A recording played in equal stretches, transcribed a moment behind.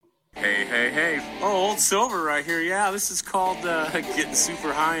Hey. Oh, Old Silver right here. Yeah, this is called getting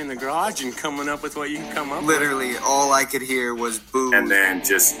super high in the garage and coming up with what you can come up Literally, all I could hear was boo. And then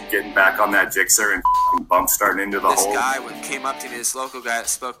just getting back on that Gixxer and bump starting into the hole. This guy came up to me, this local guy that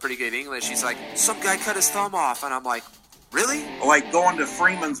spoke pretty good English. He's like, some guy cut his thumb off. And I'm like, really? Like going to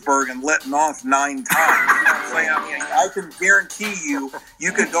Freemansburg and letting off 9 times. You know what I'm saying? I mean, I can guarantee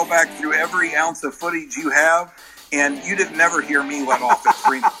you could go back through every ounce of footage you have, and you'd never hear me let off at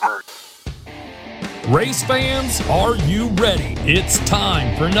Freemansburg. Race fans, are you ready? It's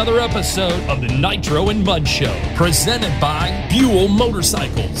time for another episode of the Nitro and Mud Show, presented by Buell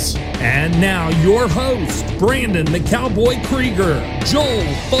Motorcycles. And now your host, Brandon the Cowboy Krieger, Joel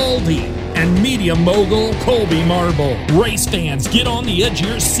Baldy, and media mogul Colby Marble. Race fans, get on the edge of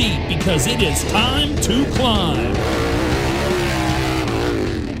your seat because it is time to climb.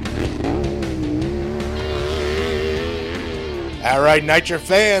 All right, Nitro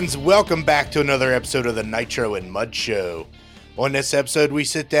fans, welcome back to another episode of the Nitro and Mud Show. On this episode, we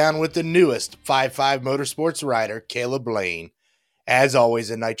sit down with the newest FIVE FIVE Motorsports rider, Calob Blain. As always,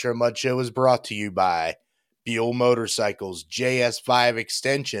 the Nitro Mud Show is brought to you by Buell Motorcycles, JS5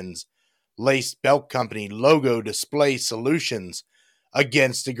 Extensions, Laced Belt Company, Logo Display Solutions,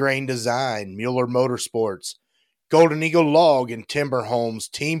 Against the Grain Design, Mueller Motorsports, Golden Eagle Log and Timber Homes,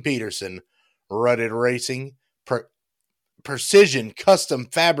 Team Peterson, Rutted Racing, Precision Custom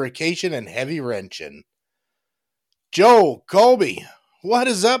Fabrication, and Heavy Wrenching. Joel, Colby, what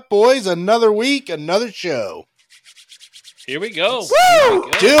is up, boys? Another week, another show. Here we go. Woo!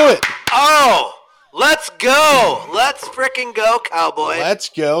 Do it. Oh, let's go. Let's freaking go, Cowboy. Let's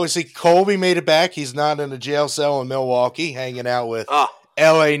go. See, Colby made it back. He's not in a jail cell in Milwaukee, hanging out with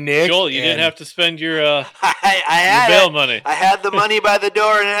L.A. Nick. Joel, you didn't have to spend your I had your bail it. money. I had the money by the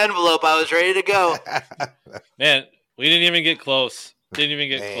door in an envelope. I was ready to go. Man, we didn't even get close.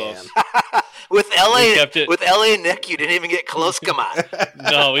 Close. With LA Nick, you didn't even get close. Come on.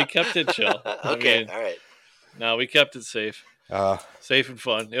 No, we kept it chill. Okay, all right. No, we kept it safe. Safe and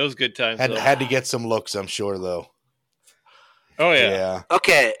fun. It was good times. Had to get some looks, I'm sure, though. Oh, yeah.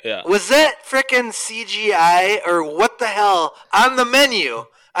 Okay. Yeah. Was that frickin' CGI or what the hell? On the menu,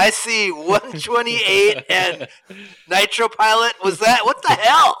 I see 128 and Nitro Pilot. Was that? What the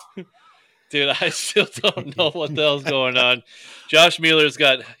hell? Dude, I still don't know what the hell's going on. Josh Mueller's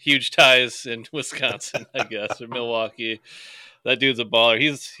got huge ties in Wisconsin, I guess, or Milwaukee. That dude's a baller.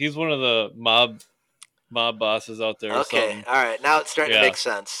 He's one of the mob bosses out there. Okay, all right. Now it's starting to make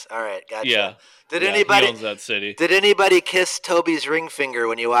sense. All right, gotcha. Yeah. He owns that city. Did anybody kiss Toby's ring finger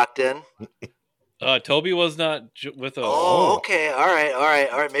when you walked in? Toby was not with us. Oh, okay. All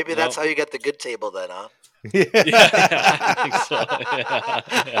right. Maybe that's how you get the good table then, huh? Yeah, I think so.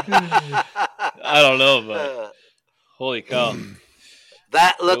 Yeah. I don't know, but holy cow.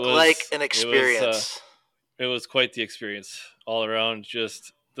 That looked like an experience. It was quite the experience all around.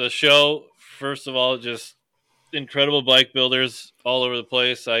 Just the show, first of all, just incredible bike builders all over the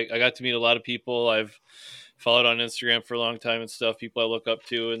place. I got to meet a lot of people I've followed on Instagram for a long time and stuff, people I look up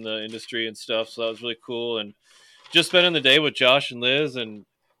to in the industry and stuff, so that was really cool. And just spending the day with Josh and Liz and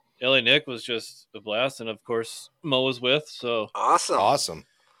L.A. Nick was just a blast, and of course Mo was with. So awesome.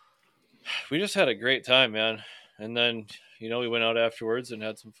 We just had a great time, man. And then we went out afterwards and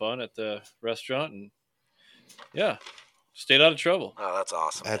had some fun at the restaurant, and stayed out of trouble. Oh, that's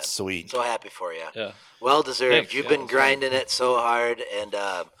awesome. That's sweet. So happy for you. Yeah, well deserved. Thanks. You've been grinding it so hard, and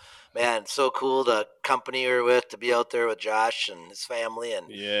man, so cool the company you're with, to be out there with Josh and his family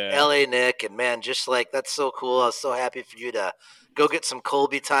and L.A. Nick, and man, just like that's so cool. I was so happy for you to go get some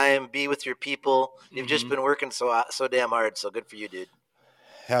Colby time, be with your people. You've just been working so damn hard. So good for you, dude.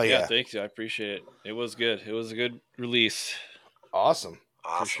 Hell yeah. Yeah, thank you. I appreciate it. It was good. It was a good release. Awesome.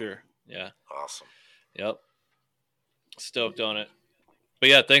 For sure. Yeah. Awesome. Yep. Stoked on it. But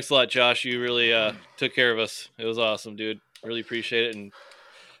yeah, thanks a lot, Josh. You really took care of us. It was awesome, dude. Really appreciate it. And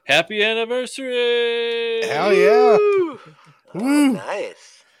happy anniversary. Hell yeah. Woo. Woo.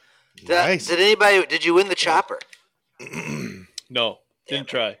 Nice. Nice. Did you win the chopper? No, didn't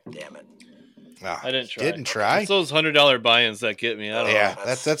try. Damn it. Oh, I didn't try. Didn't try? It's those $100 buy-ins that get me. I don't know.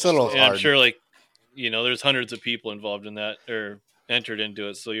 That's a little hard. I'm sure, there's hundreds of people involved in that or entered into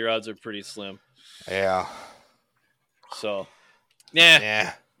it, so your odds are pretty slim. Yeah. So,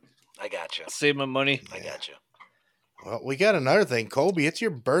 Yeah. I got you. Save my money. I got you. Well, we got another thing. Colby, it's your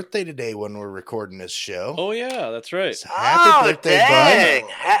birthday today when we're recording this show. Oh, yeah, that's right. So happy birthday, dang.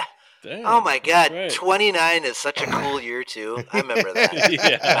 bud. Damn, oh, my God. right. 29 is such a cool year, too. I remember that.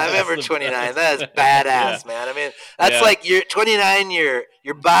 Yeah, I remember 29. That is badass, man. I mean, that's like you're 29, your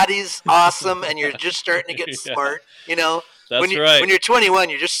body's awesome, and you're just starting to get smart, That's when right. When you're 21,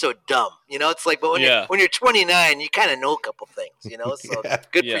 you're just so dumb. You know, it's like, but when you're 29, you kind of know a couple things. You know, so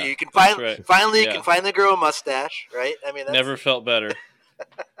good for you. You can finally you can finally grow a mustache, right? I mean, never felt better.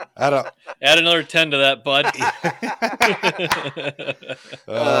 I don't add another 10 to that, bud.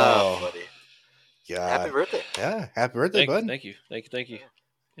 Oh, buddy. God. Happy birthday. Yeah, happy birthday, bud. Thank you.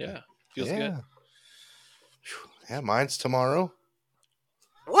 Yeah, feels good. Yeah, mine's tomorrow.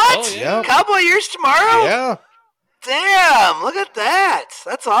 What? Oh, yeah. Cowboy years tomorrow? Yeah. Damn, look at that.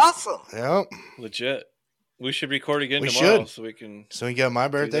 That's awesome. Yep. Legit. We should record again tomorrow so we can. So we got my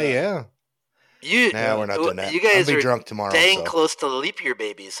birthday, yeah. We're not doing that. You guys I'll be are drunk tomorrow. Dang close to the leap year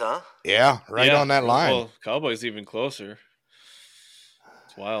babies, huh? Yeah, on that line. Well, Cowboy's even closer.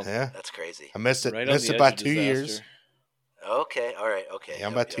 It's wild. Yeah. That's crazy. I missed it. Right Missed it by 2 years. Okay. All right. Okay. Yeah,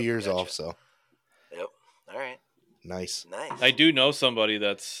 I'm about 2 years off, so. Yep. All right. Nice. I do know somebody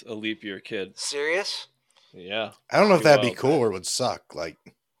that's a leap year kid. Serious? Yeah. I don't know if that'd be cool or would suck. Like.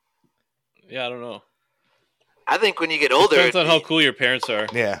 Yeah, I don't know. I think when you get older, depends on how cool your parents are.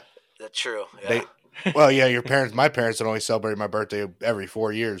 Yeah. That's true. Yeah. My parents would only celebrate my birthday every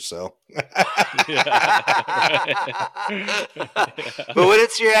 4 years, so. But when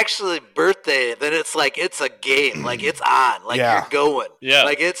it's your actually birthday, then it's like it's a game, like it's on, like you're going,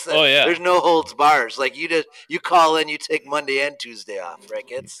 like it's there's no holds bars. Like you call in, you take Monday and Tuesday off, right?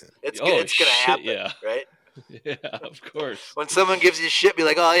 It's gonna happen, right? Yeah, of course. When someone gives you shit, be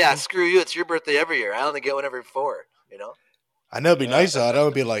like, oh yeah, screw you, it's your birthday every year. I only get one every 4, you know. I know it'd be nice though. I'd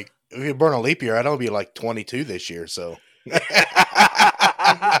only be like, if you burn a leap year, I'd only be like 22 this year, so.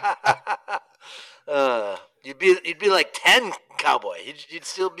 You'd be like 10, Cowboy. You'd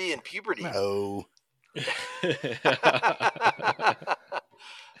still be in puberty. No.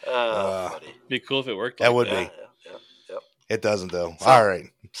 Funny. Be cool if it worked. That would be. Yep. It doesn't though. All right.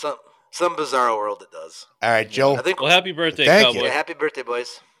 Some bizarre world it does. All right, Joe. Well, happy birthday, Thank Cowboy. you. Yeah, happy birthday,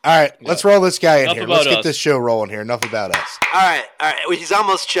 boys. All right, let's roll this guy in Enough here. about Let's get us. this show rolling here. Enough about us. All right. Well, he's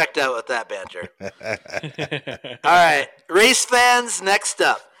almost checked out with that banter. All right, race fans, next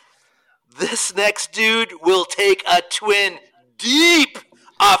up. This next dude will take a twin deep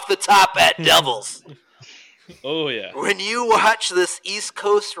off the top at doubles. Oh, yeah. When you watch this East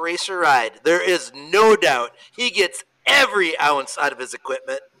Coast racer ride, there is no doubt he gets every ounce out of his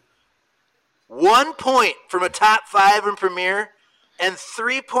equipment. 1 point from a top 5 in Premier and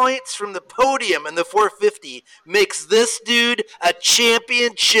 3 points from the podium in the 450 makes this dude a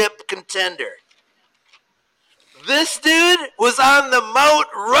championship contender. This dude was on the Mount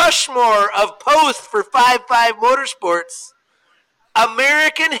Rushmore of posts for FIVE FIVE Motorsports.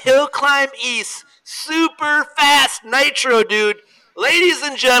 American Hillclimb East, super fast nitro dude. Ladies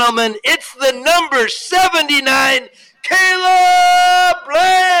and gentlemen, it's the number 79, Calob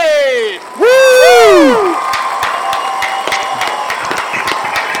Blain! Woo!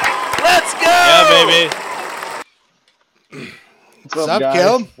 Let's go! Yeah, baby. What's up,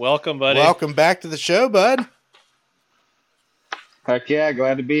 Caleb? Welcome, buddy. Welcome back to the show, bud. Heck yeah,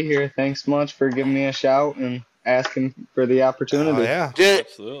 glad to be here. Thanks much for giving me a shout and asking for the opportunity. Oh, yeah. Dude,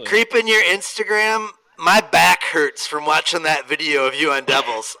 absolutely. Creeping your Instagram, my back hurts from watching that video of you on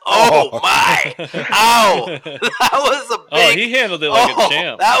doubles. Oh, my. Ow. That was a big... Oh, he handled it like a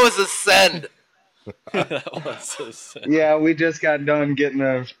champ. That was a send. Yeah, we just got done getting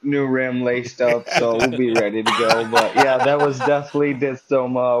a new rim laced up, so we'll be ready to go. But yeah, that was definitely did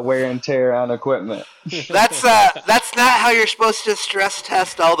some wear and tear on equipment. That's not how you're supposed to stress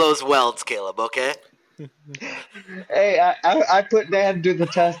test all those welds, Caleb, okay? Hey, I put Dad to the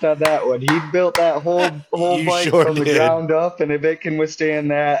test on that one. He built that whole bike from the ground up, and if it can withstand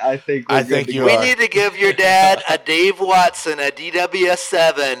that, I think we're good to go. We need to give your dad a Dave Watson, a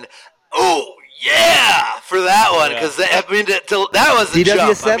DWS7. Oh, yeah, for that one, because that was a DWS7,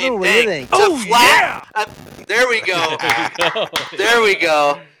 jump. I mean, what do you think? Oh, flat. Yeah! There we go. There we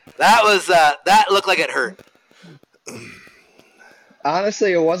go. That was that looked like it hurt.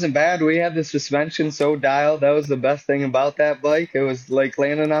 Honestly, it wasn't bad. We had the suspension so dialed. That was the best thing about that bike. It was like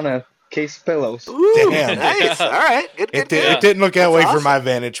landing on a case of pillows. Ooh, damn. Nice. All right. Good. It didn't look that way from my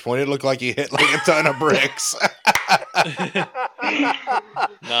vantage point. It looked like he hit like a ton of bricks.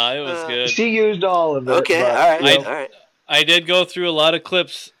 Nah, it was good. She used all of it. Okay. All right. I did go through a lot of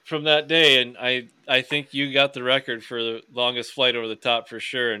clips from that day, and I think you got the record for the longest flight over the top for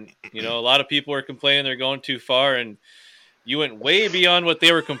sure. And, you know, a lot of people were complaining they're going too far, and you went way beyond what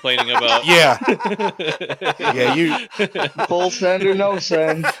they were complaining about. Yeah. Yeah, you full send or no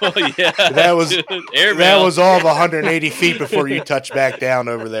send. Oh, yeah. That was all of 180 feet before you touched back down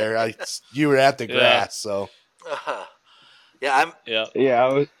over there. You were at the grass, so. Yeah,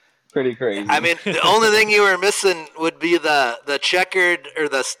 Yeah, pretty crazy. I mean, the only thing you were missing would be the checkered or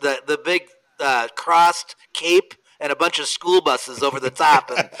the big crossed cape and a bunch of school buses over the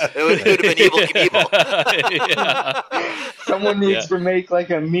top, and it would have been Evel Knievel. Someone needs to make like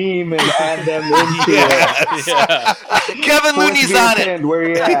a meme and add them into it. Yeah. Kevin Looney's on it. Where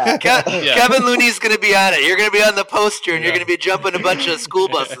you at? Kevin Looney's going to be on it. You're going to be on the poster, and you're going to be jumping a bunch of school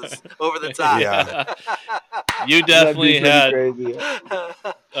buses over the top. Yeah. You definitely had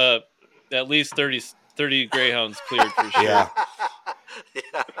at least 30 Greyhounds cleared for sure. Yeah.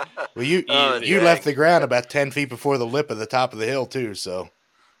 Well, you left the ground about 10 feet before the lip of the top of the hill too. So.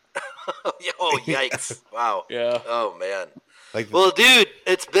 Oh, yikes! Wow. Yeah. Oh man. Well, dude,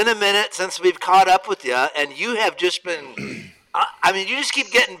 it's been a minute since we've caught up with you, and you have just been. I mean, you just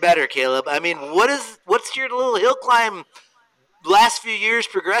keep getting better, Caleb. I mean, what's your little hill climb last few years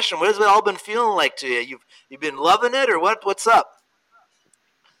progression? What has it all been feeling like to you? You've been loving it, or what? What's up?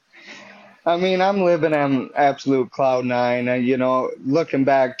 I mean, I'm living on absolute cloud nine. You know, looking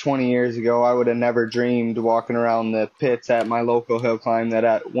back 20 years ago, I would have never dreamed walking around the pits at my local hill climb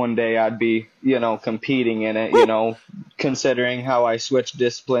that one day I'd be, you know, competing in it, you know, considering how I switched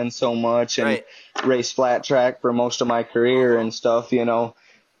disciplines so much and raced flat track for most of my career and stuff, you know.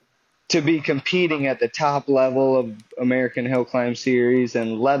 To be competing at the top level of American Hillclimb Series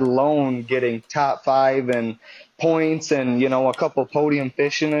and let alone getting top 5 and points and, you know, a couple podium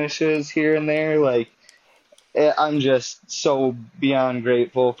finishes here and there, like, I'm just so beyond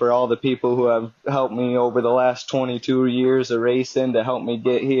grateful for all the people who have helped me over the last 22 years of racing to help me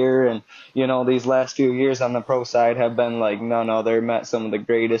get here. And, you know, these last few years on the pro side have been like none other. Met some of the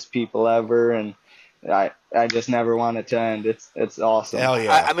greatest people ever, and I just never want it to end. It's awesome. Hell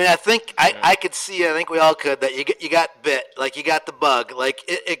yeah. I mean, I think I could see. I think we all could that you got bit, like you got the bug, like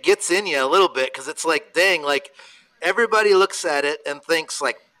it gets in you a little bit because it's like, dang, like everybody looks at it and thinks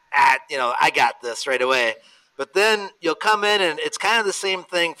like, you know, I got this right away. But then you'll come in and it's kind of the same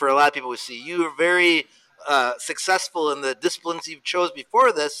thing for a lot of people we see. You were very successful in the disciplines you chose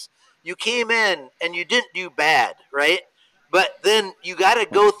before this. You came in and you didn't do bad, right? But then you got to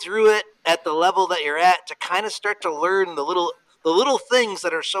go through it at the level that you're at to kind of start to learn the little things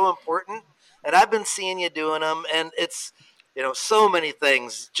that are so important. And I've been seeing you doing them, and it's, you know, so many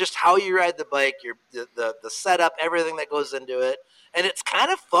things. Just how you ride the bike, the setup, everything that goes into it, and it's kind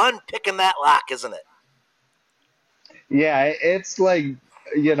of fun picking that lock, isn't it? Yeah, it's like,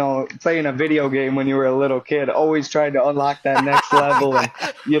 you know, playing a video game when you were a little kid, always trying to unlock that next level and,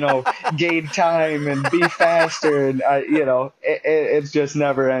 you know, gain time and be faster. And, you know, it's just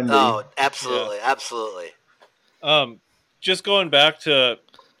never ending. Oh, absolutely. Yeah. Absolutely. Just going back to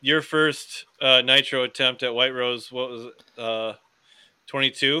your first Nitro attempt at White Rose, what was it?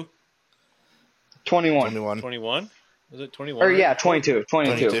 22? 21. 21? Was it 21? Or yeah, 22.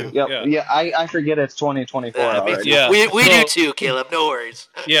 Yep. Yeah, I forget it's 2024 already. Yeah. We do too, Caleb. No worries.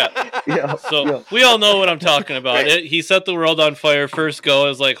 Yeah. So we all know what I'm talking about. Right. He set the world on fire first go. I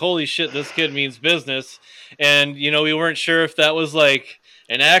was like, holy shit, this kid means business. And, you know, we weren't sure if that was like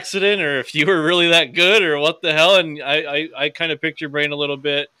an accident or if you were really that good or what the hell. And I kind of picked your brain a little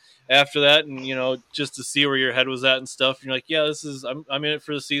bit after that, and, you know, just to see where your head was at and stuff. And you're like, yeah, I'm in it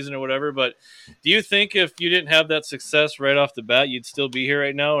for the season or whatever. But do you think if you didn't have that success right off the bat, you'd still be here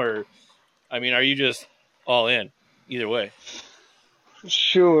right now? Or, I mean, are you just all in either way?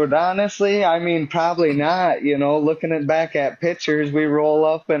 Shoot, honestly, I mean, probably not. You know, looking back at pictures, we roll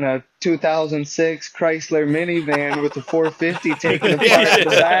up in a 2006 Chrysler minivan with a 450 taken apart in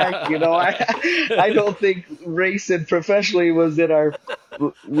the back. You know, I don't think racing professionally was in our,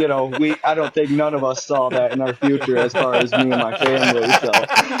 you know, I don't think none of us saw that in our future as far as me and my family. So,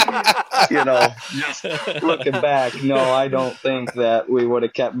 you know, just looking back, no, I don't think that we would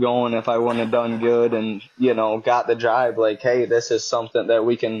have kept going if I wouldn't have done good and, you know, got the drive like, hey, this is something that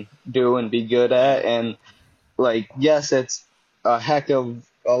we can do and be good at. And like, yes, it's a heck of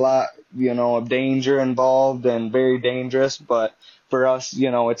a lot, you know, of danger involved and very dangerous, but for us, you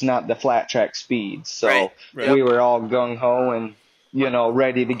know, it's not the flat track speed. So we were all gung-ho and, you know,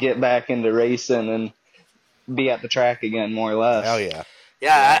 ready to get back into racing and be at the track again, more or less. Hell yeah.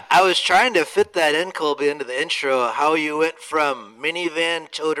 Yeah, I was trying to fit that in, Colby, into the intro, how you went from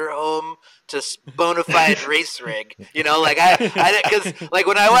minivan toter home to bona fide race rig. You know, like because like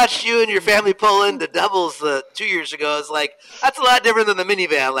when I watched you and your family pull into doubles 2 years ago, it's like that's a lot different than the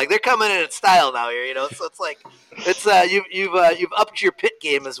minivan. Like they're coming in style now here, you know. So it's like you've upped your pit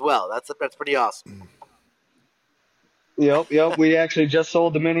game as well. That's pretty awesome. Yep. We actually just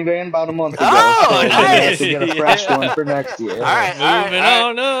sold the minivan about a month ago. Oh, so nice. We have to get a fresh one for next year. All right. Moving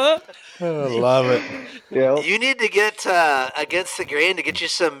on up. love it. Yep. You need to get against the grain to get you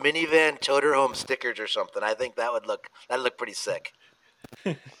some minivan toter home stickers or something. I think that'd look pretty sick.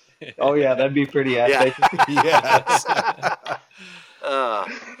 Oh yeah, that'd be pretty epic. Yes.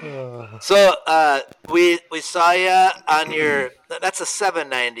 So we saw you on your. That's a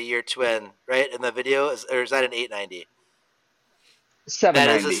 790, your twin, right? In the video, or is that an 890?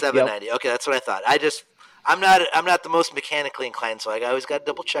 790. That is a 790. Yep. Okay, that's what I thought. I'm not the most mechanically inclined, so I always got to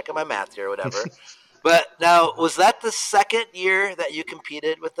double check on my math here or whatever. But now, was that the second year that you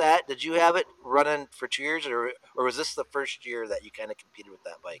competed with that? Did you have it running for 2 years, or was this the first year that you kind of competed with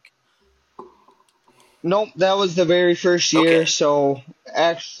that bike? Nope, that was the very first year. Okay. So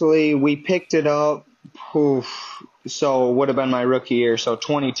actually, we picked it up. So would have been my rookie year. So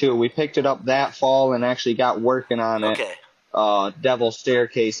 22. We picked it up that fall and actually got working on it. Okay. Devil's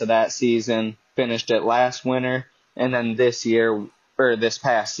Staircase of that season. Finished it last winter, and then this year or this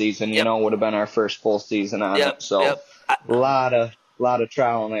past season, you know, would have been our first full season on it. So a lot of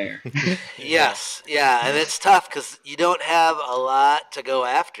trial and error. Yes, yeah, and it's tough because you don't have a lot to go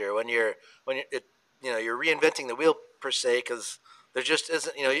after when you're reinventing the wheel per se, because there just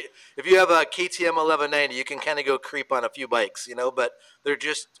isn't, if you have a KTM 1190, you can kind of go creep on a few bikes, but there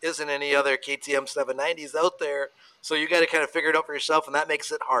just isn't any other KTM 790s out there. So you got to kind of figure it out for yourself, and that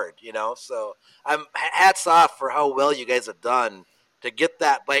makes it hard, So I'm hats off for how well you guys have done to get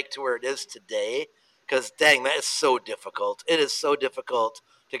that bike to where it is today, because dang, that is so difficult. It is so difficult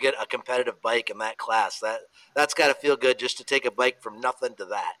to get a competitive bike in that class. That's got to feel good just to take a bike from nothing to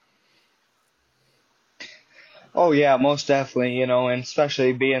that. Oh yeah, most definitely, and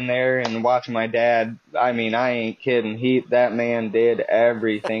especially being there and watching my dad. I mean, I ain't kidding. That man did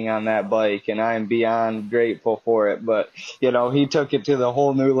everything on that bike, and I am beyond grateful for it. But, he took it to the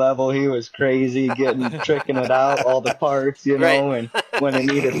whole new level. He was crazy tricking it out, all the parts, and when it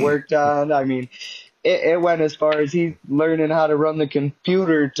needed work done. I mean, it went as far as he learning how to run the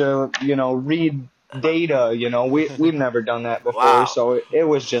computer to, read data. We've never done that before. Wow. So it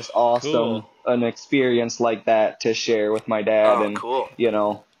was just awesome. Cool. An experience like that to share with my dad. Oh, and cool.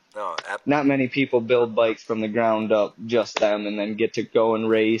 Not many people build bikes from the ground up, just them, and then get to go and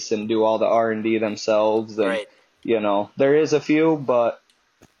race and do all the R&D themselves. And Right. There is a few, but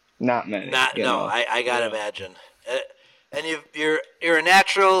not many. I gotta imagine. And you're a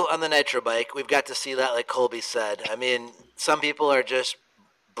natural on the Nitro bike. We've got to see that, like Colby said. I mean, some people are just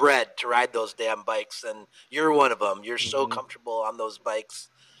bred to ride those damn bikes, and you're one of them. You're so comfortable on those bikes.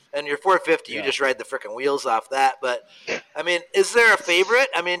 And your 450, you just ride the freaking wheels off that. But, I mean, is there a favorite?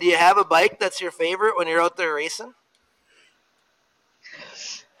 I mean, do you have a bike that's your favorite when you're out there racing?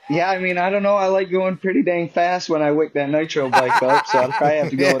 Yeah, I mean, I don't know. I like going pretty dang fast when I wick that Nitro bike up, so I'll probably have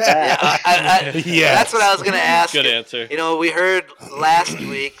to go with that. Yeah, that's what I was going to ask. Good answer. We heard last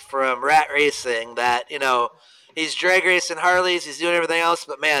week from Rat Racing that, he's drag racing Harleys, he's doing everything else,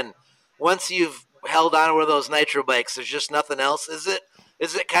 but, man, once you've held on to one of those Nitro bikes, there's just nothing else, is it?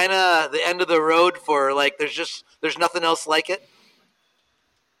 Is it kind of the end of the road for, like, there's nothing else like it?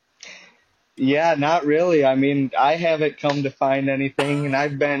 Yeah, not really. I mean, I haven't come to find anything, and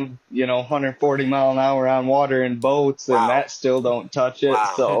I've been, 140 mile an hour on water in boats, and that still don't touch it.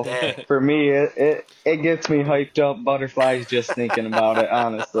 Wow. So Dang. for me, it gets me hyped up, butterflies just thinking about it,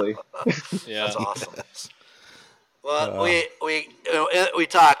 honestly. Yeah. That's awesome. Well, we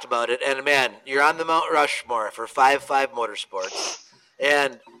talked about it, and man, you're on the Mount Rushmore for FIVE FIVE Motorsports,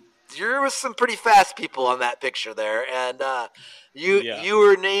 and you're with some pretty fast people on that picture there, and you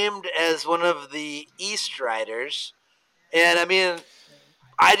were named as one of the East riders, and I mean,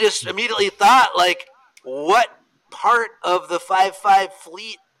 I just immediately thought, like, what part of the FIVE FIVE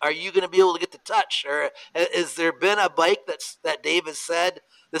fleet are you going to be able to get to touch, or has there been a bike that Dave has said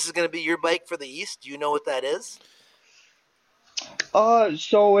this is going to be your bike for the East? Do you know what that is?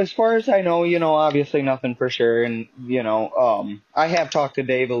 So as far as I know, obviously nothing for sure. And, I have talked to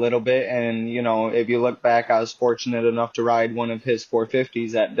Dave a little bit, and, if you look back, I was fortunate enough to ride one of his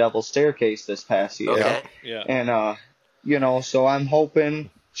 450s at Devil's Staircase this past year. Okay. Yeah. And, so I'm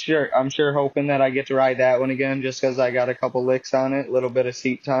hoping that I get to ride that one again, just because I got a couple licks on it, a little bit of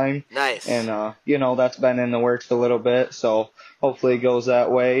seat time. Nice. And, that's been in the works a little bit. So hopefully it goes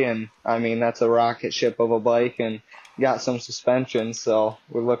that way. And I mean, that's a rocket ship of a bike, and got some suspension, so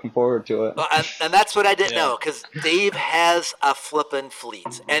we're looking forward to it. Well, and that's what I didn't know, because Dave has a flippin'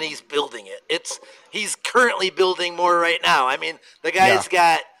 fleet, and he's building it. He's currently building more right now. I mean, the guy's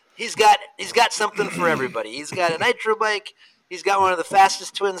he's got something for everybody. He's got a Nitro bike. He's got one of the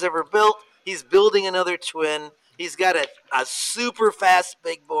fastest twins ever built. He's building another twin. He's got a super fast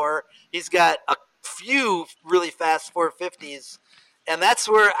big bore. He's got a few really fast 450s. And that's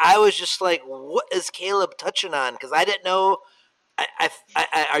where I was just like, what is Calob touching on? Because I didn't know.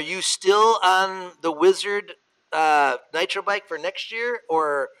 Are you still on the Wizard Nitro bike for next year,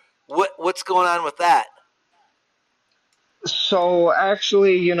 or what's going on with that? So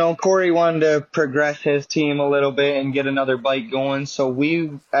actually, Corey wanted to progress his team a little bit and get another bike going. So we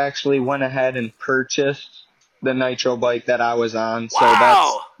actually went ahead and purchased the Nitro bike that I was on.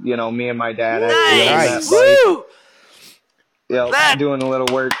 Wow. So that's, me and my dad actually own that bike. Yep, doing a little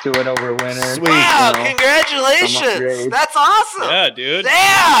work to it over winter. Sweet. Wow, congratulations. That's awesome. Yeah, dude.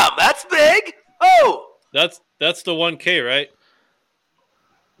 Damn, that's big. Oh. That's the 1K, right?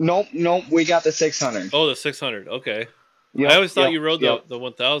 Nope, we got the 600. Oh, the 600. Okay. Yep, I always thought you rode the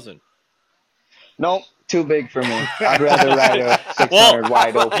 1000. Nope, too big for me. I'd rather ride a 600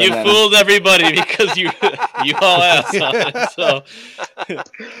 wide open. You fooled everybody because you all asked on it. So.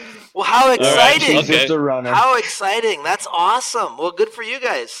 Well, how exciting! Right, just a runner. How exciting! That's awesome. Well, good for you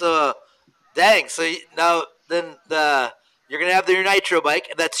guys. So, dang. So now then you're gonna have your Nitro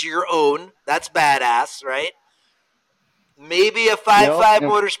bike. That's your own. That's badass, right? Maybe a 5.5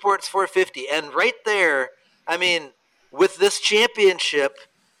 Motorsports 450, and right there, I mean, with this championship,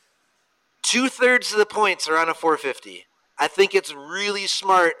 2/3 of the points are on a 450. I think it's really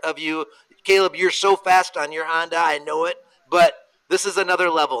smart of you, Calob. You're so fast on your Honda. I know it, but this is another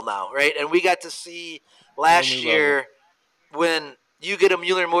level now, right? And we got to see last year when you get a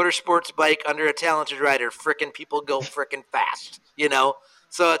Mueller Motorsports bike under a talented rider, frickin' people go frickin' fast,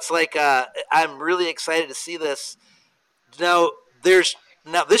 So it's like I'm really excited to see this. Now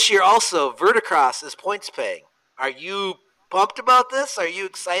this year also Verticross is points paying. Are you pumped about this? Are you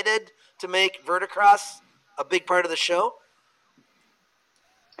excited to make Verticross a big part of the show?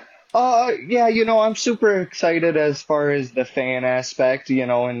 Yeah, I'm super excited as far as the fan aspect,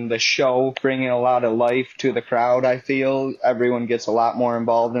 and the show bringing a lot of life to the crowd. I feel everyone gets a lot more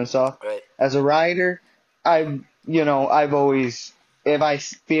involved and stuff. Right. As a rider, I've always, if I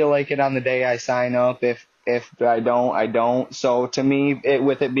feel like it on the day, I sign up. If I don't, I don't. So to me,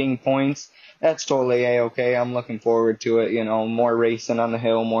 with it being points, that's totally A-okay. I'm looking forward to it. More racing on the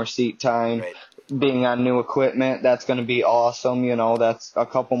hill, more seat time. Right. Being on new equipment, that's going to be awesome. That's a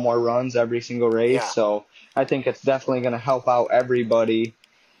couple more runs every single race. Yeah. So I think it's definitely going to help out everybody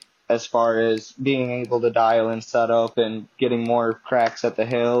as far as being able to dial and set up and getting more cracks at the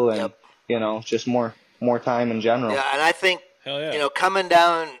hill and, just more time in general. Yeah, and I think, coming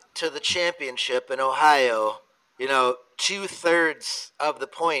down to the championship in Ohio, 2/3 of the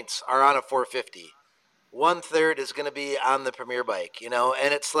points are on a 450. 1/3 is going to be on the premier bike, and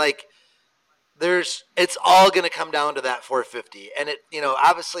it's like, it's all going to come down to that 450. And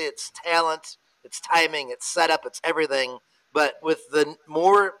obviously it's talent, it's timing, it's setup, it's everything. But with the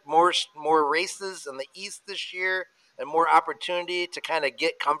more races in the East this year and more opportunity to kind of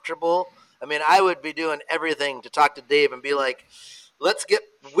get comfortable, I mean, I would be doing everything to talk to Dave and be like, let's get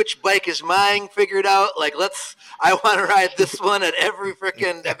which bike is mine figured out. Like, I want to ride this one at every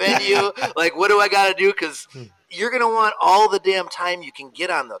freaking venue. Like, what do I got to do? Because you're going to want all the damn time you can get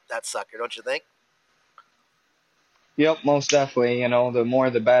on that sucker, don't you think? Yep, most definitely. The more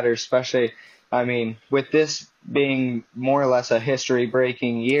the better, especially, I mean, with this being more or less a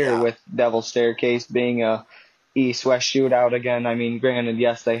history-breaking year with Devil's Staircase being a East-West shootout again. I mean, granted,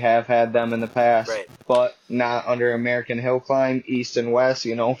 yes, they have had them in the past, but not under American Hillclimb, East and West,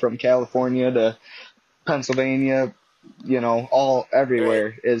 from California to Pennsylvania, all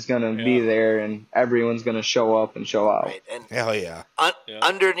everywhere is going to be there, and everyone's going to show up and show out. Right. And hell yeah.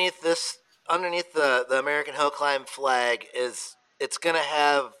 Underneath the American Hillclimb flag it's going to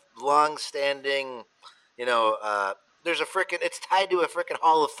have long-standing, it's tied to a frickin'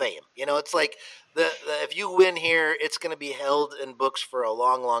 Hall of Fame. It's like if you win here, it's going to be held in books for a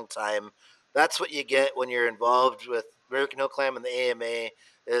long, long time. That's what you get when you're involved with American Hillclimb and the AMA.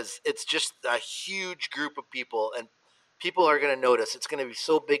 It's just a huge group of people, and people are going to notice. It's going to be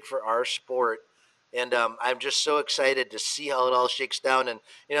so big for our sport. And I'm just so excited to see how it all shakes down. And,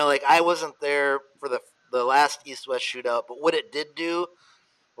 I wasn't there for the last East-West shootout, but what it did do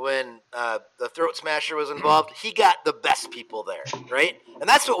when the Throat Smasher was involved, he got the best people there, right? And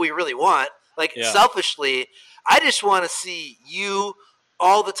that's what we really want. Selfishly, I just want to see you,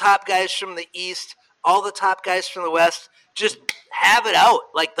 all the top guys from the East, all the top guys from the West, just have it out.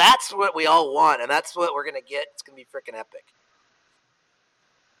 Like, that's what we all want, and that's what we're going to get. It's going to be freaking epic.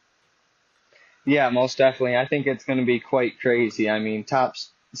 Yeah, most definitely. I think it's going to be quite crazy. I mean, top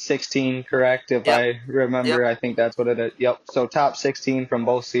 16, correct? If I remember, I think that's what it is. Yep. So top 16 from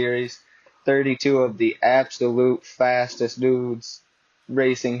both series. 32 of the absolute fastest dudes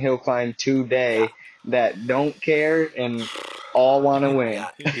racing Hillclimb today that don't care and all want to win. Yeah.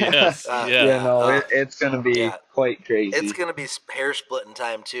 Yes. It's going to be quite crazy. It's going to be hair splitting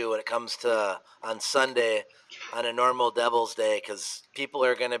time too when it comes to on Sunday on a normal Devil's Day, because people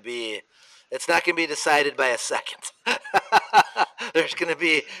are going to be. It's not going to be decided by a second. You're going to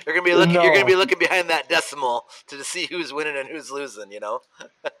be looking behind that decimal to see who's winning and who's losing.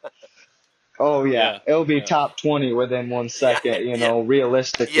 Oh yeah, it'll be top 20 within 1 second.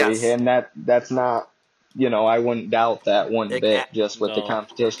 Realistically, yes. And that's not. I wouldn't doubt that one bit, just with the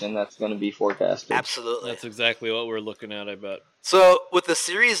competition that's going to be forecasted. Absolutely. That's exactly what we're looking at, I bet. So with the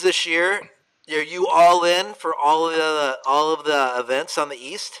series this year, are you all in for all of the events on the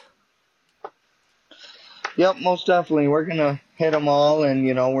East? Yep, most definitely. We're going to hit them all, and,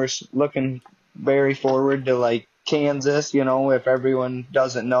 we're looking very forward to, Kansas. If everyone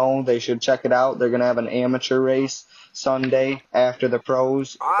doesn't know, they should check it out. They're going to have an amateur race Sunday after the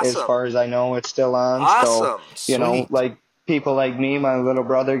pros. Awesome. As far as I know, it's still on. Awesome. So, people like me, my little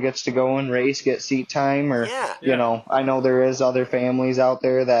brother gets to go and race, get seat time, or, I know there is other families out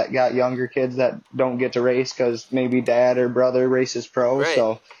there that got younger kids that don't get to race because maybe dad or brother races pro. Right.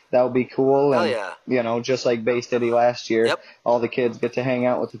 So that would be cool. Hell And, yeah. Just like Bay City last year, all the kids get to hang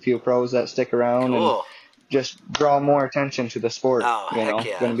out with a few pros that stick around and just draw more attention to the sport. Heck yeah.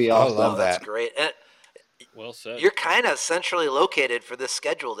 It's going to be awesome. I love that. That's great. And well said. you're kind of centrally located for this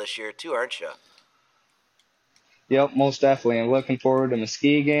schedule this year too, aren't you? Yep, most definitely. I'm looking forward to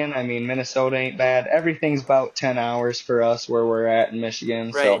Muskegon. I mean, Minnesota ain't bad. Everything's about 10 hours for us where we're at in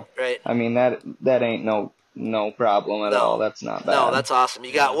Michigan. Right. I mean, that ain't no problem at all. That's not bad. No, that's awesome.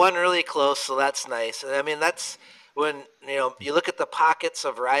 You got one really close, so that's nice. And I mean, that's when, you look at the pockets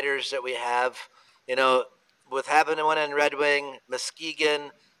of riders that we have, with having one in Red Wing,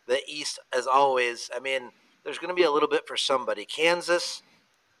 Muskegon, the East, as always. I mean, there's going to be a little bit for somebody. Kansas,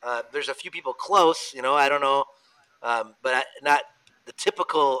 there's a few people close, I don't know. But not the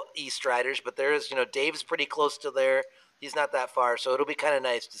typical East riders, but there is, Dave's pretty close to there. He's not that far. So it'll be kind of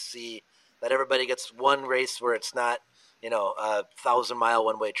nice to see that everybody gets one race where it's not, a 1,000-mile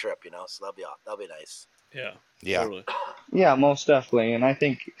one-way trip, so that'll be nice. Yeah. Totally. Yeah, most definitely. And I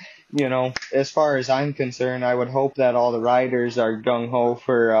think, as far as I'm concerned, I would hope that all the riders are gung-ho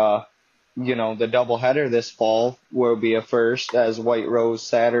for, the doubleheader this fall will be a first, as White Rose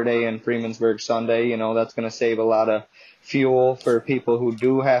Saturday and Freemansburg Sunday. That's going to save a lot of fuel for people who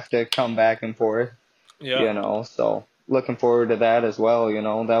do have to come back and forth. Yeah. So looking forward to that as well.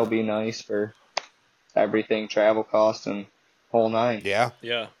 That'll be nice for everything, travel costs and whole nine. Yeah.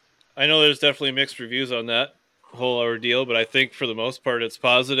 Yeah. I know there's definitely mixed reviews on that whole ordeal, but I think for the most part it's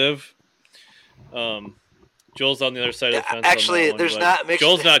positive. Joel's on the other side of the fence. Actually, on that one, there's not mixed.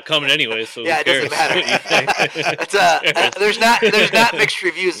 Joel's not coming anyway, so yeah, it doesn't matter. There's not mixed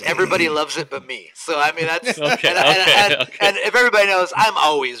reviews. Everybody loves it, but me. So I mean, that's okay. And if everybody knows, I'm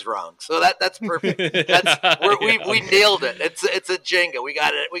always wrong. So that's perfect. We nailed it. It's a Jenga. We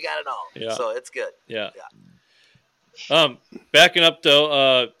got it all. Yeah. So it's good. Yeah. Backing up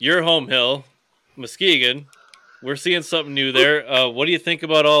though, your home hill, Muskegon. We're seeing something new there. What do you think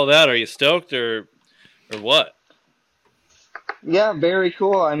about all that? Are you stoked or what? Yeah, very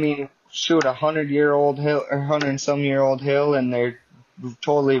cool. I mean, shoot, 100-year-old hill or 100-some-year-old hill, and they're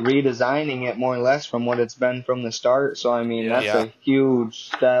totally redesigning it more or less from what it's been from the start. So I mean, that's a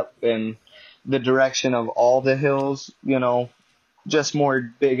huge step in the direction of all the hills. Just more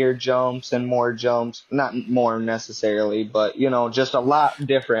bigger jumps and more jumps. Not more necessarily, but just a lot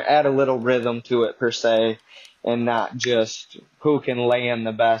different. Add a little rhythm to it per se. And not just who can land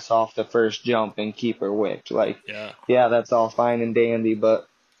the best off the first jump and keep her wicked. That's all fine and dandy, but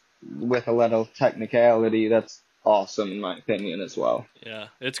with a little technicality, that's awesome in my opinion as well. Yeah,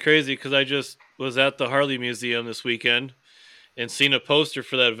 it's crazy because I just was at the Harley Museum this weekend and seen a poster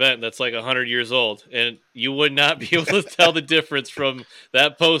for that event that's like 100 years old, and you would not be able to tell the difference from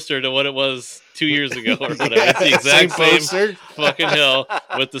that poster to what it was 2 years ago or whatever. It's the exact same fucking hill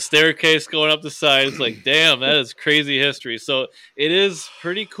with the staircase going up the side. It's like, damn, that is crazy history. So it is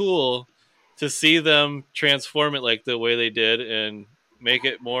pretty cool to see them transform it like the way they did and make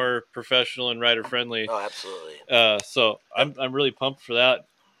it more professional and rider friendly. Oh, absolutely. So I'm really pumped for that.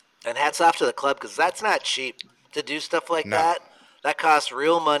 And hats off to the club because that's not cheap. To do stuff like that costs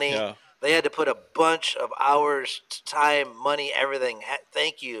real money. Yeah. They had to put a bunch of hours, time, money, everything.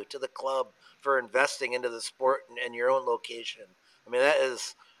 Thank you to the club for investing into the sport and your own location. I mean,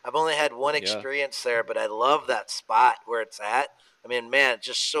 I've only had one experience there, but I love that spot where it's at. I mean, man, it's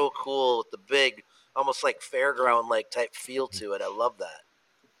just so cool with the big, almost like fairground-like type feel to it. I love that.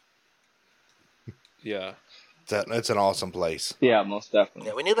 Yeah. It's an awesome place. Yeah, most definitely.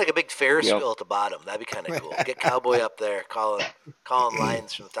 Yeah, we need like a big Ferris wheel at the bottom. That'd be kind of cool. Get Cowboy up there calling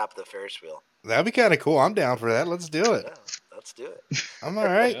lines from the top of the Ferris wheel. That'd be kind of cool. I'm down for that. Let's do it. Yeah, let's do it. I'm all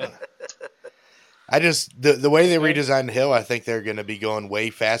right. Yeah. I just the way they redesigned the hill, I think they're going to be going way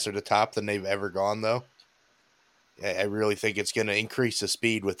faster to top than they've ever gone, though. I really think it's going to increase the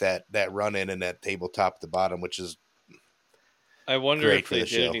speed with that run in and that tabletop at the bottom, which is. I wonder if they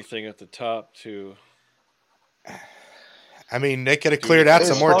did anything at the top to. I mean, they could have cleared out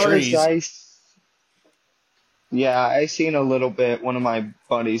some more trees. I seen a little bit. One of my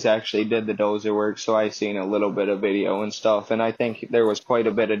buddies actually did the dozer work, so I seen a little bit of video and stuff. And I think there was quite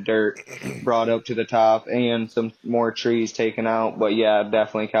a bit of dirt brought up to the top and some more trees taken out. But yeah,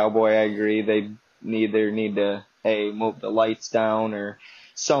 definitely, Cowboy, I agree. They either need to move the lights down or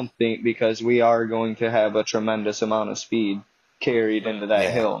something, because we are going to have a tremendous amount of speed carried into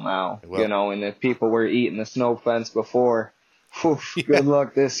that hill now. Well, and if people were eating the snow fence before. Good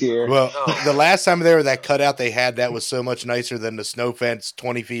luck this year. Well, the last time they were that cutout they had, that was so much nicer than the snow fence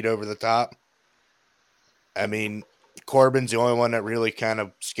 20 feet over the top. I mean, Corbin's the only one that really kind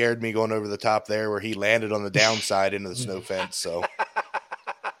of scared me going over the top there, where he landed on the downside into the snow fence. So,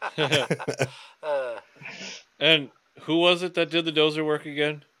 and who was it that did the dozer work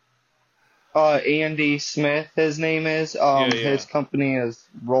again? Andy Smith, his name is. His company is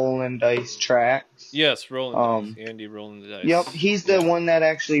Rolling Dice Tracks. Yes, Rolling Dice. Andy Rolling Dice. Yep, he's the one that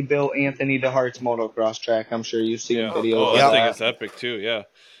actually built Anthony DeHart's motocross track. I'm sure you've seen videos. Oh, that thing is epic too. Yeah.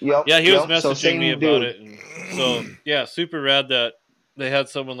 Yep. Yeah, he was messaging me about it, and so yeah, super rad that they had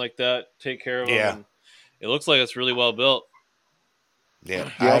someone like that take care of him. And it looks like it's really well built. Yeah,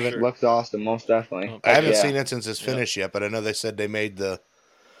 it looks awesome, most definitely. I haven't seen it since it's finished yet, but I know they said they made the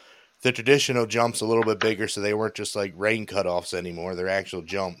traditional jumps a little bit bigger, so they weren't just like rain cutoffs anymore. They're actual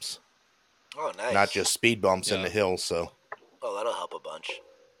jumps. Oh, nice. Not just speed bumps in the hills. So. Oh, that'll help a bunch.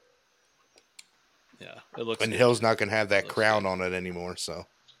 Yeah, it looks. And the hill's not going to have that crown on it anymore. So.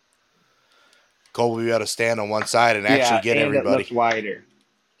 Cole will be able to stand on one side and actually get everybody. It looks wider.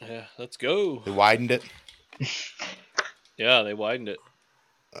 Yeah, let's go. They widened it. Yeah, they widened it.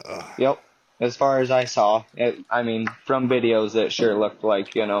 Yep. As far as I saw, from videos, it sure looked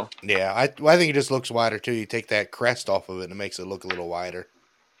like, Yeah, I think it just looks wider, too. You take that crest off of it, and it makes it look a little wider.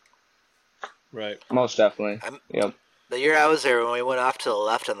 Right. Most definitely. Yep. The year I was there, when we went off to the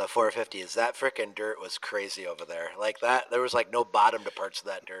left on the 450s, that frickin' dirt was crazy over there. Like that, there was like no bottom to parts of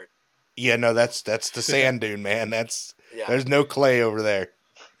that dirt. Yeah, no, that's the sand dune, man. There's no clay over there.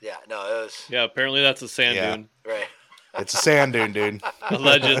 Yeah, no, it was. Yeah, apparently that's a sand dune. Right. It's a sand dune, dude.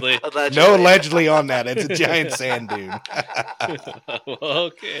 Allegedly. No allegedly on that. It's a giant sand dune.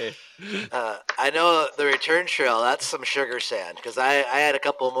 Okay. I know the return trail, that's some sugar sand, because I had a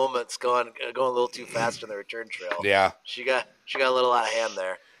couple of moments going a little too fast on the return trail. Yeah. She got a little out of hand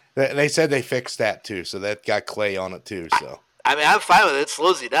there. They said they fixed that, too, so that got clay on it, too. So. I'm fine with it. It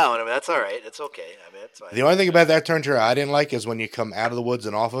slows you down. That's all right. It's okay. It's fine. The only thing about that turn trail I didn't like is when you come out of the woods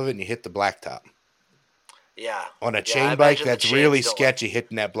and off of it and you hit the blacktop. Yeah. On a chain bike, that's really sketchy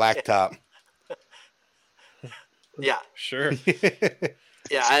hitting that blacktop. Yeah. Sure.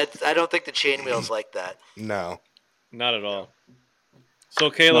 Yeah, I don't think the chain wheel's like that. No. Not at all. So,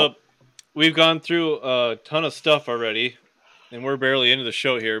 Caleb, we've gone through a ton of stuff already, and we're barely into the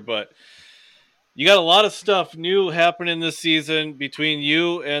show here, but you got a lot of stuff new happening this season between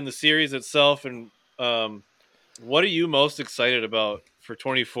you and the series itself, and what are you most excited about for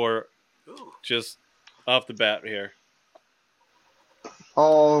 24? Just off the bat here.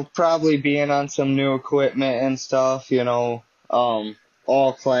 Oh, probably being on some new equipment and stuff,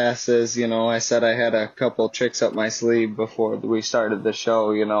 all classes, I said I had a couple tricks up my sleeve before we started the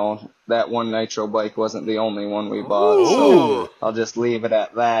show, that one Nitro bike wasn't the only one we bought, so I'll just leave it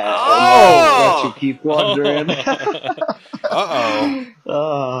at that. Let you keep wondering.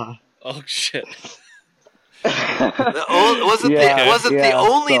 Oh, shit. Wasn't the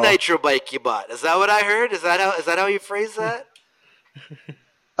only Nitro bike you bought? Is that what I heard? Is that how you phrase that?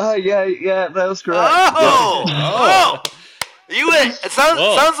 Yeah, that was correct. Oh! You went. It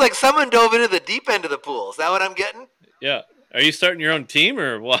sounds like someone dove into the deep end of the pool. Is that what I'm getting? Yeah. Are you starting your own team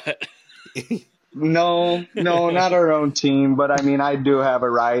or what? No, not our own team, but I do have a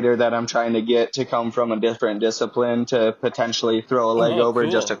rider that I'm trying to get to come from a different discipline to potentially throw a leg over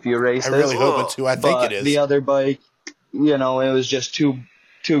just a few races. I really hope it's who I think it is. The other bike, it was just too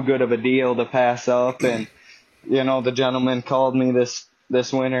good of a deal to pass up, and the gentleman called me this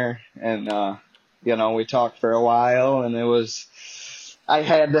winter, and we talked for a while, and it was. I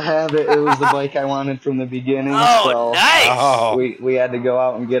had to have it. It was the bike I wanted from the beginning. Oh, so nice! We had to go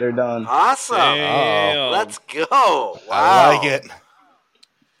out and get her done. Awesome! Damn. Let's go! Wow. I like it.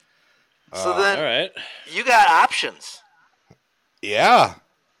 So then, all right. you got options. Yeah.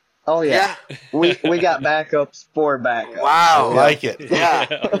 Oh yeah. we got backups for backups. Wow. I like it. Yeah.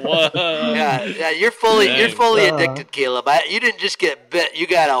 Yeah. You're fully addicted, Caleb. You didn't just get bit. You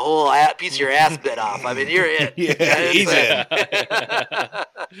got a whole piece of your ass bit off. I mean, you're in. Yeah, he's in.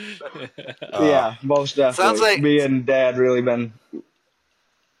 Yeah, most definitely. Sounds like me and Dad really been.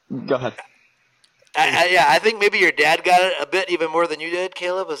 Go ahead. I think maybe your dad got it a bit even more than you did,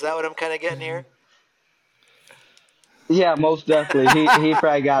 Caleb. Is that what I'm kind of getting here? Yeah, most definitely. He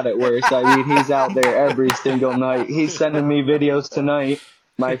probably got it worse. I mean, he's out there every single night. He's sending me videos tonight.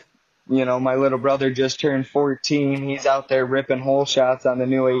 My little brother just turned 14. He's out there ripping hole shots on the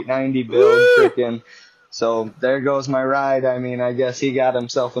new 890 build. Freaking. So there goes my ride. I mean, I guess he got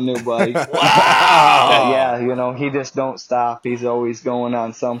himself a new bike. Wow. Yeah, he just don't stop. He's always going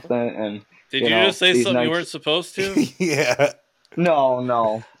on something. And did you just say something nights... you weren't supposed to? Yeah.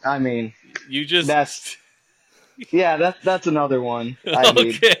 No. I mean, you just. That's another one. I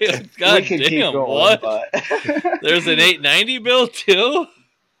mean, okay, God we can damn, keep going, what? But... There's an 890 build too?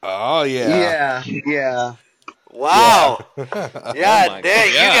 Oh yeah. Yeah. Wow. Oh dang. God.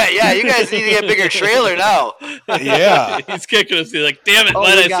 You guys need to get a bigger trailer now. Yeah. He's kicking us. He's like, damn it,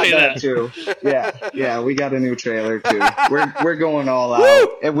 why did I say that? Too. Yeah, we got a new trailer too. We're going all out.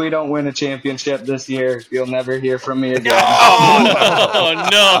 If we don't win a championship this year, you'll never hear from me again.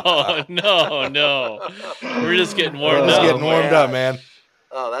 No. We're just getting warmed up. Just getting warmed up, man.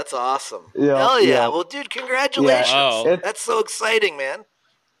 Oh, that's awesome. Yeah, Hell yeah. yeah. Well, dude, congratulations. Yeah, wow. That's so exciting, man.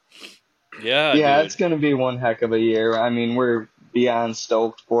 Yeah, dude. It's going to be one heck of a year. I mean, we're beyond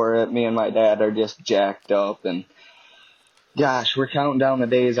stoked for it. Me and my dad are just jacked up, and gosh, we're counting down the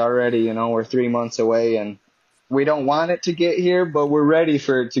days already. We're 3 months away, and we don't want it to get here, but we're ready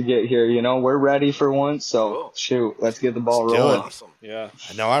for it to get here. We're ready for once, so shoot, let's get the ball rolling. Awesome. Yeah.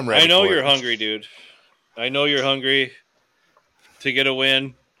 I know I'm ready. I know for you're it. hungry, dude. I know you're hungry to get a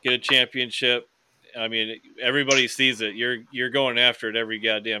win, get a championship. I mean, everybody sees it. You're going after it every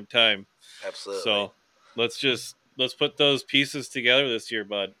goddamn time. Absolutely. So let's put those pieces together this year,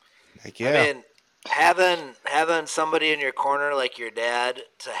 bud. Heck yeah. I mean, having somebody in your corner like your dad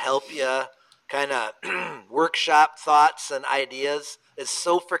to help you kind of workshop thoughts and ideas is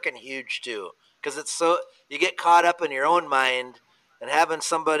so freaking huge too. Because you get caught up in your own mind, and having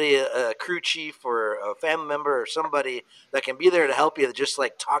somebody, a crew chief or a family member or somebody that can be there to help you, just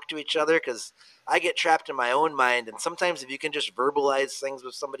like talk to each other. Because I get trapped in my own mind, and sometimes if you can just verbalize things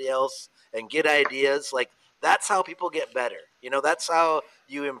with somebody else and get ideas, like that's how people get better. That's how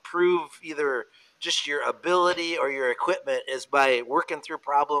you improve either just your ability or your equipment, is by working through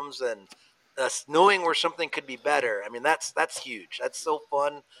problems and knowing where something could be better. I mean, that's huge. That's so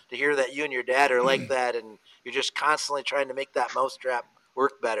fun to hear that you and your dad are like that, and you're just constantly trying to make that mousetrap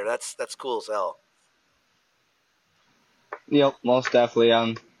work better. That's cool as hell. Yep, most definitely.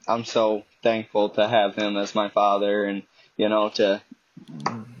 I'm so thankful to have him as my father, and to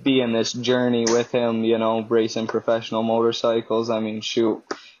be in this journey with him, racing professional motorcycles. I mean, shoot,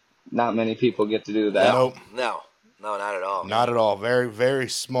 not many people get to do that. Nope. No, not at all. Not at all. Very, very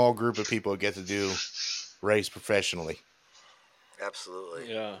small group of people get to race professionally.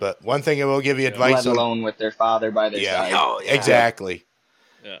 Absolutely. Yeah. But one thing I will give you advice Let alone with their father by their side. Oh, yeah. Exactly.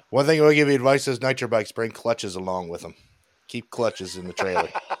 Yeah. One thing I will give you advice is nitro bikes, bring clutches along with them. Keep clutches in the trailer.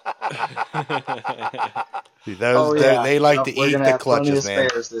 They like to eat the clutches, man.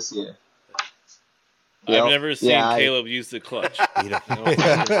 This year. I've never seen Caleb use the clutch.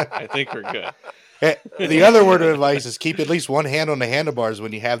 I think we're good. The other word of advice is keep at least one hand on the handlebars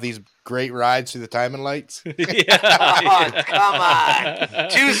when you have these great rides through the timing lights. Oh, come on.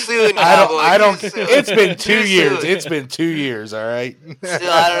 Too soon, I don't. Too soon. It's been 2 years. Soon. It's been 2 years. All right.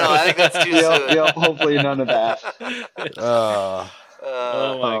 Still, I don't know. I think that's too soon. Yep, hopefully none of that.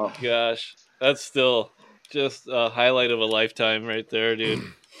 Oh my gosh, that's still just a highlight of a lifetime right there, dude.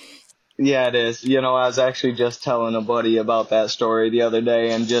 Yeah, it is. I was actually just telling a buddy about that story the other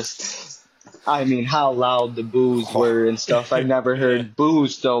day, and how loud the boos were and stuff. I've never heard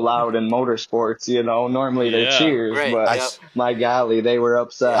boos so loud in motorsports, Normally they're cheers, right, but my golly, they were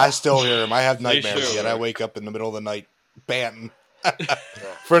upset. I still hear them. I have nightmares yet. I wake up in the middle of the night banting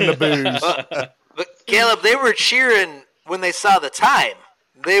from the boos. But Caleb, they were cheering when they saw the time.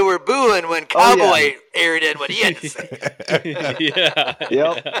 They were booing when Cowboy aired in what he had to say. Yeah.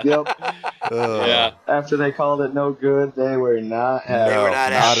 Yep. Yeah. After they called it no good, they were not happy. They were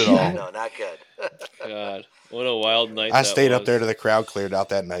not happy. Not at all. No, not good. God, what a wild night! I stayed up there till the crowd cleared out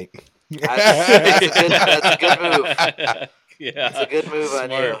that night. That's a good move. Yeah, it's a good move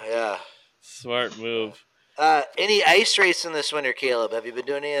on you. Yeah, smart move. Any ice racing this winter, Caleb? Have you been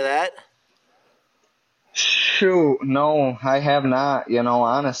doing any of that? Shoot, no, I have not.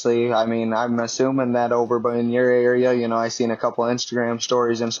 Honestly, I mean, I'm assuming that over in your area, I seen a couple Instagram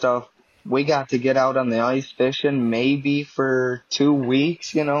stories and stuff. We got to get out on the ice fishing maybe for 2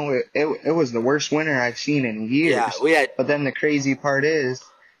 weeks. It was the worst winter I've seen in years. Yeah, we had. But then the crazy part is,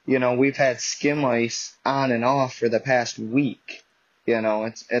 we've had skim ice on and off for the past week.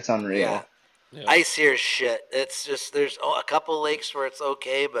 It's unreal. Yeah. Ice here is shit. It's just there's a couple lakes where it's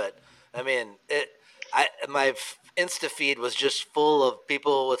okay, but I mean my Insta feed was just full of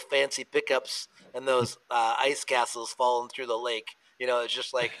people with fancy pickups and those ice castles falling through the lake. It's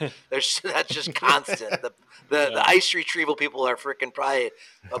just like that's just constant. The ice retrieval people are freaking probably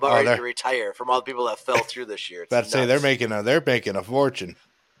about ready to retire from all the people that fell through this year. About to say they're making a fortune.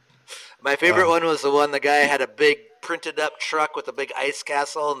 My favorite one was the guy had a big printed up truck with a big ice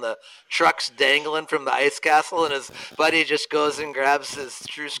castle, and the truck's dangling from the ice castle, and his buddy just goes and grabs his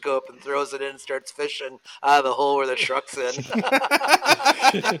true scope and throws it in and starts fishing out of the hole where the truck's in.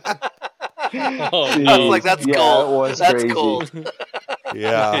 I was like, that's cold. That's crazy. Cold.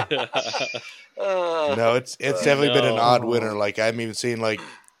 Yeah. No, it's definitely been an odd winter. Like, I'm even seeing like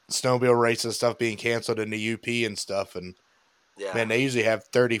snowmobile races and stuff being canceled in the UP and stuff, and man, they usually have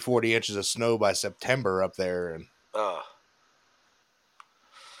 30, 40 inches of snow by September up there. And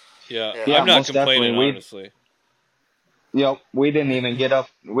yeah, I'm not complaining, honestly. Yep, we didn't even get up.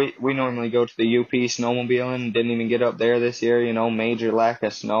 We normally go to the UP snowmobiling. Didn't even get up there this year. Major lack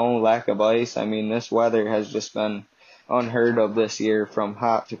of snow, lack of ice. I mean, this weather has just been unheard of this year, from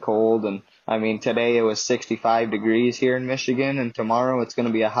hot to cold. And I mean, today it was 65 degrees here in Michigan, and tomorrow it's going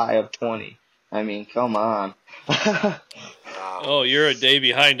to be a high of 20. I mean, come on. Oh, you're a day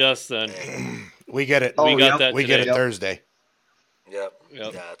behind us then. We get it. We got that. We today. get it Thursday. Yep.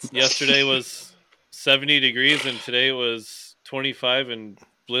 Yeah, yesterday was 70 degrees, and today was 25 and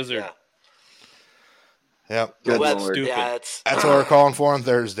blizzard. Yep. Good Lord. Lord. Yeah, That's what we're calling for on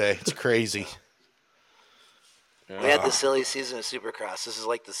Thursday. It's crazy. We had the silly season of Supercross. This is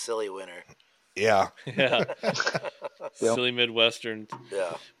like the silly winter. Yeah. Yeah. Silly Midwestern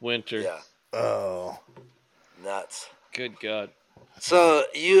winter. Yeah. Oh. Nuts. Good God. So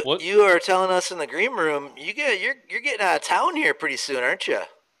you are telling us in the green room you're getting out of town here pretty soon, aren't you?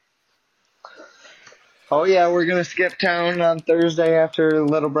 Oh yeah, we're gonna skip town on Thursday after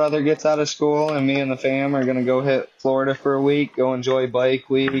little brother gets out of school, and me and the fam are gonna go hit Florida for a week, go enjoy bike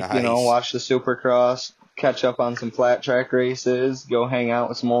week, Nice. Watch the Supercross, catch up on some flat track races, go hang out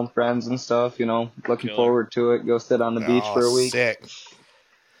with some old friends and stuff, looking forward to it, go sit on the beach for a week. Sick.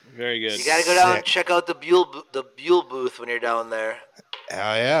 Very good. You gotta go down and check out the Buell booth when you're down there.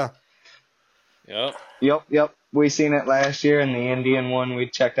 Hell yeah. Yep. We seen it last year in the Indian one. We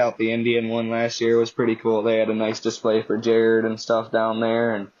checked out the Indian one last year. It was pretty cool. They had a nice display for Jared and stuff down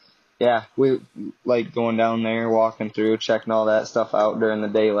there. And yeah, we like going down there, walking through, checking all that stuff out during the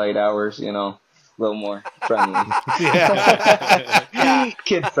daylight hours, a little more friendly.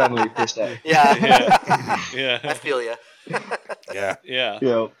 Kid friendly per se. Yeah. I feel you. Yeah.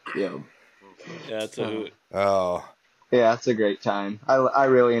 Yep. Yeah, it's a hoot. Oh. Yeah, it's a great time. I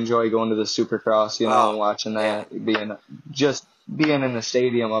really enjoy going to the Supercross, and watching that. Being in the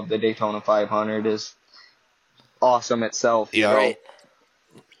stadium of the Daytona 500 is awesome itself. Yeah. Right.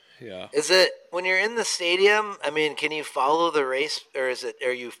 Yeah. Is it when you're in the stadium? I mean, can you follow the race, or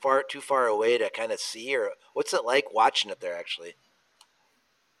are you too far away to kind of see, or what's it like watching it there? Actually,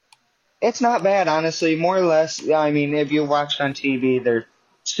 it's not bad, honestly. More or less, I mean, if you watched on TV, they're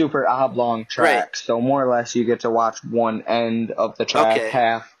super oblong tracks, so more or less you get to watch one end of the track,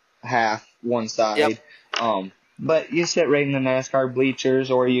 half one side. Yep. But you sit right in the NASCAR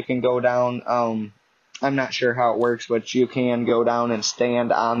bleachers, or you can go down. I'm not sure how it works, but you can go down and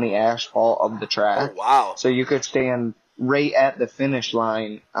stand on the asphalt of the track. Oh wow! So you could stand right at the finish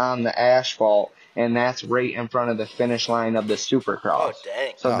line on the asphalt, and that's right in front of the finish line of the Supercross. Oh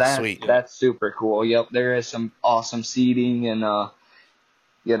dang! So sweet. That's super cool. Yep, there is some awesome seating and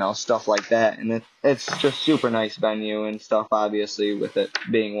stuff like that, and it's just super nice venue and stuff, obviously, with it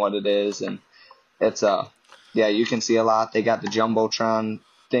being what it is, and it's you can see a lot. They got the Jumbotron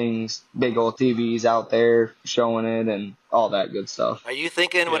things, big old TVs out there showing it and all that good stuff. Are you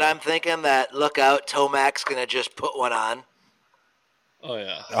thinking what I'm thinking, that look out, Tomac's gonna just put one on? Oh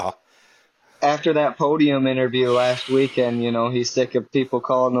yeah. Oh. after that podium interview last weekend, he's sick of people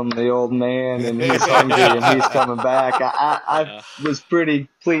calling him the old man, and he's hungry and he's coming back. I was pretty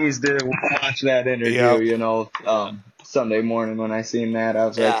pleased to watch that interview. Sunday morning when I seen that, I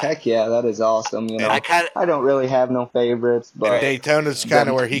was like, heck yeah, that is awesome. I don't really have no favorites, but Daytona's kind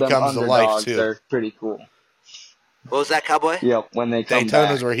of where he comes to life too. They're pretty cool. What was that, Cowboy? Yep, when they come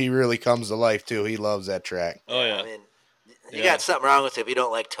Daytona's back. where he really comes to life too. He loves that track. Oh yeah. I mean, you got something wrong with it if you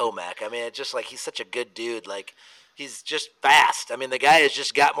don't like Tomac. I mean, it's just like he's such a good dude. Like, he's just fast. I mean, the guy has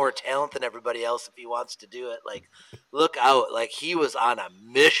just got more talent than everybody else if he wants to do it. Like, look out. Like, he was on a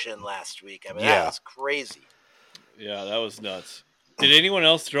mission last week. I mean, that was crazy. Yeah, that was nuts. Did anyone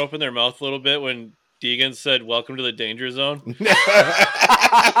else throw up in their mouth a little bit when Deegan said, "Welcome to the danger zone"?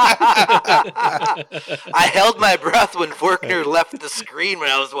 I held my breath when Forkner left the screen when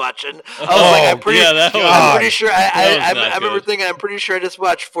I was watching. I'm pretty sure. I remember thinking, I'm pretty sure I just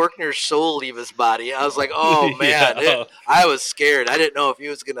watched Forkner's soul leave his body. I was like, oh man, I was scared. I didn't know if he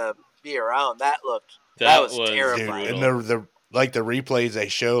was gonna be around. That was terrifying. Dude, and the replays they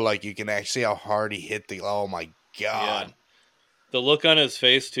show, like you can actually see how hard he hit the. Oh my god. Yeah. The look on his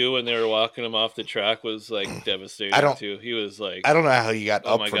face too when they were walking him off the track was like devastating too. He was like, I don't know how he got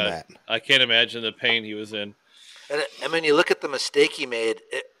up from that. I can't imagine the pain he was in. And I mean, you look at the mistake he made.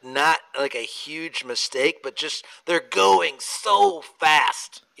 Not like a huge mistake, but just they're going so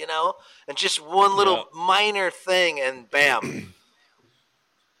fast, and just one little minor thing, and bam,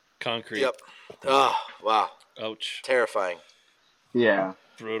 concrete. Yep. Oh wow. Ouch. Terrifying. Yeah.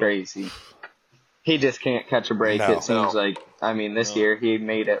 Brutal. Crazy. He just can't catch a break. It seems like. I mean, this year he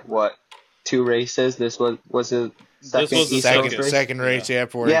made it 2 races. This was his second race.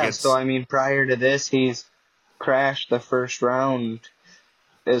 So I mean, prior to this, he's crashed the first round.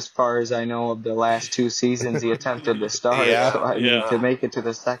 As far as I know, of the last 2 seasons he attempted to start. So I mean, to make it to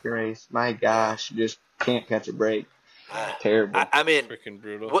the second race, my gosh, just can't catch a break. Terrible. I mean, freaking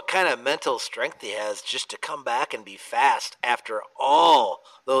brutal. What kind of mental strength he has just to come back and be fast after all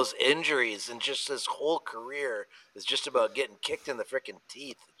those injuries, and just his whole career is just about getting kicked in the freaking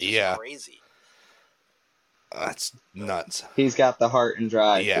teeth. It's just crazy. That's nuts. He's got the heart and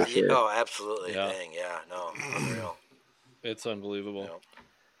drive. Yeah. For sure. Oh, absolutely. Dang, unreal. It's unbelievable.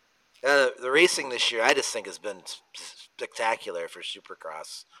 The racing this year, I just think has been spectacular for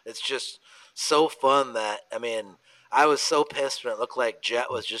Supercross. It's just so fun that, I mean, I was so pissed when it looked like Jet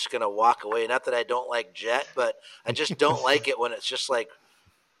was just going to walk away. Not that I don't like Jet, but I just don't like it when it's just like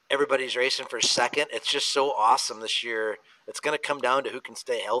everybody's racing for second. It's just so awesome this year. It's going to come down to who can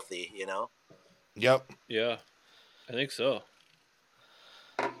stay healthy, Yep. Yeah, I think so.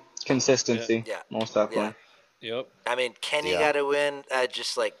 Consistency. Yeah. Most definitely. Yeah. Yep. I mean, Kenny got to win.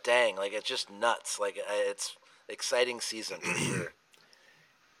 Just like, dang, like it's just nuts. Like it's exciting season for sure.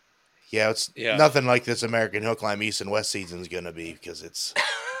 Yeah, it's nothing like this American Hillclimb East and West season is going to be, because it's...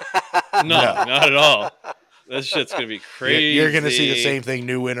 no, not at all. This shit's going to be crazy. You're going to see the same thing,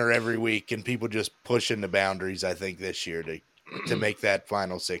 new winner every week, and people just pushing the boundaries, I think, this year to make that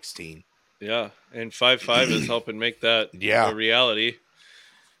final 16. Yeah, and 5-5 is helping make that a reality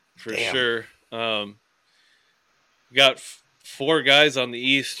for sure. We got 4 guys on the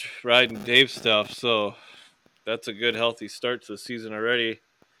East riding Dave stuff, so that's a good, healthy start to the season already.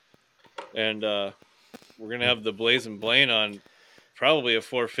 And we're going to have the Blazing Blain on probably a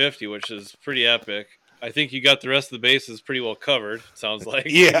 450, which is pretty epic. I think you got the rest of the bases pretty well covered, sounds like.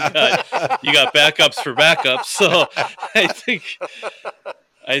 Yeah. You got backups for backups. So I think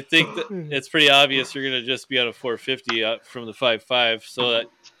that it's pretty obvious you're going to just be on a 450 from the 5.5. So that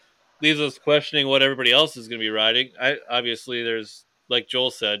leaves us questioning what everybody else is going to be riding. Obviously, there's, like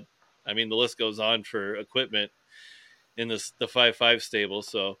Joel said, I mean, the list goes on for equipment in the 5.5 stable.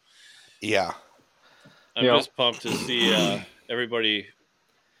 So, yeah, I'm just pumped to see everybody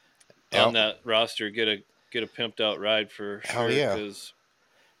on that roster get a pimped out ride for sure. Hell yeah. Because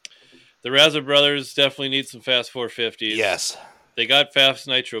the Razza brothers definitely need some fast 450s. Yes, they got fast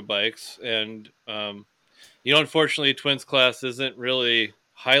nitro bikes, and unfortunately, Twins class isn't really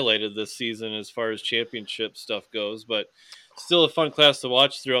highlighted this season as far as championship stuff goes, but still a fun class to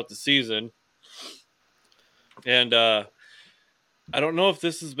watch throughout the season. And I don't know if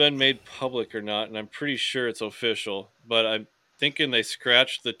this has been made public or not, and I'm pretty sure it's official, but I'm thinking they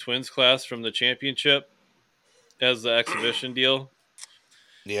scratched the Twins class from the championship as the exhibition deal.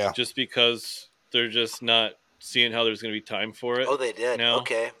 Yeah. Just because they're just not seeing how there's going to be time for it. Oh, they did? Now.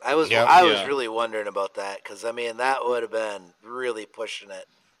 Okay. I was really wondering about that, because, I mean, that would have been really pushing it.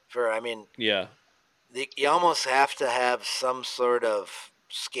 Yeah. You almost have to have some sort of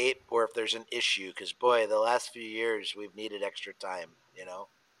escape, or if there's an issue, because, boy, the last few years we've needed extra time,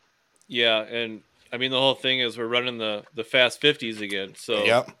 Yeah, and I mean the whole thing is we're running the fast 50s again,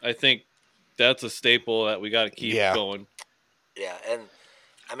 so I think that's a staple that we got to keep going. Yeah, and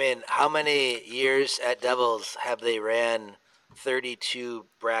I mean, how many years at Devils have they ran 32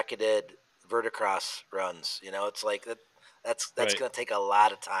 bracketed verticross runs? You know, it's like that's Right. going to take a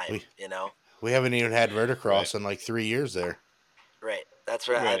lot of time. You know, we haven't even had verticross in like 3 years there. Right. That's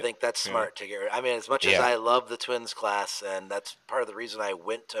right. I think that's smart to get rid. I mean, as much as I love the twins class, and that's part of the reason I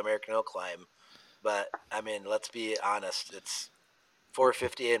went to American Hillclimb, but I mean, let's be honest. It's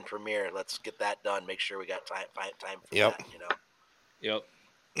 450 in Premier. Let's get that done. Make sure we got time for that. You know. Yep.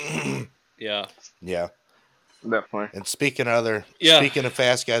 Yeah. Yeah. Definitely. And speaking of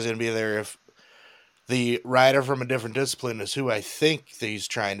fast guys going to be there, if the rider from a different discipline is who I think that he's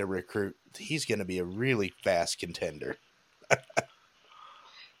trying to recruit, he's going to be a really fast contender.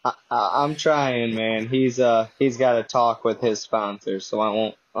 I'm trying, man. He's got to talk with his sponsors, so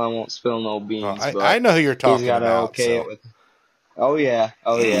I won't spill no beans. I know who you're talking about. Oh yeah.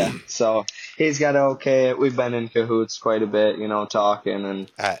 So he's got to okay it. We've been in cahoots quite a bit, you know, talking,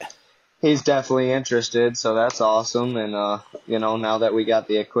 and he's definitely interested. So that's awesome. And you know, now that we got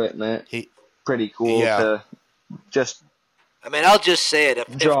the equipment, pretty cool to just. I mean, I'll just say it.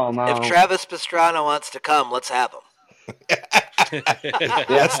 If Travis Pastrana wants to come, let's have him.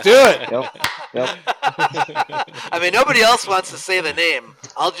 Let's do it. Yep. I mean, nobody else wants to say the name.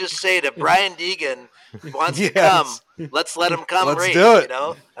 I'll just say it. If Brian Deegan wants to come, let's let him come. Let's do it. You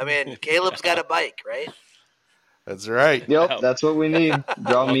know, I mean, Caleb's got a bike, right? That's right. Yep, that's what we need.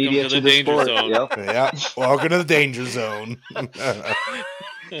 Draw media to the sport. Zone. Yep. Yeah. Welcome to the danger zone.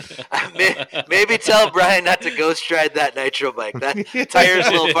 Maybe tell Brian not to ghost ride that nitro bike. That tire's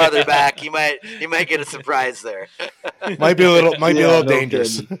a little farther back. He might get a surprise there. Might be a little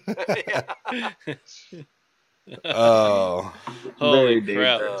dangerous. Oh, holy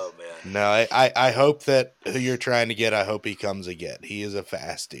crap! Oh man. No, I hope that who you're trying to get, I hope he comes again. He is a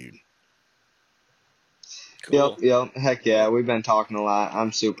fast dude. Cool. Yep. Heck yeah, we've been talking a lot.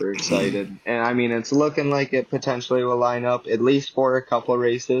 I'm super excited. And I mean, it's looking like it potentially will line up at least for a couple of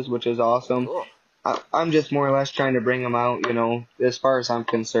races, which is awesome. Cool. I'm just more or less trying to bring them out, you know. As far as I'm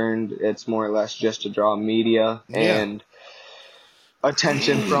concerned, it's more or less just to draw media and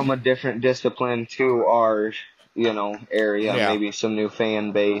attention from a different discipline to our, you know, area, maybe some new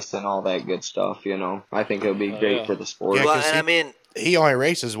fan base and all that good stuff, you know. I think it'll be great for the sport. Yeah, well, I mean, he only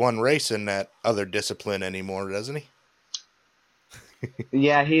races one race in that other discipline anymore, doesn't he?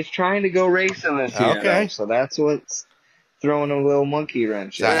 Yeah, he's trying to go racing this year. Okay. So that's what's throwing a little monkey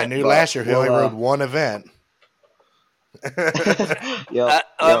wrench. I knew last year he only rode one event.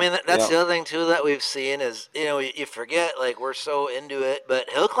 I mean, that's the other thing, too, that we've seen is, you know, you forget, like, we're so into it, but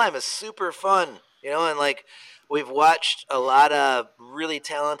Hillclimb is super fun, you know, and, like, we've watched a lot of really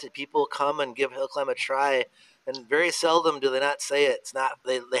talented people come and give Hillclimb a try, and very seldom do they not say it. It's not,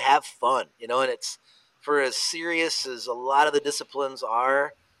 they have fun, you know, and it's for as serious as a lot of the disciplines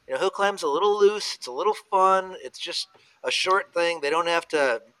are. You know, Hillclimb's a little loose, it's a little fun, it's just a short thing. They don't have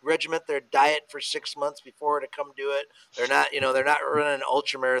to regiment their diet for 6 months before to come do it. They're not, you know, they're not running an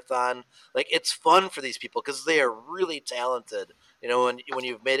ultra marathon. Like, it's fun for these people because they are really talented, you know, when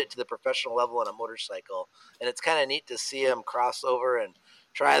you've made it to the professional level on a motorcycle. And it's kind of neat to see them cross over and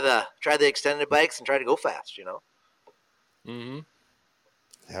try the extended bikes and try to go fast, you know? Mm-hmm.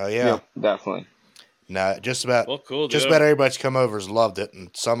 Hell yeah. Definitely. No, just about cool, just about everybody's come over has loved it, and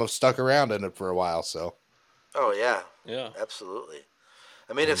some have stuck around in it for a while, so. Oh, yeah. Yeah. Absolutely.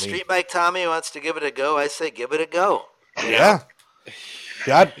 I mean, if Street Bike Tommy wants to give it a go, I say give it a go. Yeah.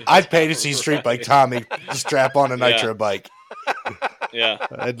 I'd pay to see Street Bike Tommy strap on a nitro bike. Yeah.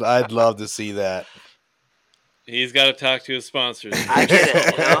 I'd love to see that. He's got to talk to his sponsors. I get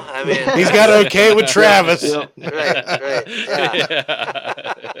it, you know? I mean, he's got to okay with Travis. Right,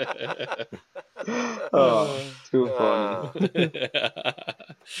 yeah. Oh, too funny.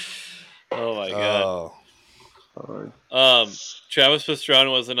 Oh my god. Travis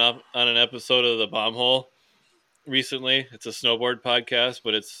Pastrana was on an episode of The Bomb Hole recently. It's a snowboard podcast,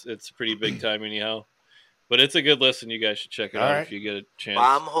 but it's pretty big time anyhow. But it's a good listen. You guys should check it out if you get a chance.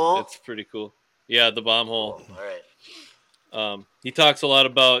 Bomb Hole? It's pretty cool. Yeah, The Bomb Hole. All right. He talks a lot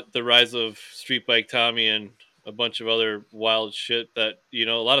about the rise of Street Bike Tommy and a bunch of other wild shit that, you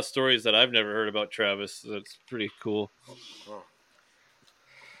know, a lot of stories that I've never heard about Travis. That's pretty cool.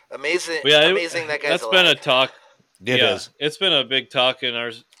 Amazing. Amazing that guy's That's been a talk. It is. It's been a big talk in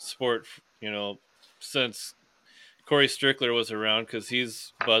our sport, you know, since Corey Strickler was around, because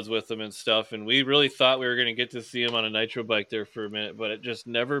he's buds with him and stuff, and we really thought we were going to get to see him on a nitro bike there for a minute, but it just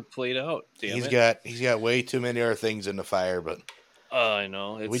never played out. He's got way too many other things in the fire, but Oh, I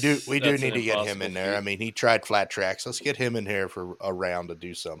know. We do That's need an to get him impossible in there. feat. I mean, he tried flat tracks. Let's get him in here for a round to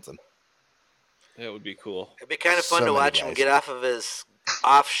do something. That would be cool. It'd be kind of fun So to many watch him guys. get off of his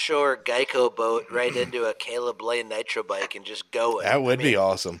offshore Geico boat right into a Calob Blain Nitro bike and just go it. That would be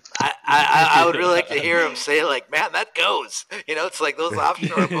awesome. I would really like to hear him say, like, man, that goes. You know, it's like those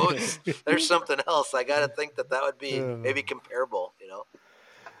offshore boats, there's something else. I got to think that would be maybe comparable, you know?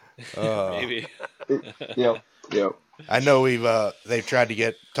 Maybe. Yep. I know they've tried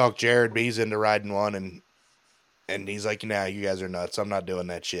to talk Jared Bees into riding one, and he's like, nah, you guys are nuts. I'm not doing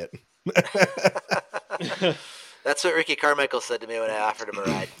that shit. That's what Ricky Carmichael said to me when I offered him a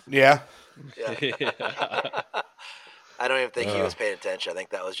ride. Yeah. Yeah. I don't even think he was paying attention. I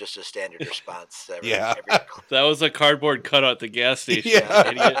think that was just a standard response. Yeah. That was a cardboard cutout at the gas station.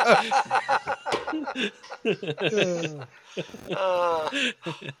 Yeah.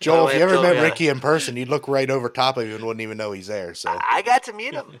 Joel, if you ever met Ricky in person, you'd look right over top of him and wouldn't even know he's there. So I got to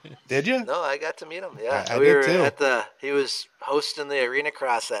meet him. Did you? No, I got to meet him. Yeah, I did too. He was hosting the arena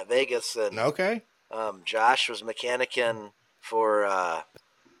cross at Vegas, and okay. Josh was mechanicking for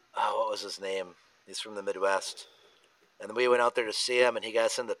what was his name? He's from the Midwest. And then we went out there to see him, and he got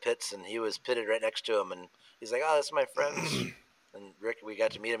us in the pits, and he was pitted right next to him, and he's like, "Oh, that's my friend." And Rick, we got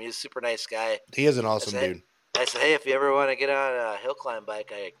to meet him. He was a super nice guy. He is an awesome dude. I said, "Hey, if you ever want to get on a hill climb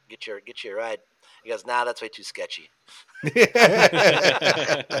bike, I get you a ride." He goes, "Nah, that's way too sketchy."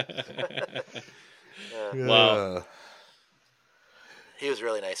 Wow. He was a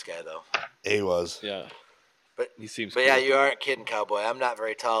really nice guy, though. He was. Yeah. But he seems. But cool. yeah, you aren't kidding, Cowboy. I'm not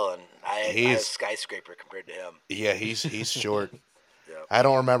very tall, and I'm a skyscraper compared to him. Yeah, he's short. Yep. I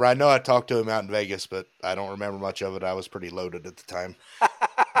don't remember. I know I talked to him out in Vegas, but I don't remember much of it. I was pretty loaded at the time.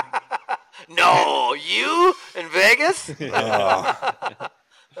 No, you in Vegas?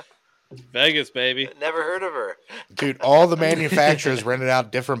 Vegas, baby. Never heard of her. Dude, all the manufacturers rented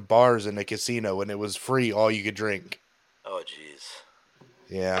out different bars in the casino, and it was free, all you could drink. Oh, jeez.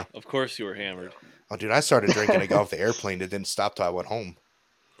 Yeah. Of course you were hammered. Oh, dude, I started drinking to go off the airplane. It didn't stop till I went home.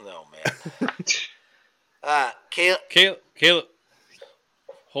 No, man. Caleb.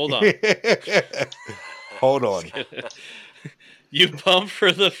 Hold on. Hold on. You pumped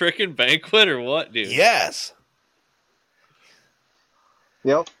for the freaking banquet or what, dude? Yes.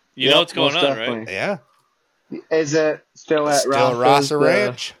 Yep. You know what's going on, definitely. Right? Yeah. Is it still at Rasa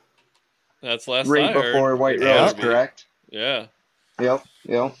Ranch? That's last right I heard. before White Rose, correct? Yeah. Yep.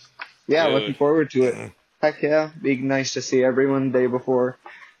 Yeah, Dude. looking forward to it. Heck yeah. Be nice to see everyone the day before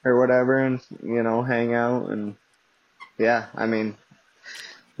or whatever and, hang out. And, yeah, I mean,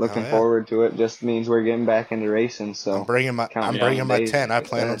 looking forward to it. Just means we're getting back into racing. So I'm bringing my tent. I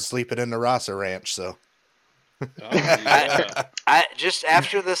plan on sleeping in the Rasa Ranch, so. I just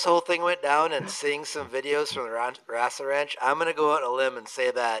after this whole thing went down and seeing some videos from the Rasa Ranch, I'm going to go out on a limb and say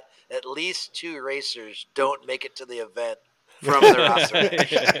that at least 2 racers don't make it to the event from the Rasa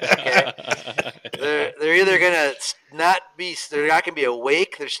Ranch. Okay? They're either going to they're not going to be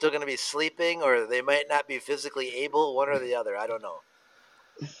awake, they're still going to be sleeping, or they might not be physically able, one or the other. I don't know.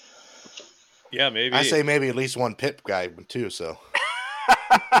 Yeah, maybe. I say maybe at least one pit guy too, so.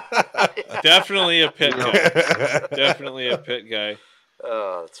 Definitely a pit guy. Definitely a pit guy.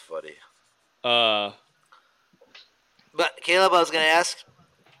 Oh, that's funny. But Caleb, I was going to ask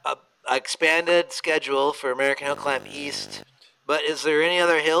an expanded schedule for American Hillclimb East. But is there any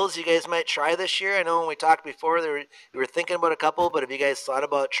other hills you guys might try this year? I know when we talked before, you were thinking about a couple, but have you guys thought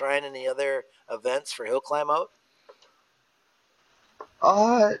about trying any other events for hill climb out?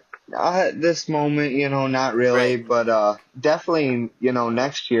 At this moment, not really, Right. but definitely,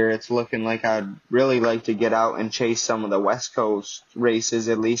 next year it's looking like I'd really like to get out and chase some of the West Coast races,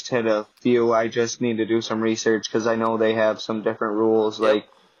 at least hit a few. I just need to do some research because I know they have some different rules, like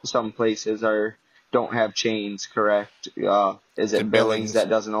some places don't have chains, correct? Is it Billings that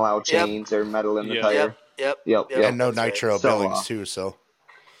doesn't allow chains or metal in the tire? Yep. And no nitro Billings too, so.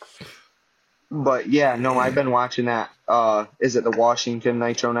 But yeah, no, I've been watching that. Is it the Washington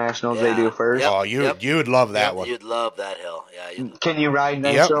Nitro Nationals they do first? Oh, you would love that one. You'd love that hill. Yeah. Can you ride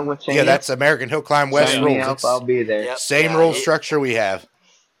Nitro with chains? Yeah, that's American Hillclimb West Sign me rules. up, I'll be there. Yep. Same rule structure we have.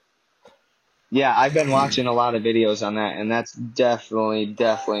 Yeah, I've been watching a lot of videos on that, and that's definitely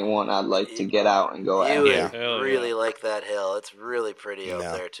one I'd like to get out and go at. You would really like that hill. It's really pretty out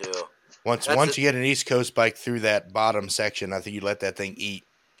there, too. Once you get an East Coast bike through that bottom section, I think you let that thing eat.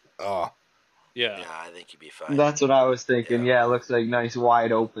 Oh. Yeah, I think you'd be fine. That's what I was thinking. Yeah, it looks like nice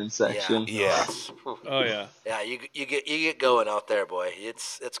wide open section. Yeah. Oh yeah. Yeah, you get going out there, boy.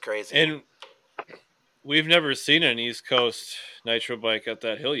 It's crazy. And we've never seen an East Coast nitro bike at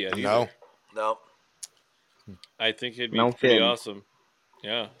that hill yet either. No. I think it'd be No pretty kidding. awesome.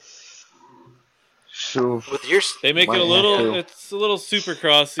 Yeah. Sure. With your They make Might it a have little. to. It's a little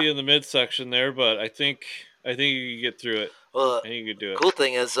supercrossy in the midsection there, but I think you can get through it. well, I think you could do it. cool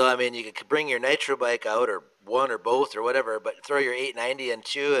thing is, though, I mean, you could bring your nitro bike out, or one or both or whatever, but throw your 890 in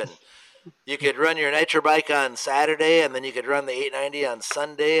too, and you could run your nitro bike on Saturday, and then you could run the 890 on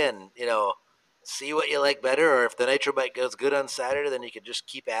Sunday, and see what you like better. Or if the nitro bike goes good on Saturday, then you could just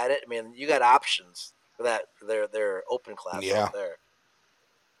keep at it. I mean, you got options for that. Their open class out there.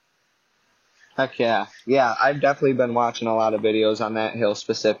 Heck yeah. Yeah, I've definitely been watching a lot of videos on that hill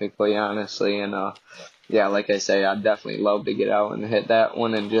specifically, honestly. And, yeah, like I say, I'd definitely love to get out and hit that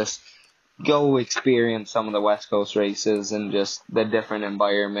one and just go experience some of the West Coast races and just the different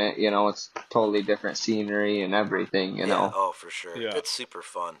environment. It's totally different scenery and everything, you know. Oh, for sure. Yeah. It's super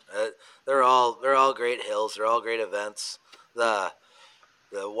fun. They're all great hills. They're all great events. The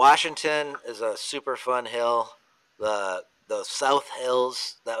Washington is a super fun hill. The South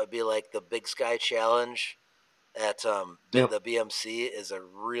Hills, that would be like the Big Sky Challenge at the BMC, is a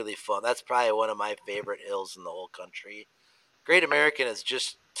really fun. That's probably one of my favorite hills in the whole country. Great American is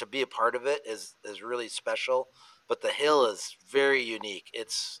just, to be a part of it is really special, but the hill is very unique.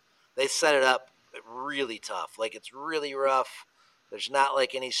 They set it up really tough. Like, it's really rough. There's not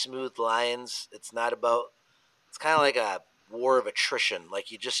like any smooth lines. It's kind of like a war of attrition.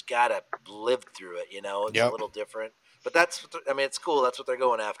 Like, you just gotta live through it. It's a little different. But it's cool. That's what they're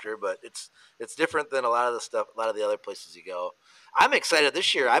going after. But it's different than a lot of the other places you go. I'm excited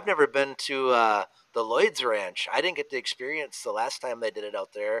this year. I've never been to the Lloyd's Ranch. I didn't get to experience the last time they did it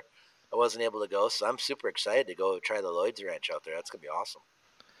out there. I wasn't able to go, so I'm super excited to go try the Lloyd's Ranch out there. That's gonna be awesome.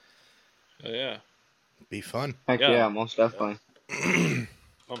 Oh, yeah. Be fun. Heck yeah, most definitely.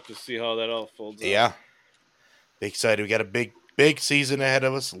 Pumped to see how that all folds out. Yeah. Be excited. We got a big season ahead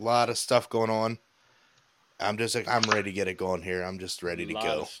of us. A lot of stuff going on. I'm ready to get it going here. I'm just ready to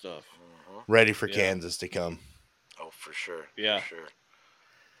go. Of stuff. Ready for Kansas to come. Oh, for sure. Yeah. For sure.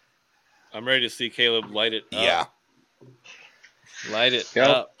 I'm ready to see Caleb light it up. Yeah. Light it Yep.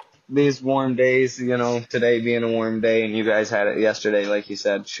 up. These warm days, today being a warm day, and you guys had it yesterday, like you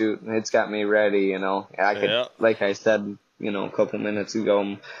said, shoot, it's got me ready, I could, like I said, a couple minutes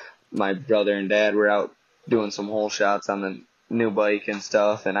ago, my brother and dad were out doing some hole shots on the new bike and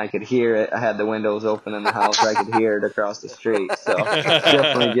stuff, and I could hear it. I had the windows open in the house. I could hear it across the street. So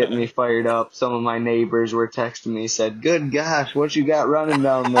definitely getting me fired up. Some of my neighbors were texting me, said, "Good gosh, what you got running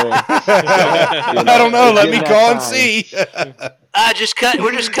down there?" So, I don't know. Let me call and see. We're just cutting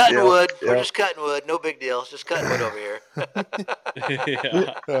wood. We're just cutting wood. No big deal. Just cutting wood over here.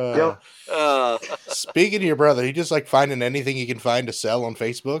 Speaking of your brother, he just like finding anything he can find to sell on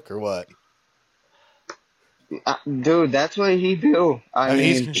Facebook or what? Dude, that's what he do. I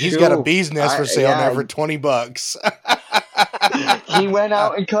mean, he's got a bee's nest for sale now for $20. He went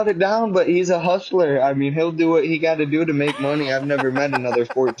out and cut it down, but he's a hustler. I mean, he'll do what he got to do to make money. I've never met another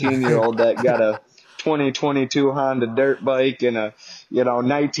 14-year-old that got a 2022 Honda dirt bike and a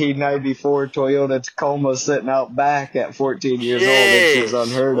 1994 Toyota Tacoma sitting out back at 14 years old. It's just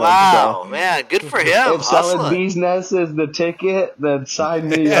unheard of. Wow, man, good for him. If selling bee's nest is the ticket, then sign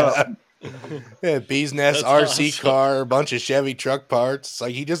me up. Yeah, bee's nest, That's RC awesome. car, a bunch of Chevy truck parts. It's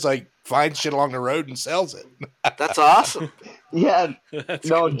like he just like finds shit along the road and sells it. That's awesome. Yeah,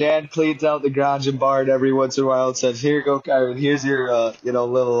 Dad cleans out the garage and barn every once in a while and says, "Here you go, Kyron. Here's your,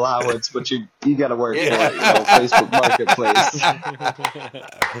 little allowance, but you got to work for it, Facebook Marketplace."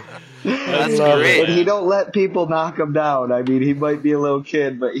 That's great. And he don't let people knock him down. I mean, he might be a little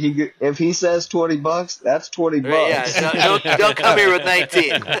kid, but if he says $20, that's $20. Yeah, don't come here with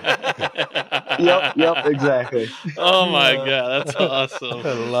 19. Yep, exactly. Oh my god, that's awesome.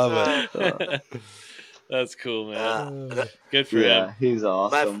 I love it. That's cool, man. Good for him. He's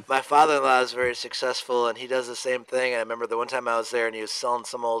awesome. My father-in-law is very successful, and he does the same thing. I remember the one time I was there, and he was selling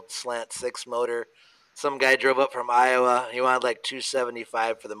some old slant 6 motor. Some guy drove up from Iowa. He wanted like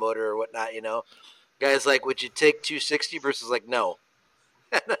 $275 for the motor or whatnot, Guy's like, "Would you take $260?" Bruce is like, "No."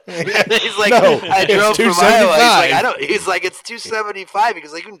 He's like, No, "I drove it's from Iowa." He's like, $275. "I don't." He's like, "It's $275."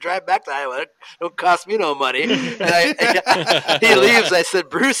 Because you can drive back to Iowa. It don't cost me no money. And he leaves. I said,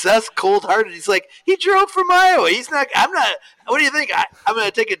 "Bruce, that's cold-hearted." He's like, "He drove from Iowa. He's not. I'm not. What do you think? I'm going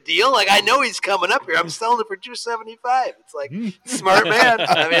to take a deal? Like, I know he's coming up here. I'm selling it for $275." It's like, smart man.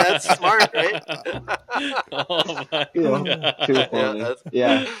 I mean, that's smart, right? Oh my Yeah, too funny.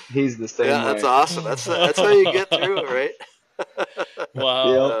 Yeah, he's the same way. That's awesome. That's how you get through it, right?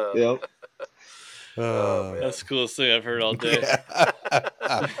 Wow. Yep. That's the coolest thing I've heard all day.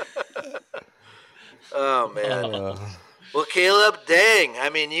 Oh man. Well, Caleb, dang. I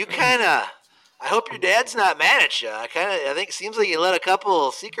mean, you kind of. I hope your dad's not mad at you. I think it seems like you let a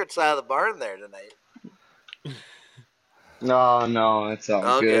couple secrets out of the barn there tonight. No, it's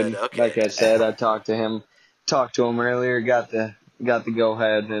all good. Okay. Like I said, I talked to him earlier, got the go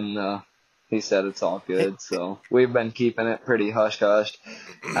ahead, and he said it's all good. So we've been keeping it pretty hush hush.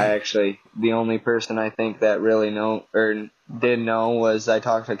 The only person I think that really did know was I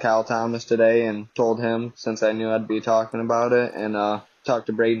talked to Kyle Thomas today and told him, since I knew I'd be talking about it, and talked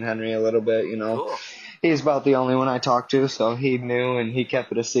to Braden Henry a little bit. Cool. He's about the only one I talked to, so he knew and he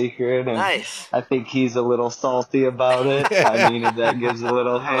kept it a secret. And nice. I think he's a little salty about it. I mean, if that gives a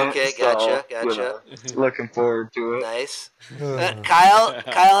little hint. Okay, gotcha. Looking forward to it. Nice. Kyle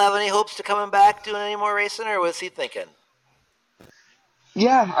have any hopes to coming back doing any more racing, or what's he thinking?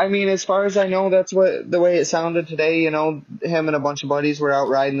 Yeah, I mean, as far as I know, that's the way it sounded today. Him and a bunch of buddies were out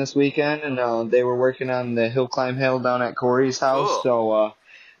riding this weekend, and they were working on the Hillclimb Hill down at Corey's house. Cool. So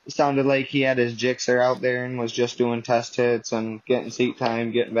it sounded like he had his Gixxer out there and was just doing test hits and getting seat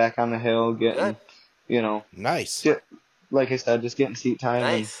time, getting back on the hill, getting, nice. Like I said, just getting seat time.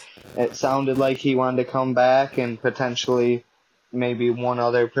 Nice. And it sounded like he wanted to come back and potentially maybe one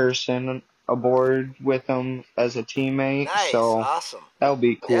other person aboard with him as a teammate. Nice. So Awesome. That'll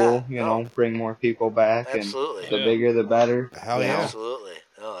be cool, Yeah. Bring more people back. Absolutely. And the bigger the better. Hell yeah. Absolutely.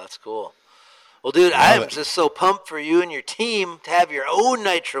 Oh, that's cool. Well, dude, I'm just so pumped for you and your team to have your own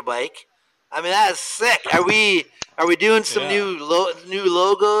nitro bike. I mean, that is sick. Are we doing some new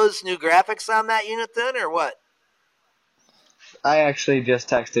logos, new graphics on that unit then, or what? I actually just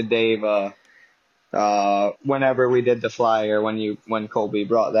texted Dave whenever we did the flyer when Colby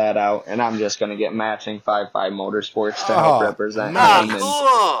brought that out, and I'm just gonna get matching FIVE FIVE Motorsports to help represent him.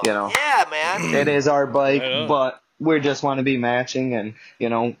 Cool. And, yeah, man. It is our bike, but we just want to be matching and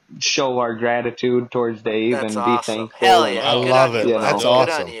show our gratitude towards Dave That's and awesome. be thankful. Hell yeah! I love it. That's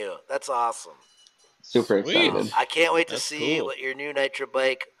awesome. Good on you. That's awesome. Super excited. I can't wait to see what your new nitro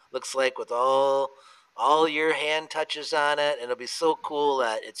bike looks like with all your hand touches on it, and it'll be so cool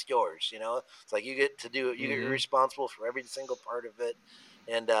that it's yours. It's like you get to do it. You're responsible for every single part of it,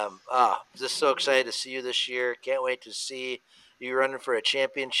 and just so excited to see you this year. Can't wait to see you running for a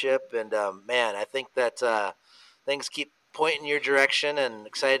championship, and man, I think that things keep pointing your direction, and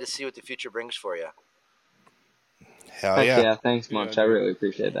excited to see what the future brings for you. Hell yeah. Yeah, thanks much. I really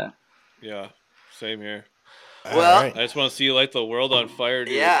appreciate that. Yeah, same here. Well, I just want to see you light the world on fire,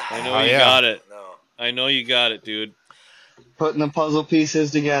 dude. Yeah. I know you got it. No. I know you got it, dude. Putting the puzzle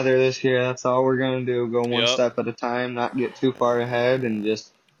pieces together this year. That's all we're going to do. Go one step at a time, not get too far ahead, and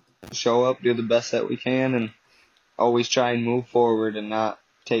just show up, do the best that we can, and always try and move forward and not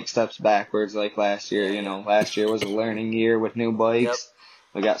take steps backwards like last year. Last year was a learning year with new bikes. Yep.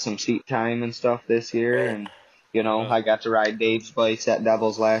 We got some seat time and stuff this year, and I got to ride Dave's bikes at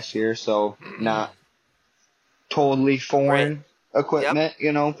Devils last year, so not totally foreign equipment,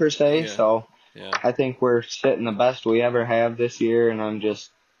 per se. Yeah. So Yeah. I think we're sitting the best we ever have this year, and I'm